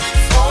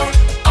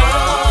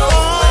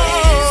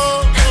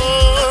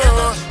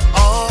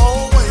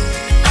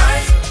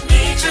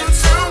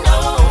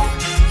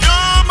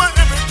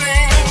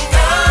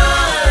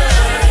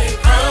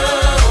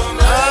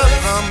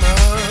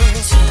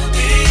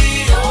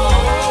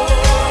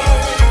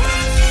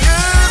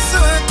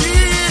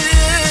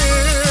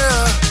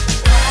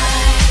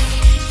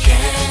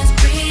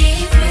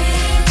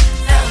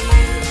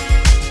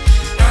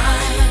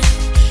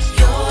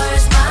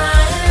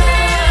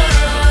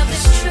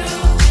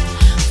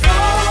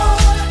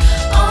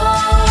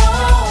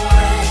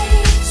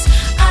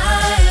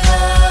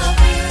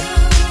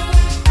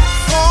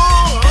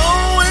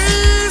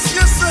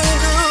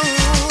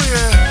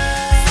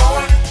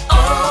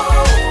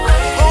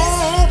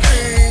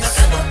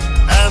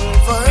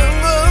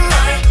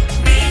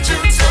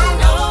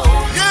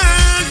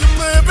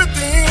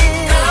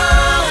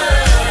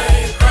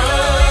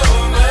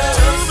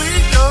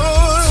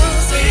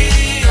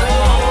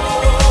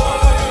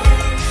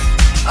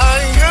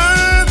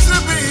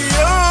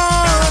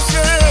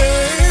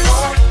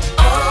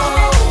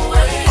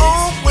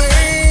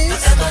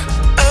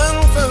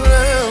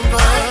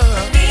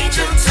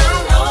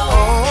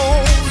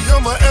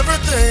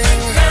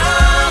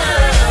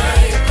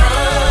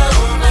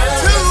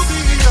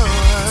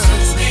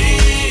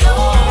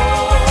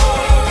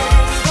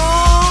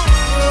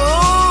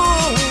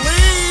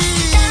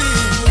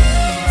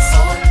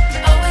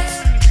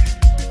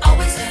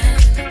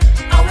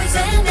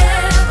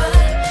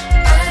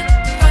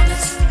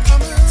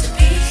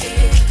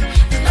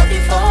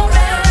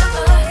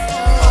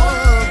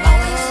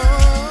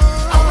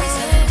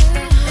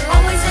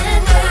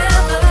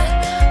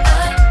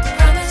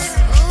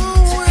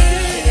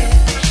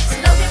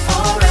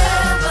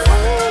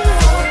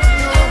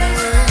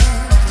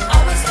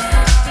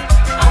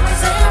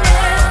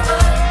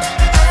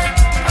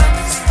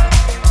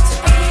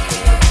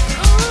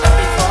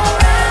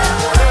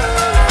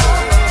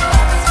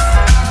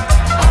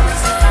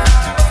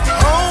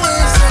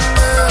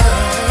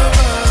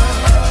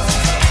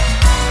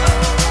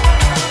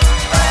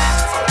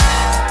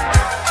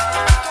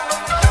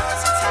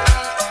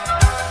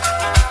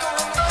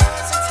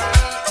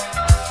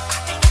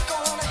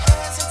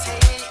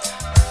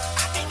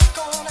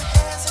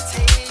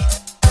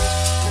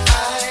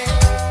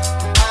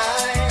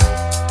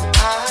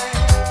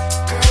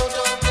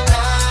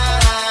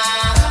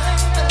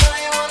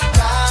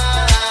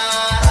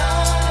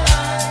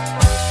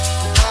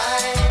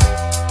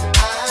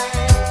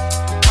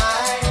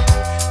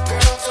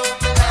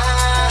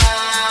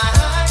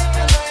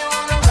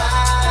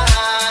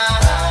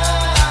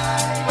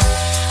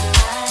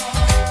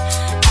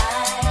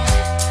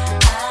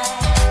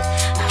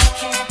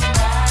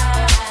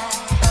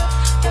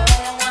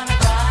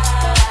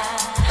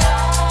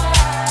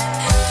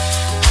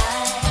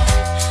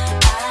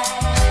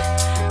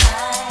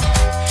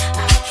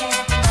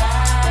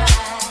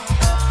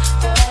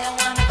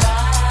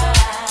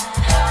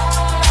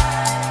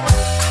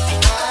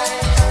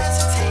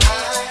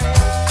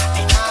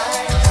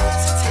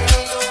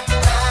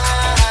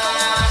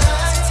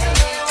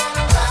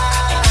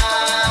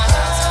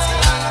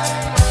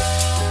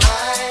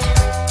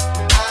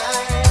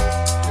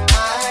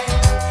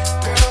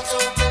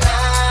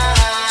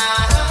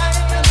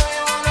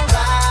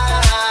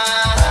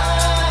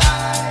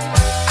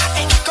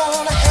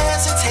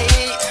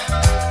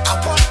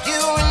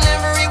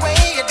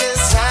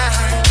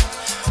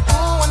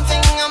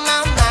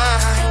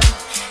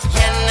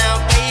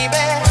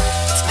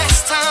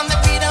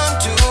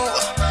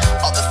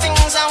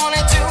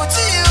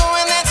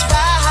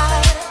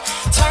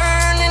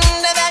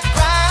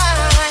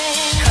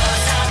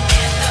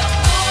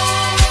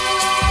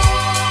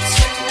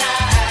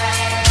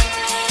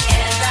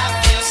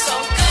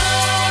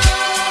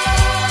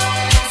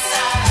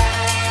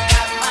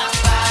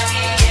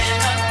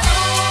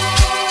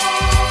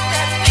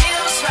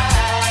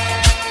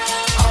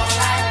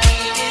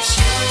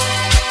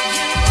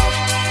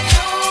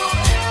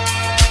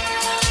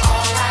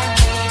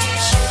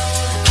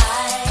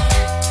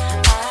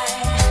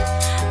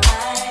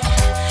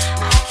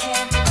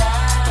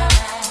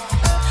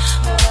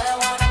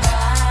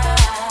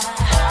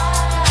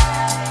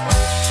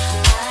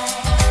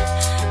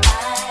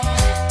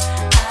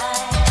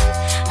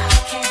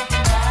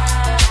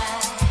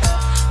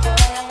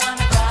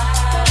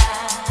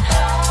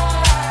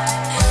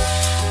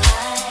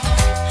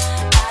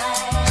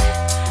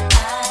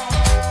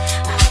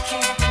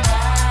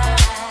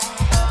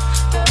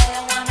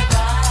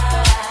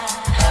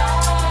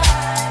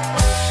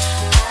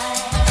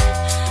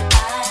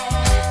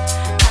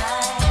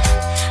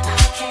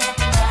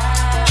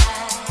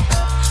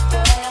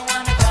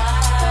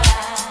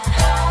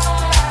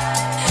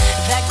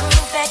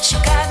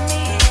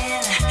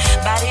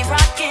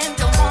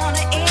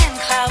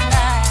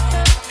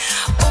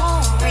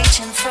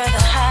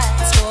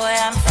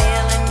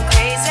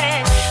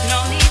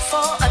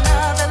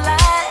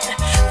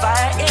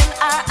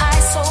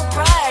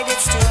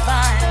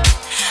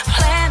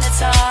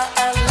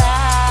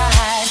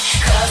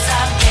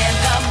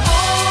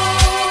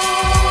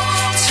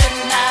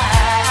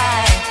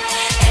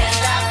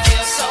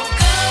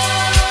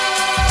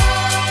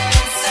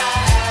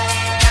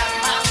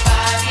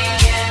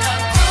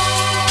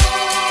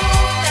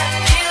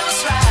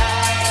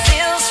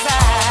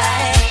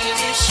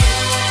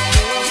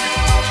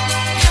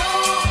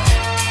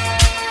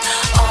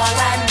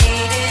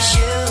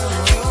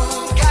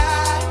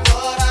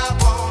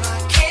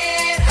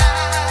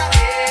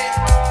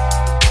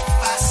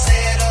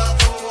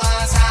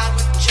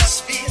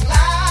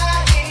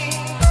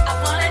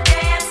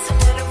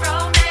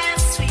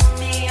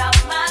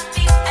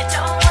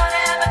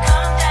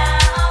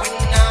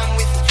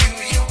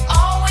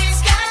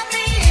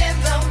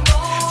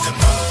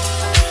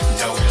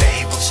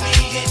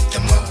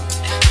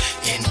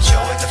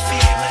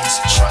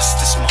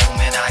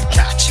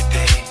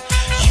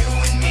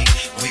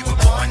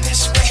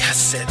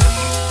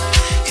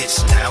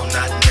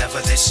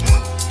 never this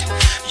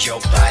moved. Your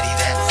body,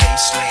 that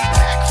face, lay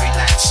back,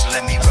 relax.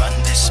 Let me run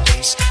this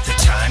space. The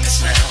time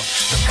is now.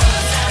 The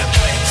run, the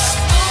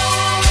place.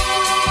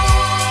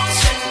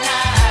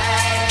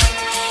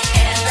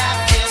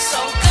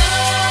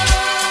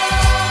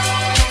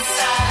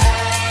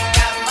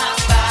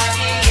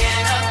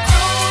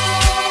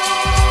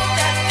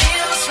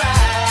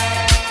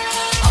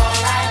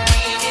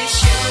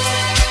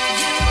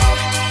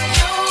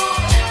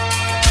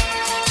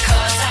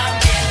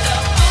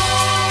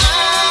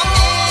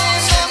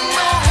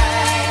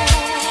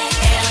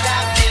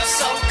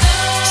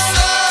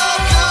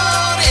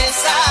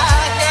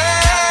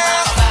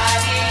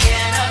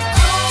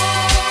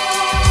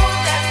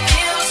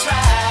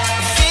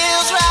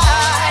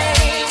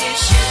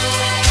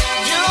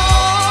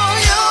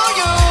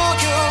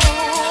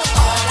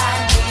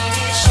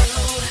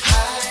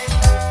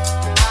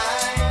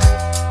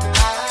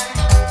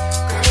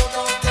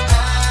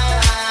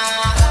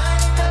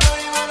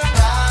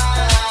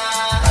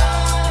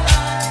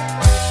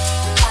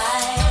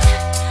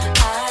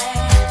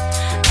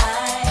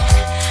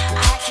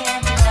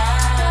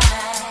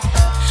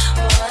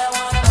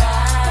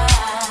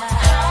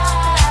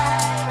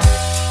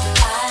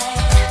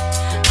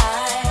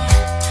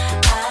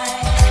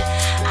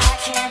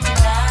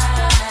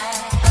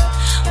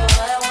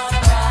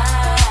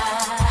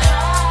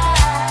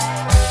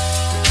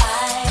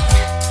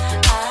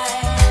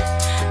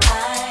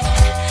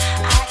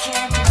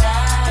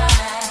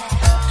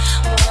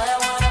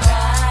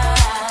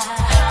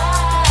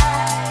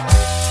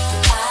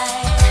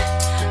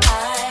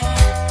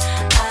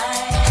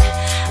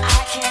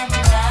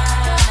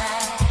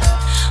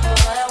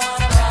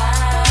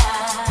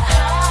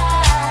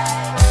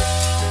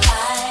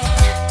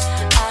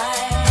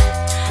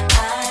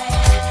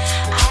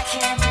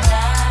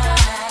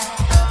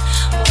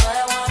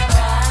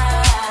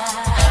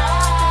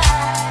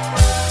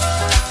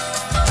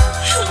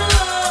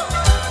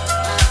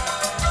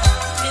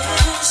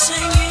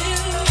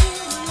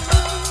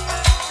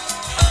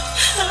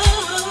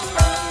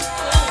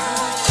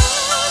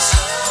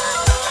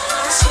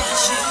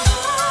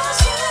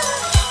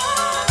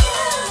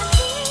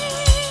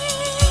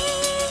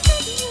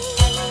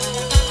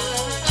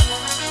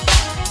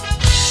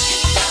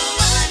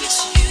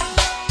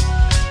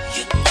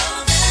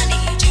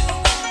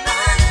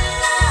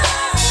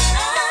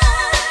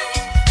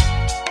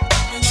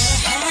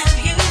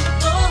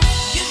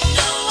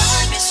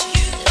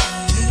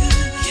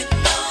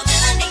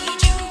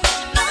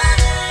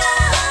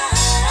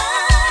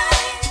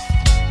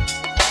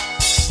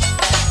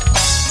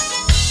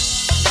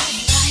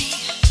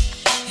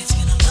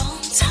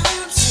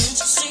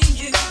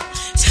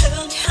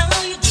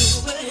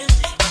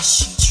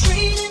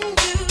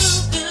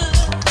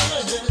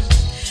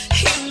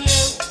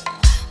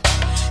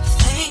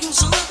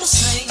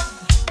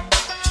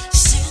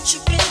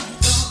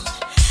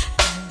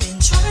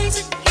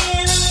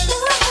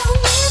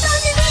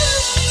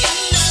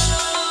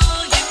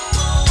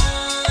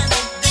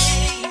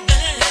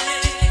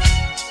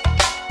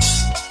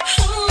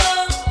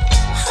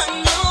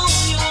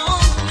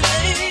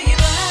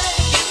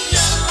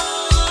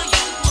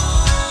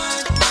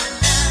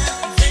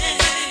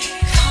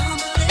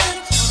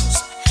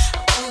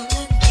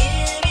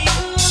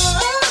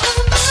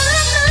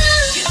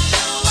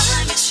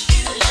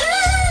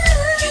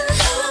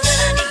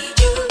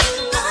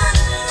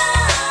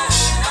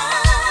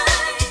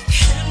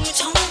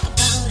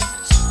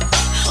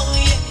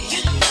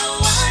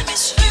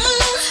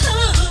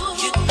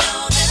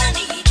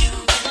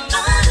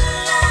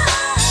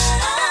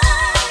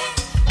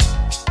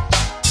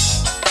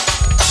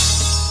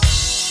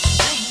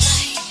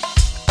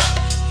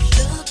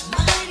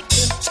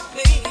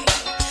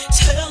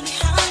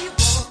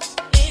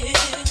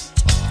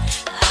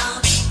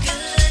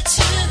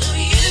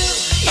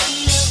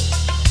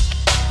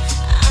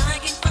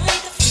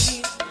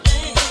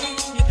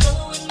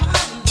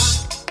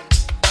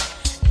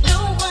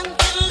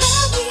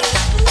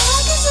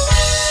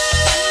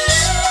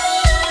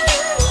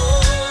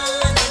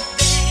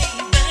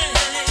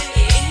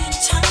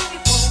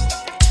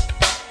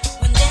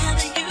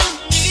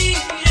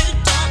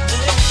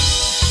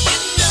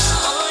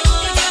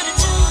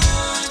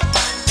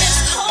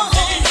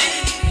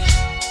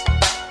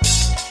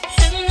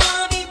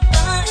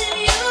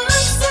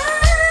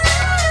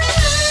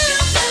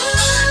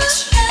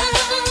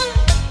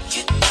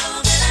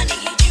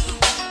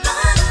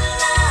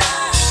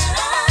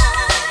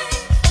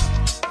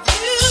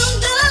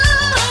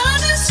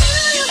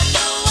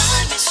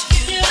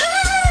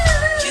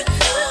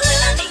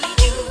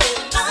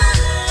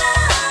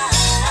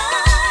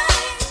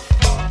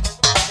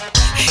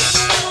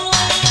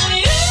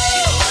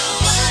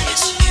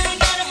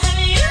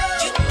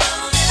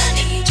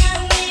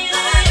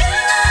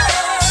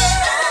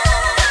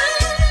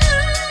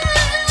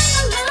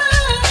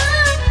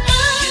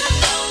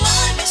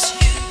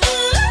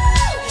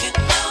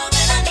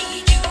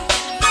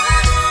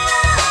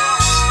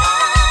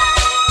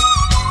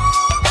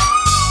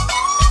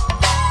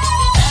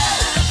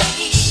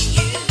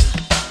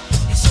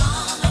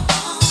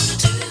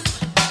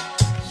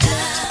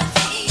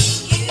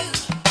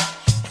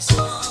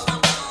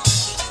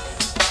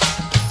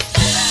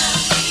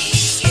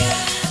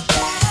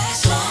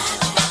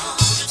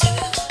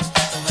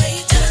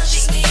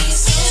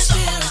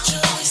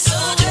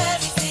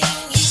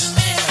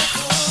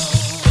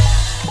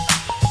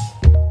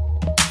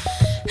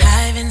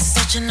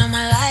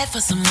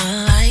 was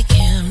someone like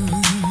him.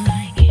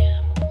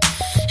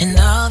 And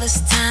all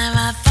this time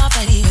I thought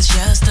that he was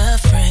just a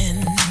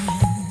friend.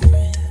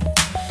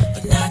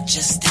 But not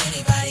just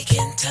anybody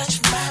can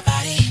touch my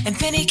body. And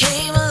then he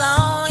came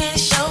along and he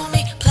showed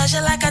me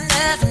pleasure like I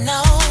never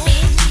known.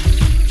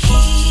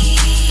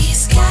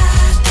 He's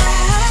got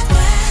that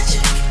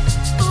magic.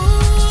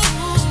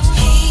 Ooh,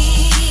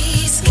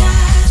 he's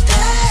got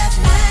that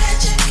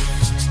magic.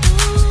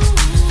 Ooh,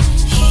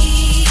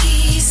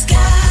 he's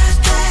got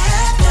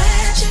that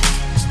magic.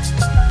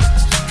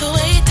 The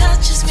way he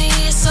touches me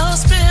is so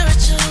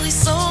spiritual, he's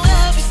so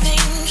everything,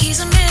 he's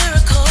a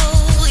miracle,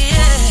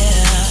 yeah.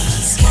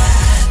 He's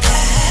got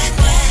that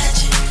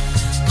magic.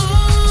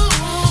 Ooh,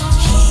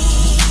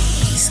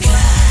 he's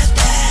got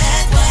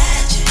that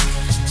magic.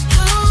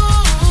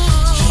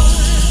 Ooh,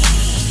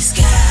 he's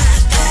got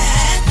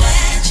that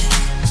magic.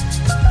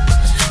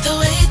 The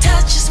way he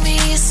touches me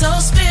is so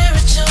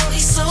spiritual,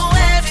 he's so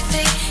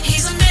everything,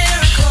 he's a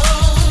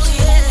miracle,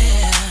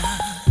 yeah.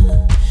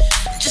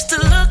 Just to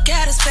look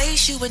at his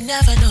face, you would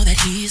never know that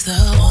he's the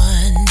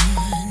one.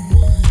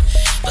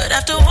 But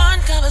after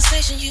one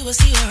conversation, you will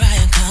see where I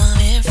am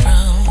coming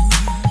from.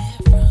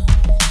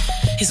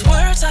 His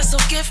words are so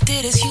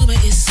gifted, his humor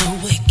is so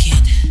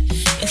wicked.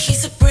 And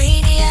he's a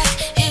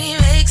brainiac, and he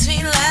makes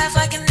me laugh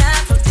like an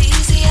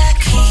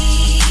aphrodisiac.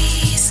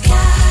 He's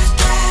got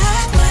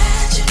that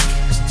magic.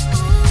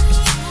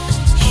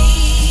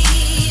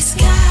 He's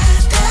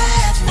got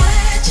that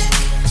magic.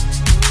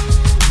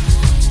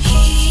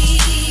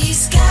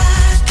 He's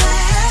got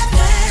that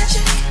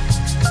magic.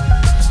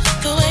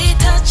 The way he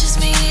touches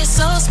me is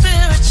so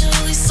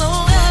spiritual, he's so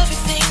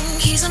everything,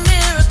 he's a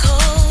miracle,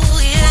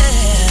 yeah.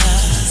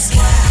 He's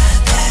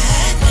got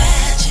that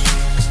magic.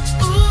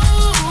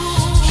 Ooh,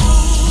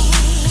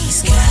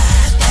 he's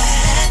got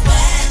that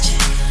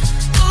magic.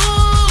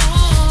 Ooh,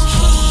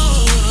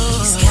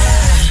 he's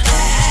got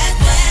that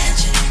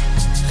magic.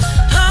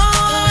 Oh,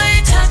 the way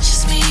he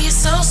touches me is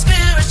so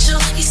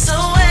spiritual, he's so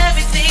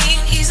everything,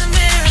 he's a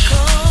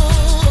miracle.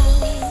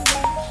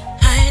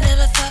 I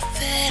never thought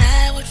that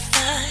I would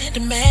find a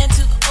man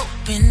to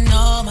open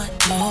all my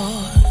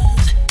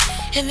doors.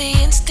 And the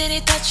instant he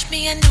touched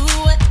me, I knew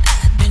what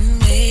I'd been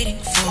waiting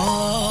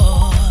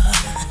for.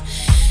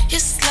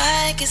 It's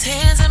like his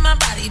hands and my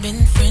body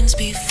been friends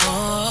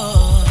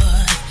before.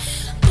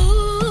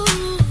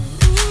 Ooh,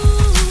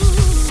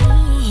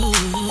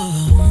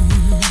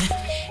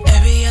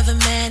 every other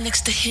man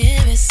next to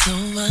him is so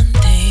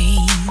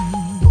mundane.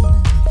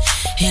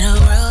 In a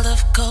world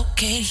of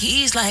cocaine,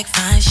 he's like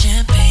fine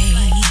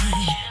champagne.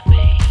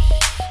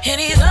 And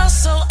he's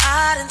also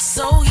odd and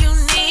so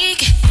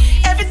unique.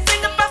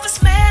 Everything about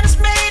this man is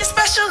made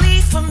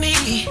especially for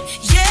me.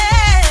 Yeah.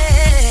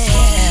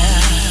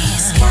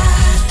 He's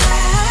got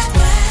that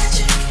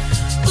magic.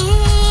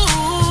 Ooh.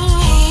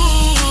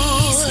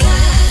 He's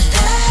got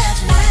that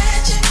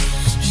magic.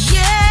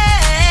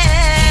 Yeah.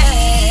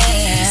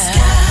 He's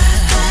got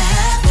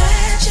that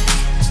magic.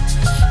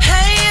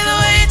 Hey, the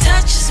way he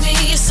touches me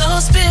is so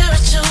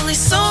spiritual, he's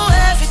so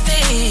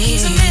everything,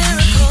 he's a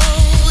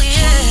miracle,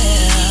 yeah.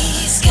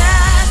 He's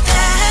got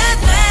that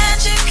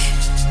magic.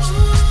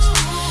 Ooh.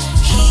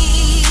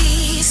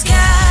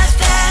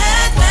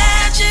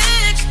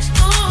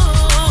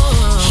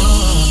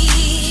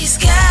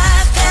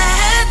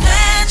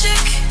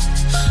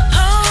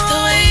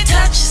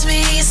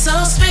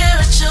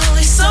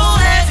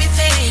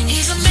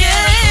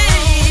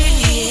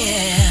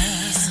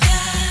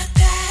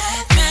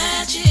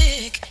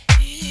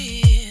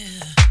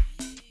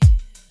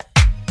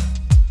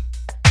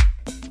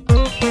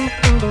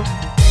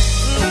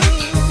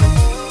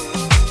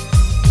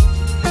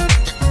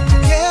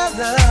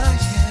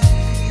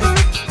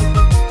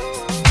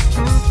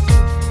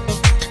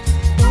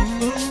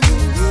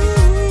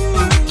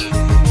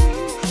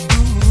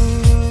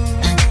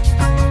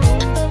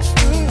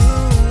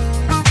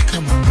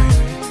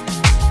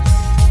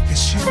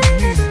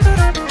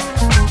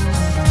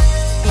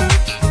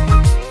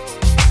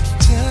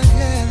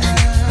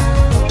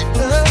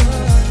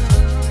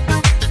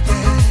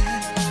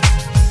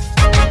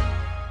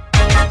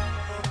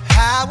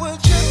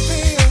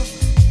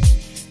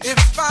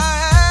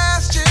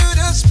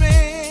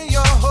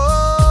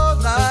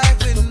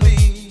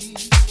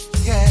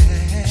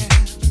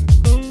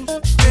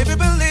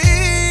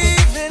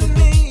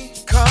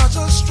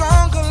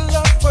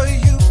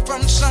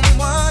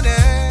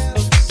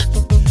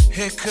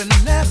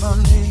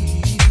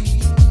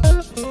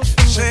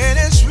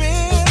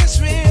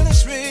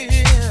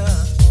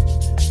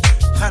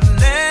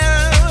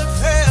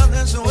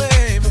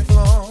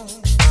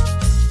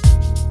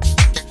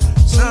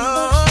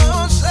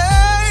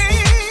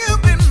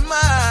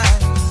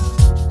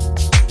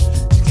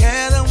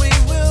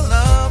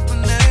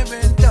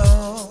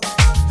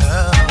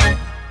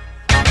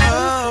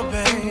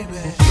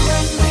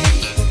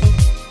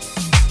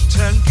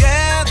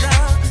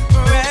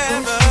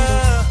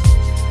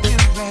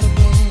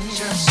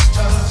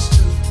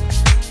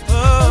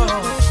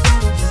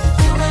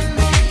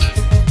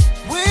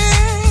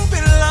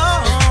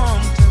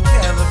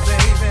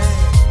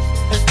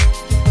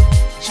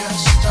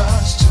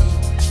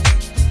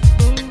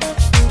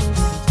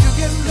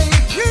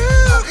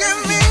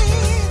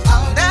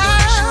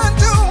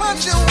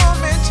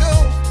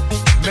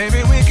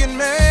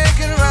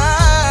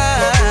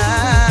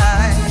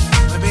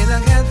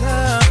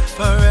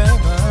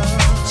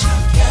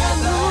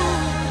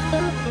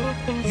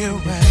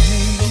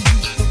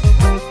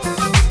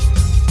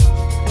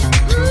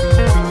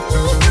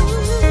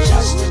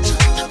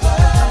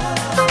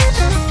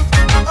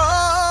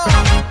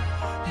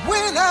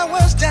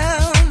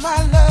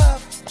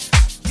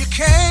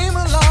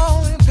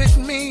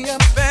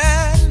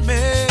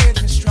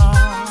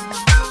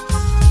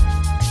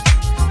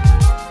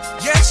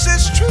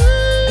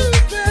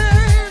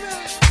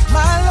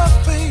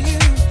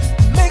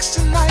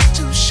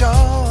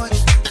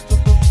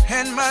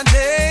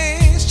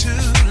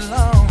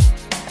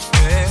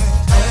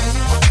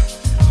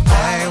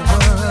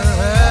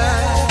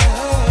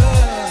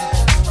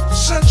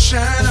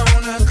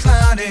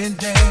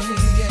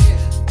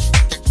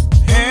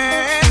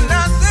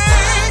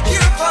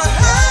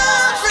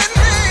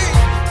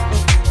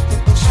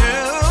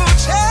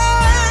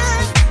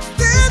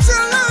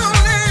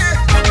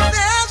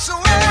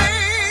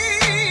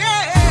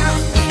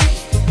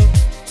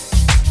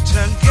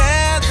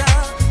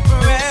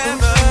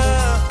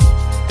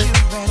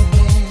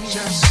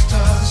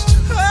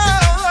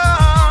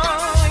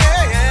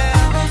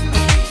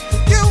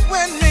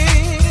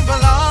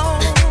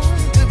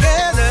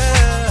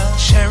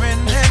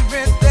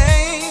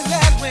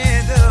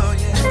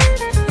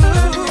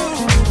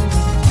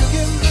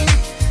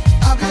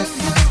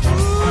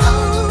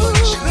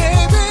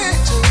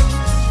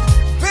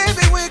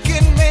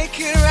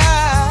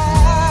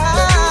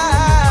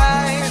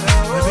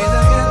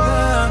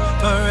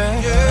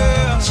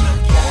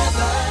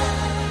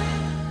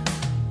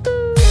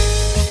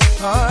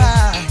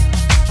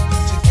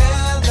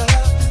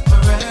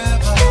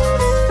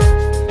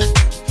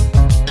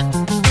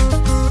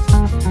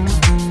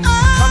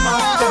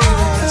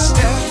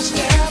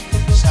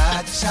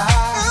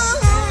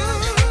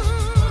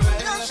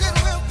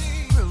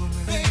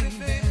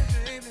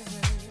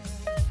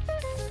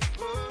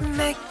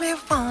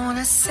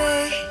 wanna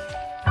say,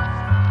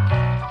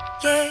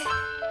 yeah,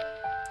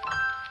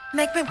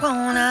 make me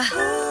wanna.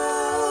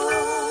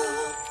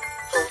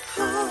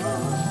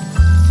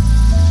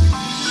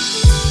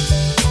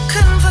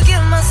 Couldn't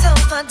forgive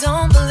myself, I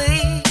don't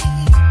believe.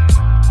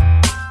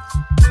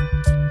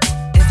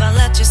 If I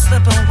let you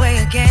slip away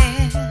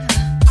again.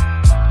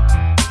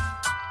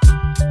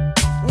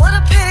 What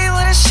a pity,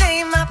 what a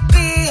shame, I'd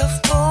be a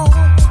fool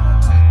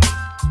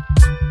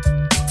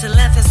to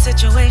let the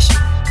situation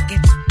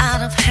get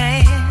out of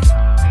hand.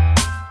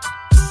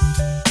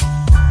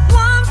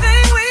 One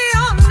thing we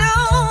all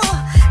know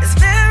is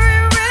very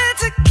rare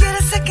to get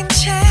a second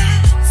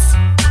chance.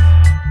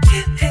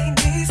 It ain't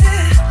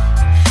easy,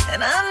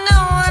 and I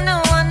know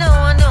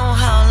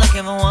how lucky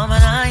of a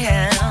woman I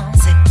am.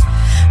 See,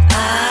 I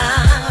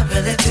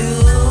really do.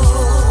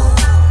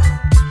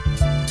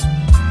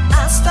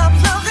 I stopped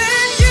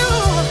loving you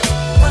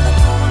when the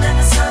moon and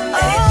the sun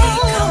baby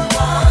come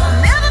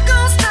on. Never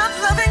gonna stop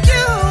loving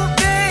you,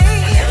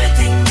 babe.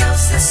 Everything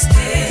else is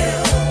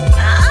still.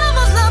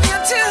 I'ma love you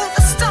till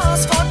the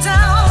stars fall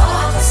down.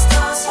 All the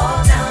stars fall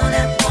down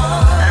at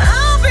once.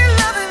 I'll be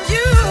loving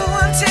you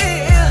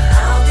until.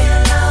 I'll be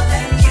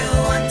loving you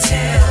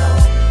until.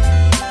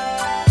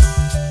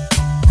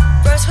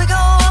 First we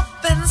go up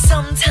and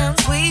sometimes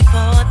we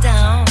fall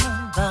down,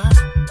 but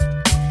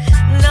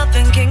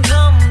nothing can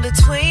come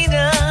between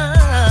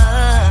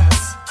us.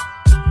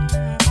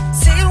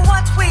 See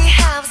what we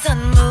have's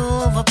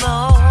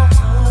unmovable.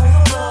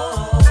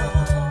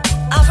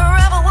 I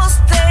forever will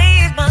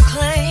state my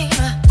claim.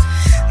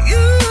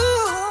 You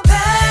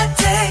bad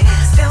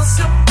days, feel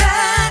so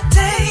bad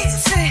days.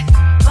 See,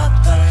 but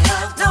the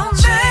love no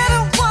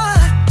matter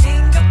what,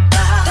 think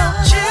about.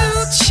 Don't you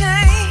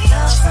change.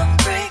 Love's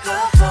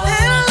unbreakable.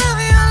 And I love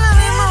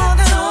you more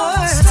than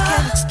words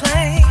can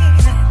explain.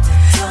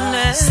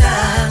 There's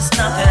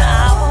nothing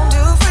I won't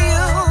do for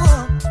you.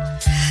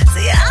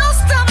 See, I'll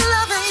stop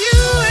loving you.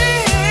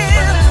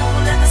 When the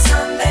moon and the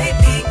sun,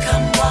 baby,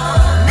 come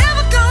on.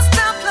 Never gonna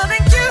stop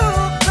loving you,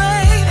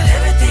 babe. And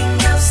everything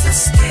else is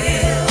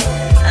still.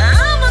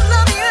 I'ma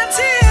love you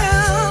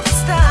until the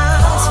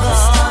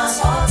stars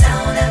fall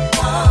down at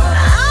once.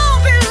 I'll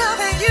be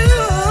loving you.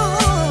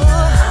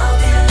 I'll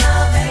be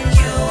loving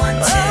you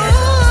until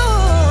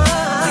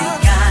we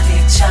got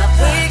each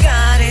other. We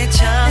got each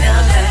other.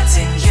 Never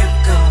letting you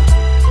go.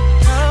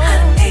 I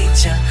need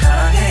you,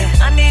 honey.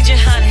 I need you,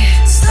 honey.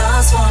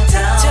 Stars fall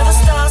down. Till the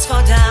stars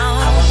fall down.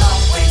 I will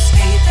always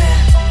be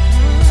there.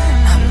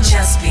 I'm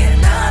just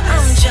being honest.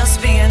 I'm just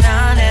being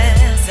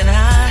honest. And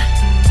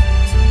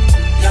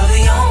you're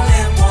the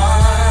only one.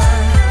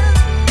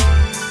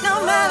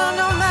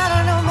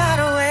 No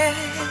matter where,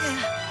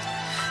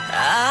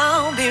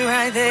 I'll be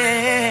right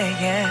there,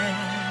 yeah.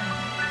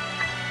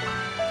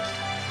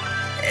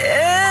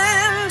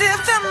 And if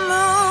the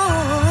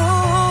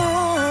moon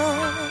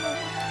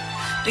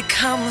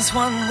becomes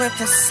one with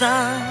the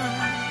sun,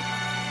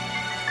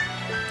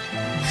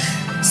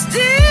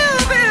 still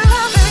be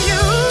loving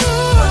you.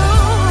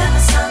 And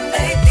the sun,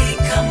 baby,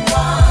 come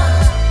on.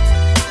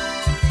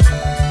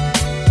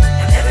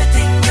 And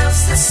everything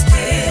else is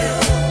still.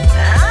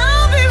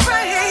 I'll be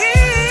right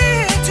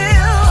here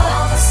till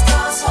all the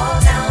stars fall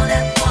down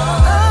at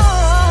once.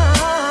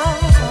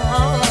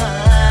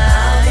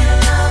 I'll be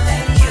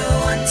loving you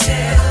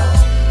until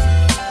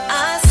I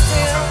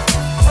still.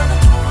 When the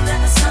moon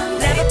and the sun,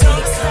 baby,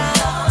 come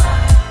on.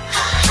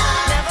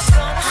 Never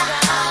gonna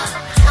stop.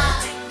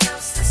 Everything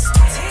else is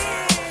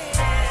still.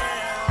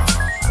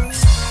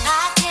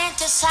 I can't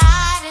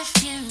decide if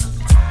you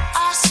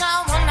are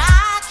someone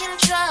I can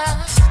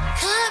trust.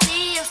 Could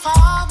be your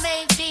fault,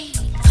 maybe.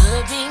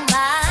 Could be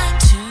mine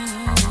too.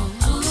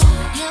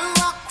 You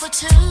walk with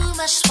too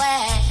much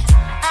swag.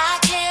 I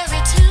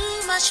carry too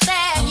much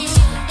value.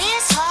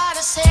 It's hard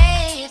to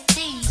say if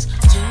these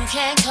two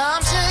can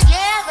come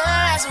together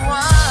as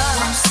one.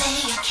 Won't say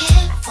you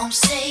can, won't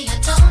say you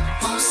don't,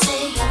 won't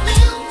say you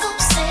will,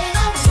 won't say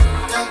I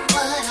won't. But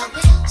what I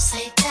will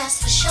say, that's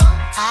for sure.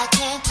 I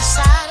can't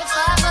decide if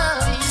I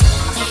love you.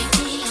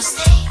 Maybe I'll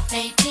stay,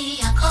 maybe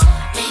I'll go,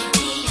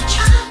 maybe I'll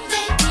try,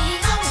 maybe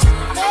I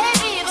won't.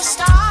 Maybe the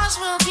stars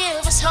will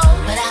give us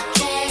hope, but I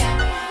can't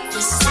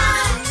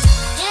decide.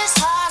 It's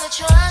hard to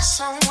trust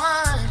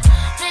someone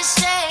this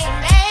day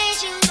and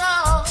age, you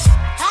know.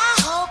 I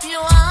hope you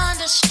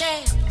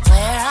understand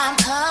where I'm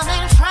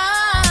coming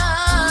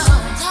from.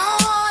 Don't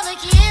wanna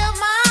give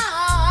my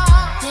all,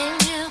 then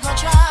you gon'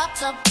 drop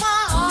the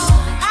ball.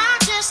 I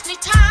just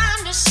need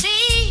time to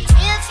see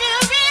if you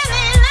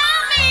really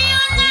love me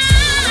or not.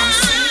 Won't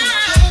say you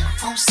can,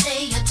 won't say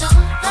you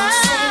don't, won't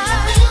say you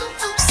will,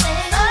 won't say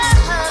I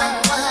won't. But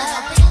what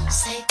I will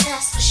say,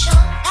 that's for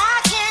sure. I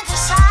can't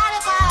decide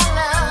if I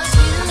love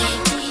you.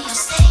 Maybe I'll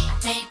stay,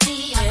 maybe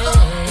I'll go,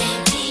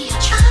 maybe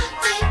I'll try,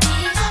 maybe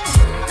I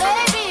won't.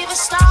 Maybe the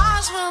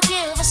stars will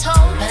give us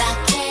hope, but I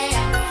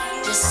can't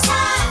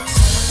decide.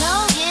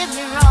 Don't get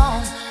me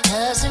wrong,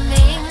 doesn't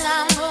mean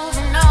I'm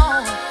moving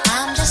on.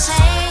 I'm just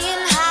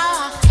saying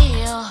how I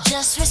feel.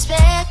 Just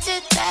respect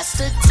it, that's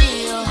the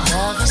deal.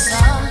 Love is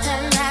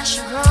something that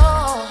should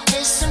grow.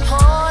 It's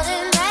important.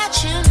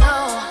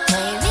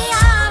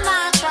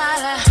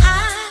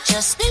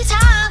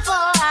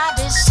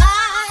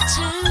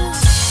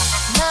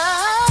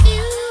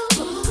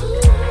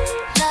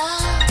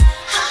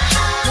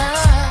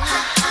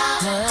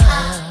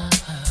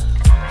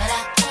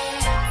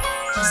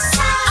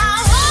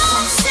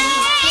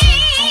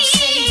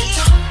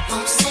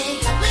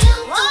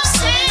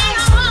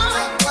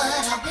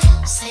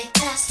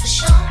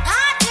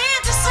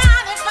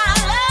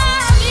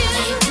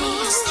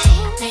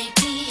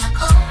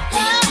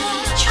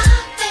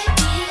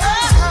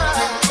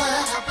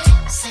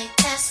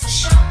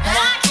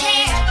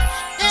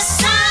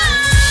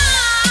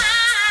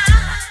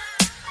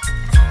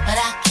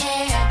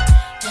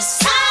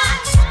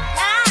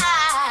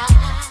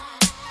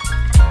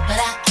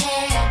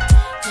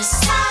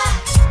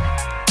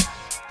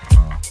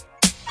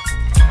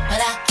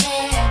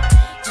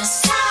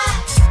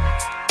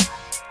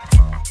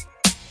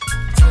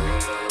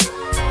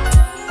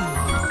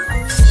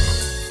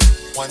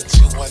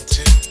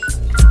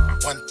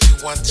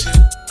 1 2.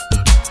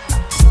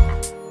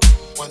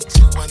 1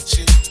 2 1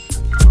 2.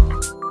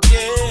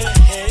 Yeah.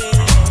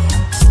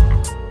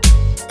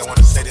 I want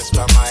to say this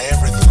about my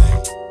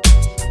everything.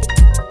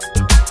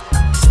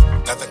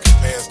 Nothing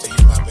compares to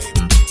you, my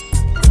baby.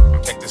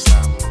 Check this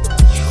out.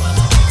 You are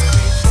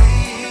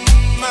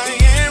my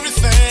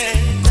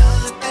everything.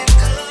 Nothing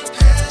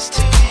compares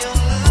to your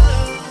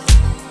love.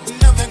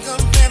 Nothing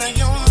compares to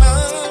your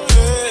love.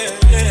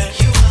 Yeah.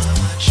 You are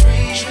my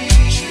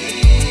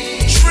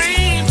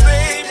dream,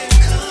 baby.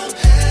 Nothing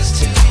compares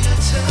to your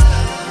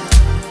touch.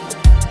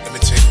 Let me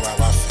tell you how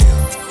I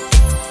feel.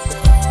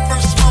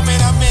 First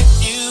moment I met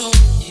you,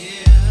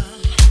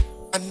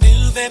 I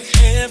knew that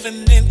heaven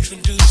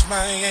introduced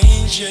my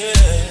angel.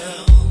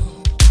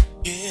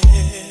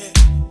 Yeah.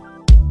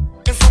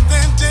 And from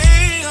that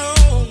day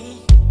on,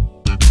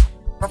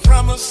 my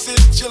promise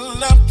is to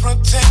love,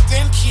 protect,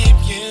 and keep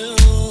you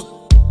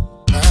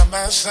by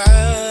my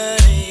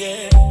side.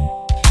 Yeah.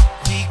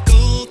 We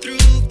go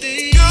through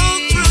things.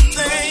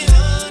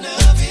 None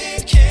of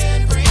it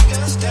can bring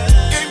us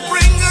down. Can't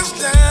bring us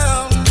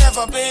down,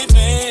 never,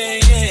 baby.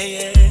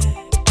 Yeah.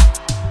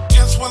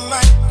 Just one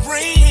life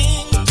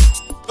brings,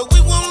 but we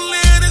won't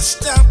let it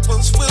stop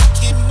us. We'll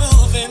keep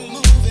moving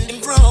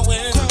and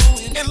growing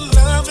and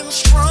loving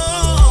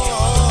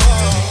strong.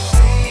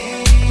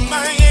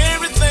 My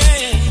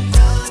everything.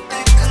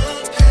 Nothing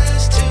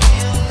compares to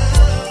your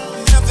love.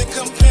 Nothing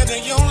compared to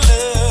your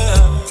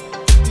love.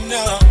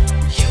 No.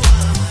 You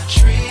are my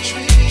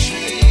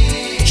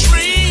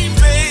dream,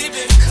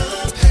 baby. Nothing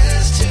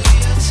compares to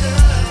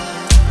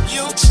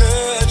your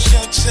touch.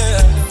 Your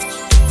touch.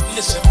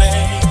 Listen,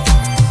 babe.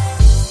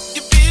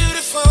 You're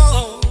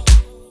beautiful.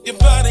 Your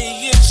body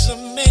is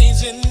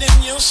amazing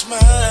and your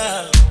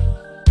smile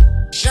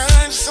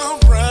shines so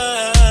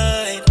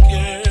bright,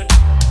 girl.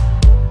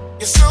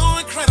 You're so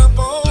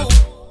incredible.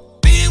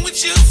 Being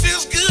with you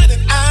feels good,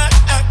 and I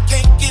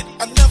can't get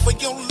enough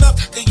of your love.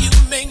 'Cause you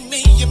make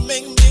me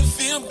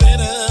feel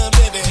better,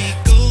 baby. We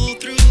go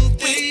through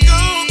things.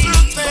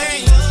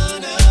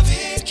 None of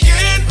it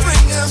can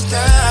bring us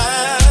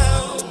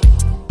down.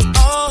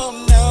 Oh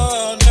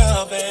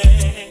no,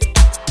 babe.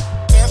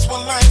 That's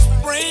what life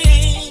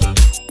brings.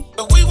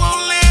 But we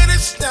won't let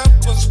it stop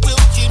us.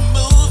 We'll keep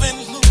moving,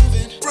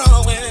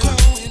 growing,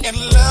 and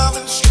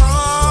loving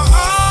strong.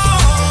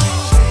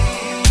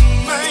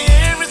 My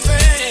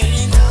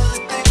everything.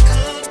 Nothing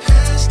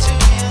compares to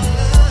your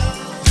love.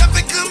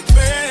 Nothing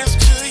compares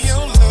to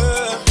your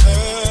love.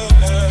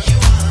 You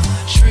are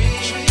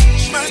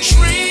my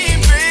dream,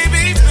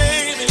 baby.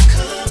 Nothing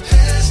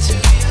compares to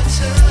your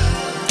touch.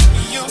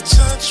 Your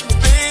touch,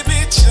 baby,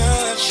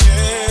 touch,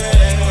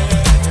 yeah.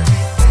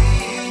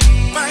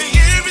 My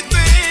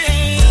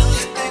everything.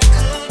 Nothing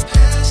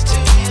compares to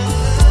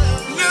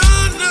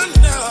your love.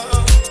 No.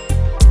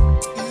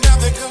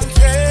 Nothing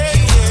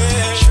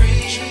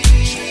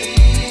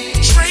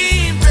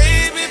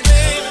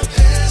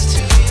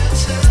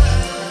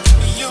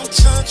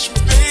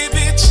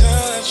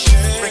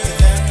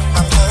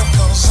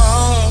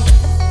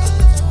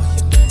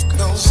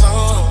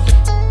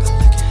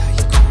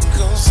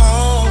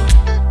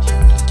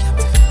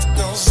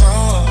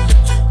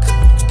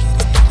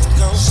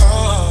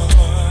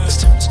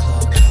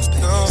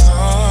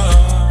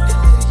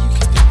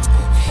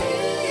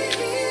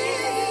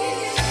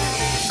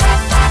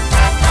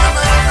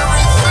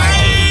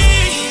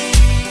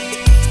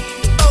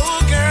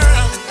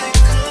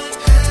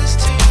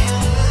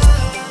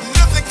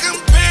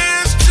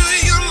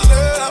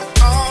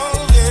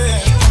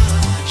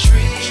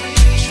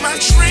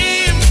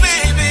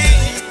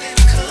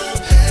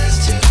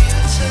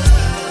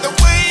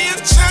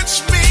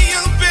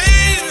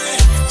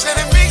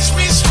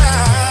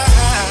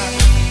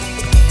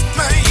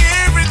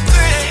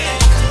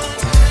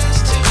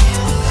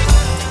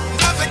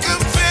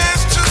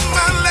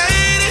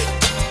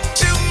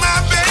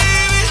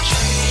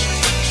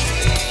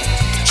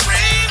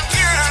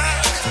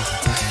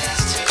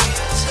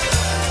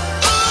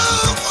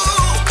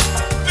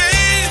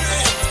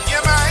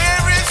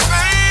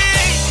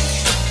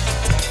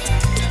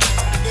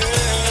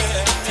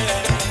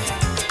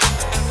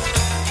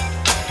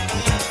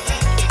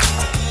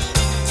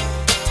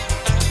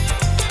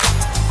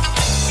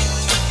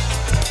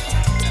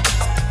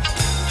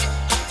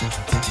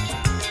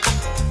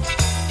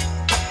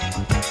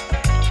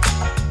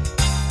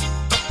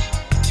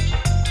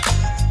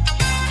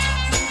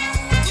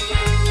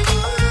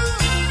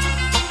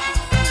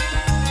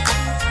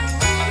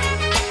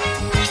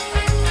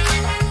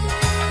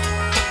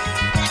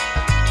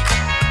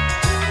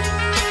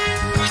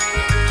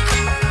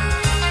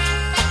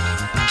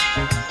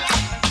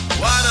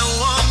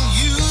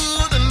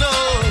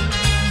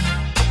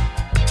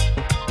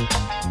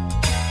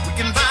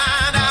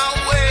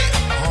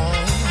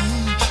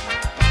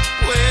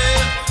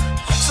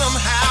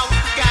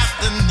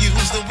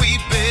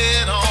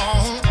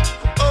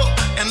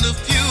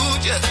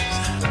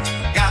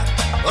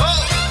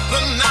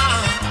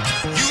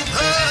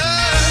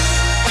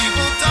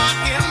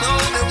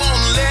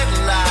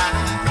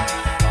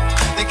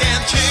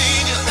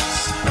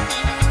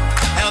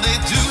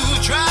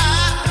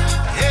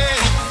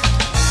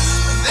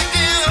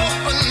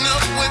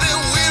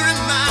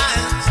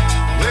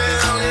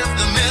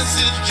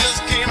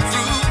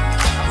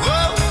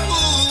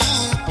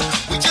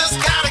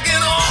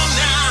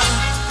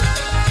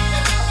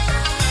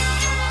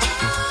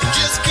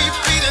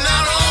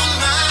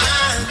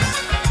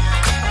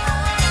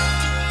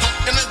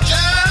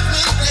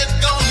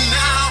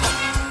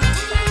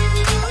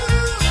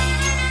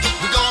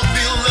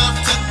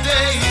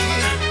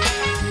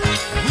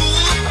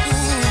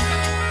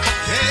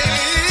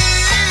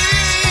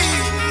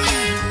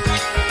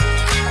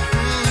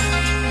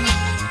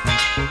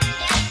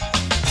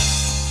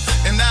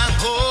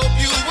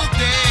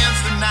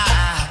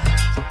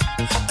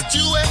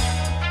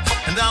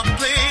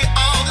play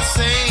all the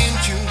same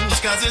tunes,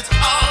 'cause it's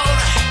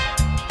alright.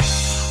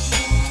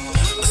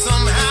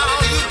 Somehow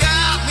you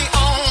got me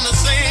on the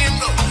same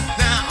note.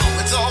 Now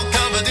it's all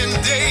covered in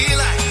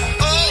daylight.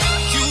 Oh,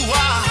 you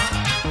are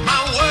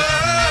my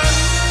world.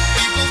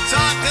 People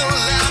talking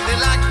loud, they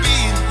like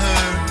being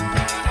heard.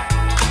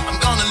 I'm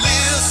gonna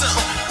listen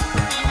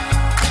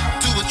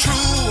to a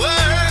true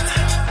word.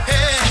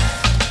 Hey,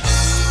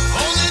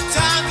 only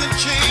time can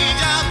change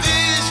our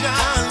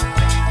vision.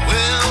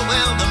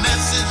 Well, the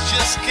message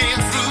just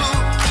came through.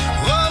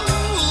 Whoa,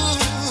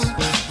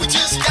 we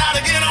just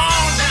gotta get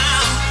on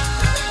now.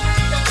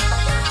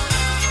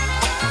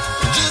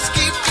 Just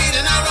keep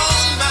feeding our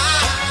own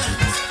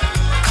minds.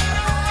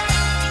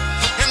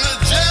 And the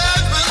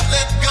judgment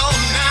let go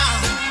now.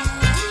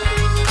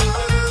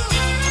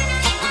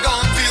 We're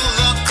gonna feel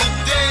love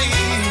today.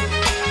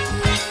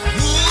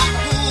 Ooh,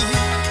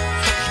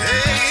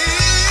 hey.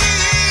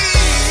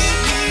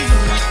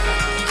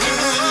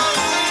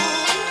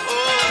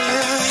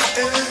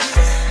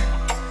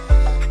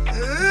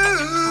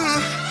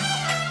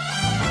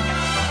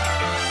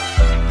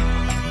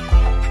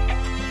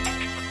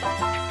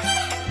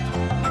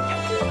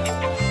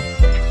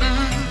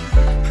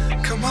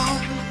 Come on.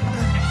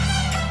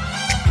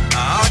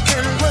 I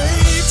can't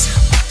wait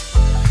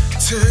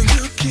till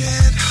you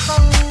get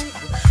home.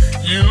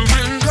 You've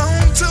been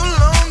gone too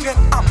long and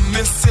I'm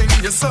missing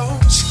you so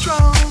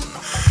strong.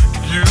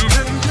 You've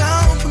been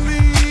down for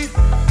me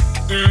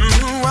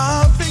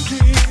throughout the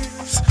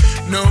years.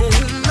 No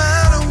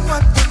matter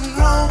what went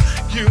wrong,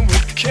 you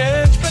would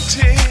catch my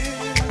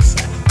tears.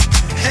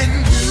 And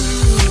you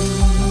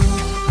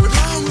would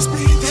always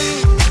be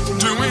there,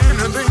 doing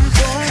anything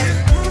for me.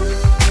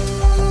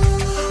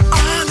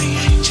 All the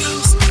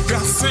angels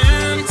got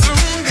sent to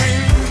me,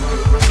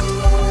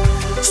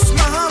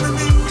 smiling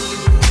me,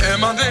 and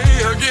my day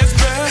gets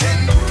better.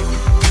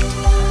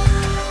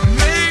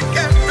 Make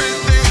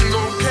everything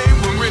okay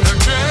when we're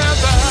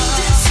together.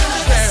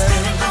 Yeah.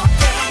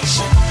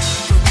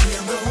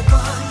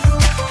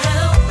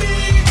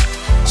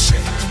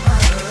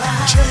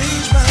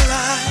 Change my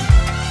life.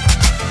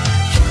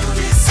 You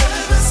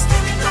deserve a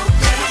standing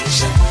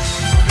ovation.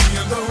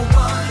 You're the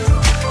one who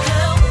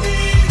helped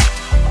me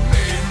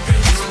make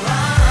things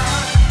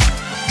right.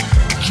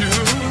 You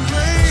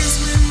raised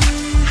me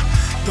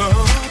the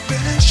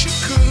best you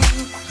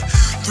could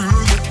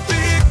through the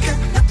thick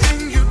and the thin.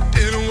 You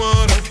did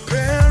what a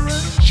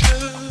parent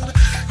should.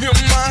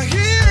 You're my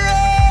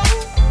hero,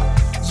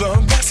 the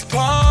best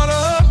part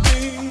of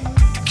me.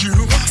 You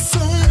are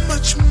so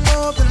much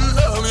more than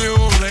love. You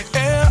only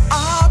air I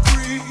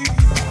breathe.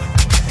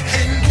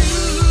 And you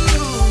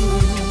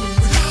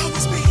will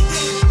always be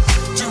there,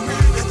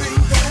 doing everything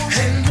for me.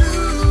 And you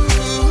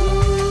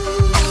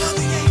are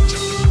the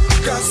angel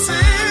God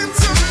sent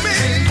to me.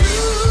 And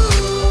you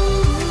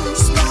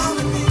smile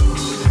at me,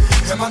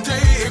 and my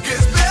day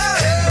gets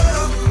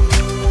better.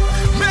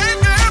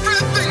 Make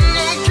everything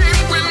okay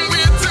when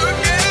we're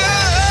together.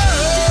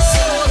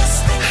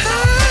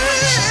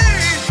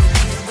 Hey,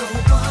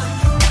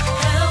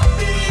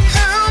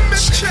 help me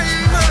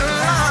change my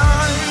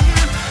life.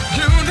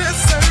 You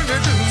deserve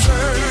it,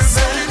 deserve it.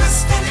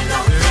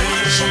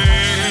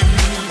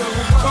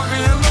 For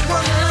being the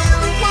one,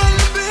 being the one,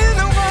 being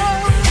the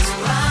one.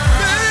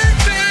 Make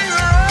things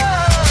right.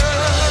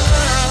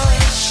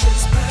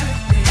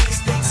 Birthdays,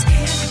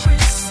 Thanksgiving,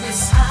 Christmas,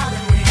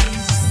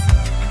 holidays.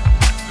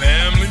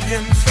 Family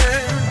and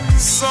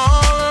friends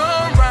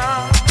all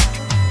around.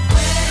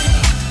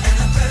 Wedding,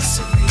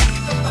 anniversary,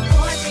 a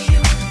boy for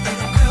you and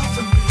a girl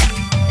for me.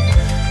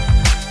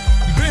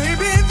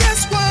 Baby,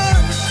 that's what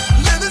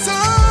living's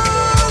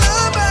all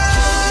about.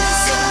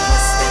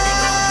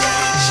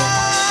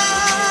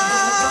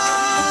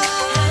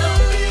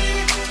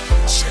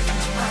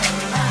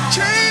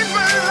 Change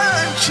my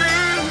life,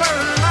 change my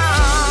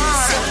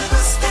life.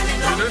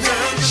 You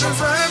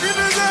deserve, you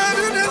deserve,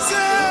 you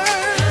deserve.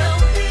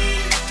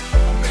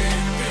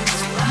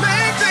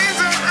 Make things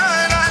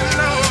right, I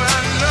know, I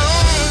know.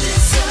 You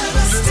deserve,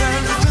 you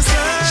deserve, you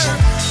deserve.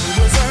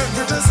 You deserve,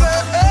 you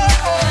deserve.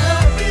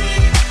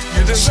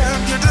 You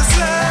deserve, you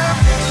deserve.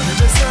 You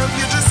deserve,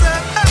 you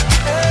deserve.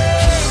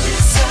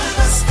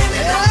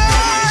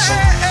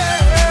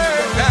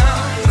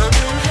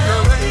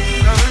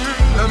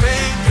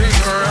 Make things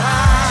right.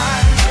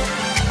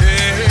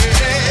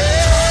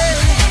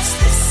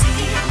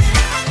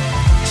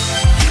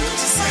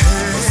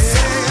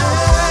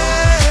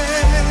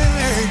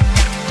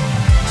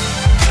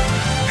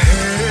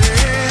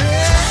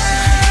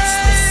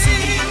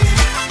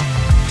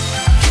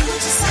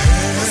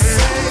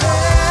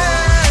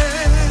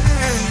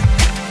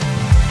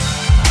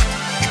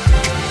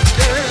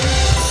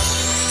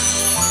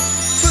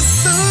 For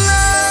so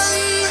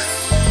long,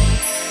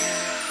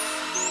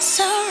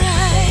 So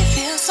right,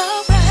 feels so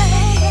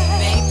right.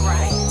 Bey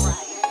Bright.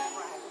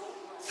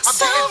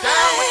 So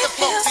right,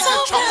 feels so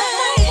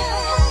right.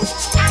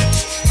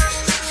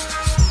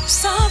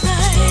 So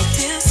right,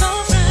 feels so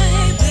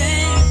right,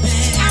 baby.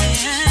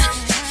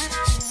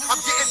 I'm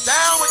getting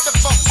down with the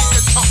funky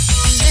guitar.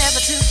 Never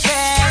too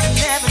fast,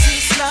 never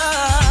too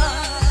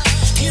slow.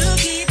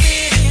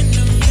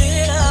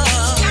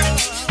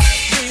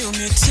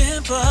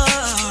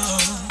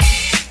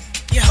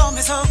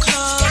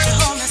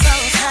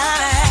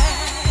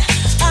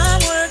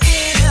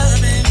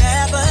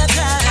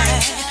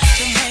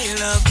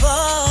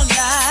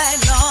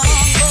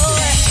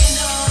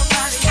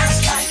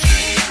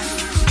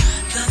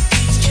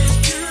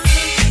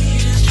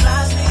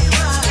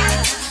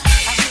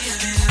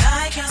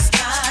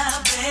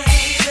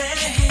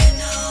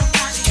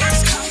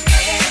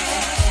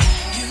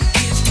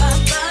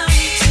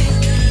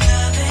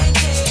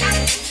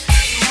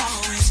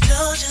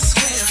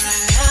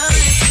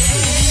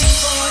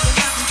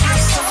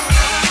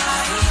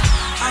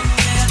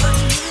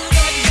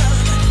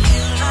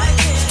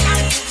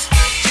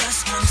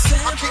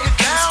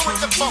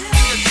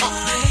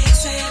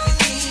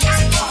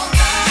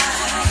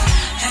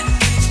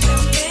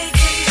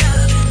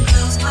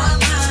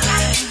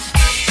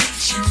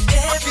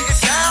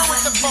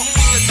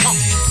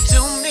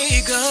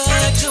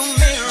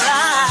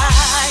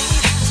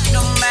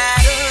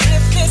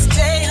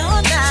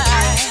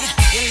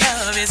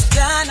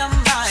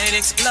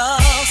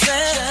 Explosive,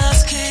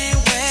 just can't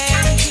wait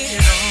to get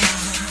it on.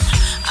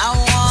 I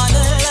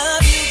wanna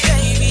love you,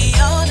 baby,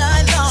 all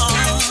night long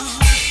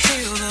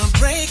till the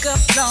break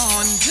of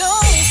dawn.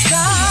 Don't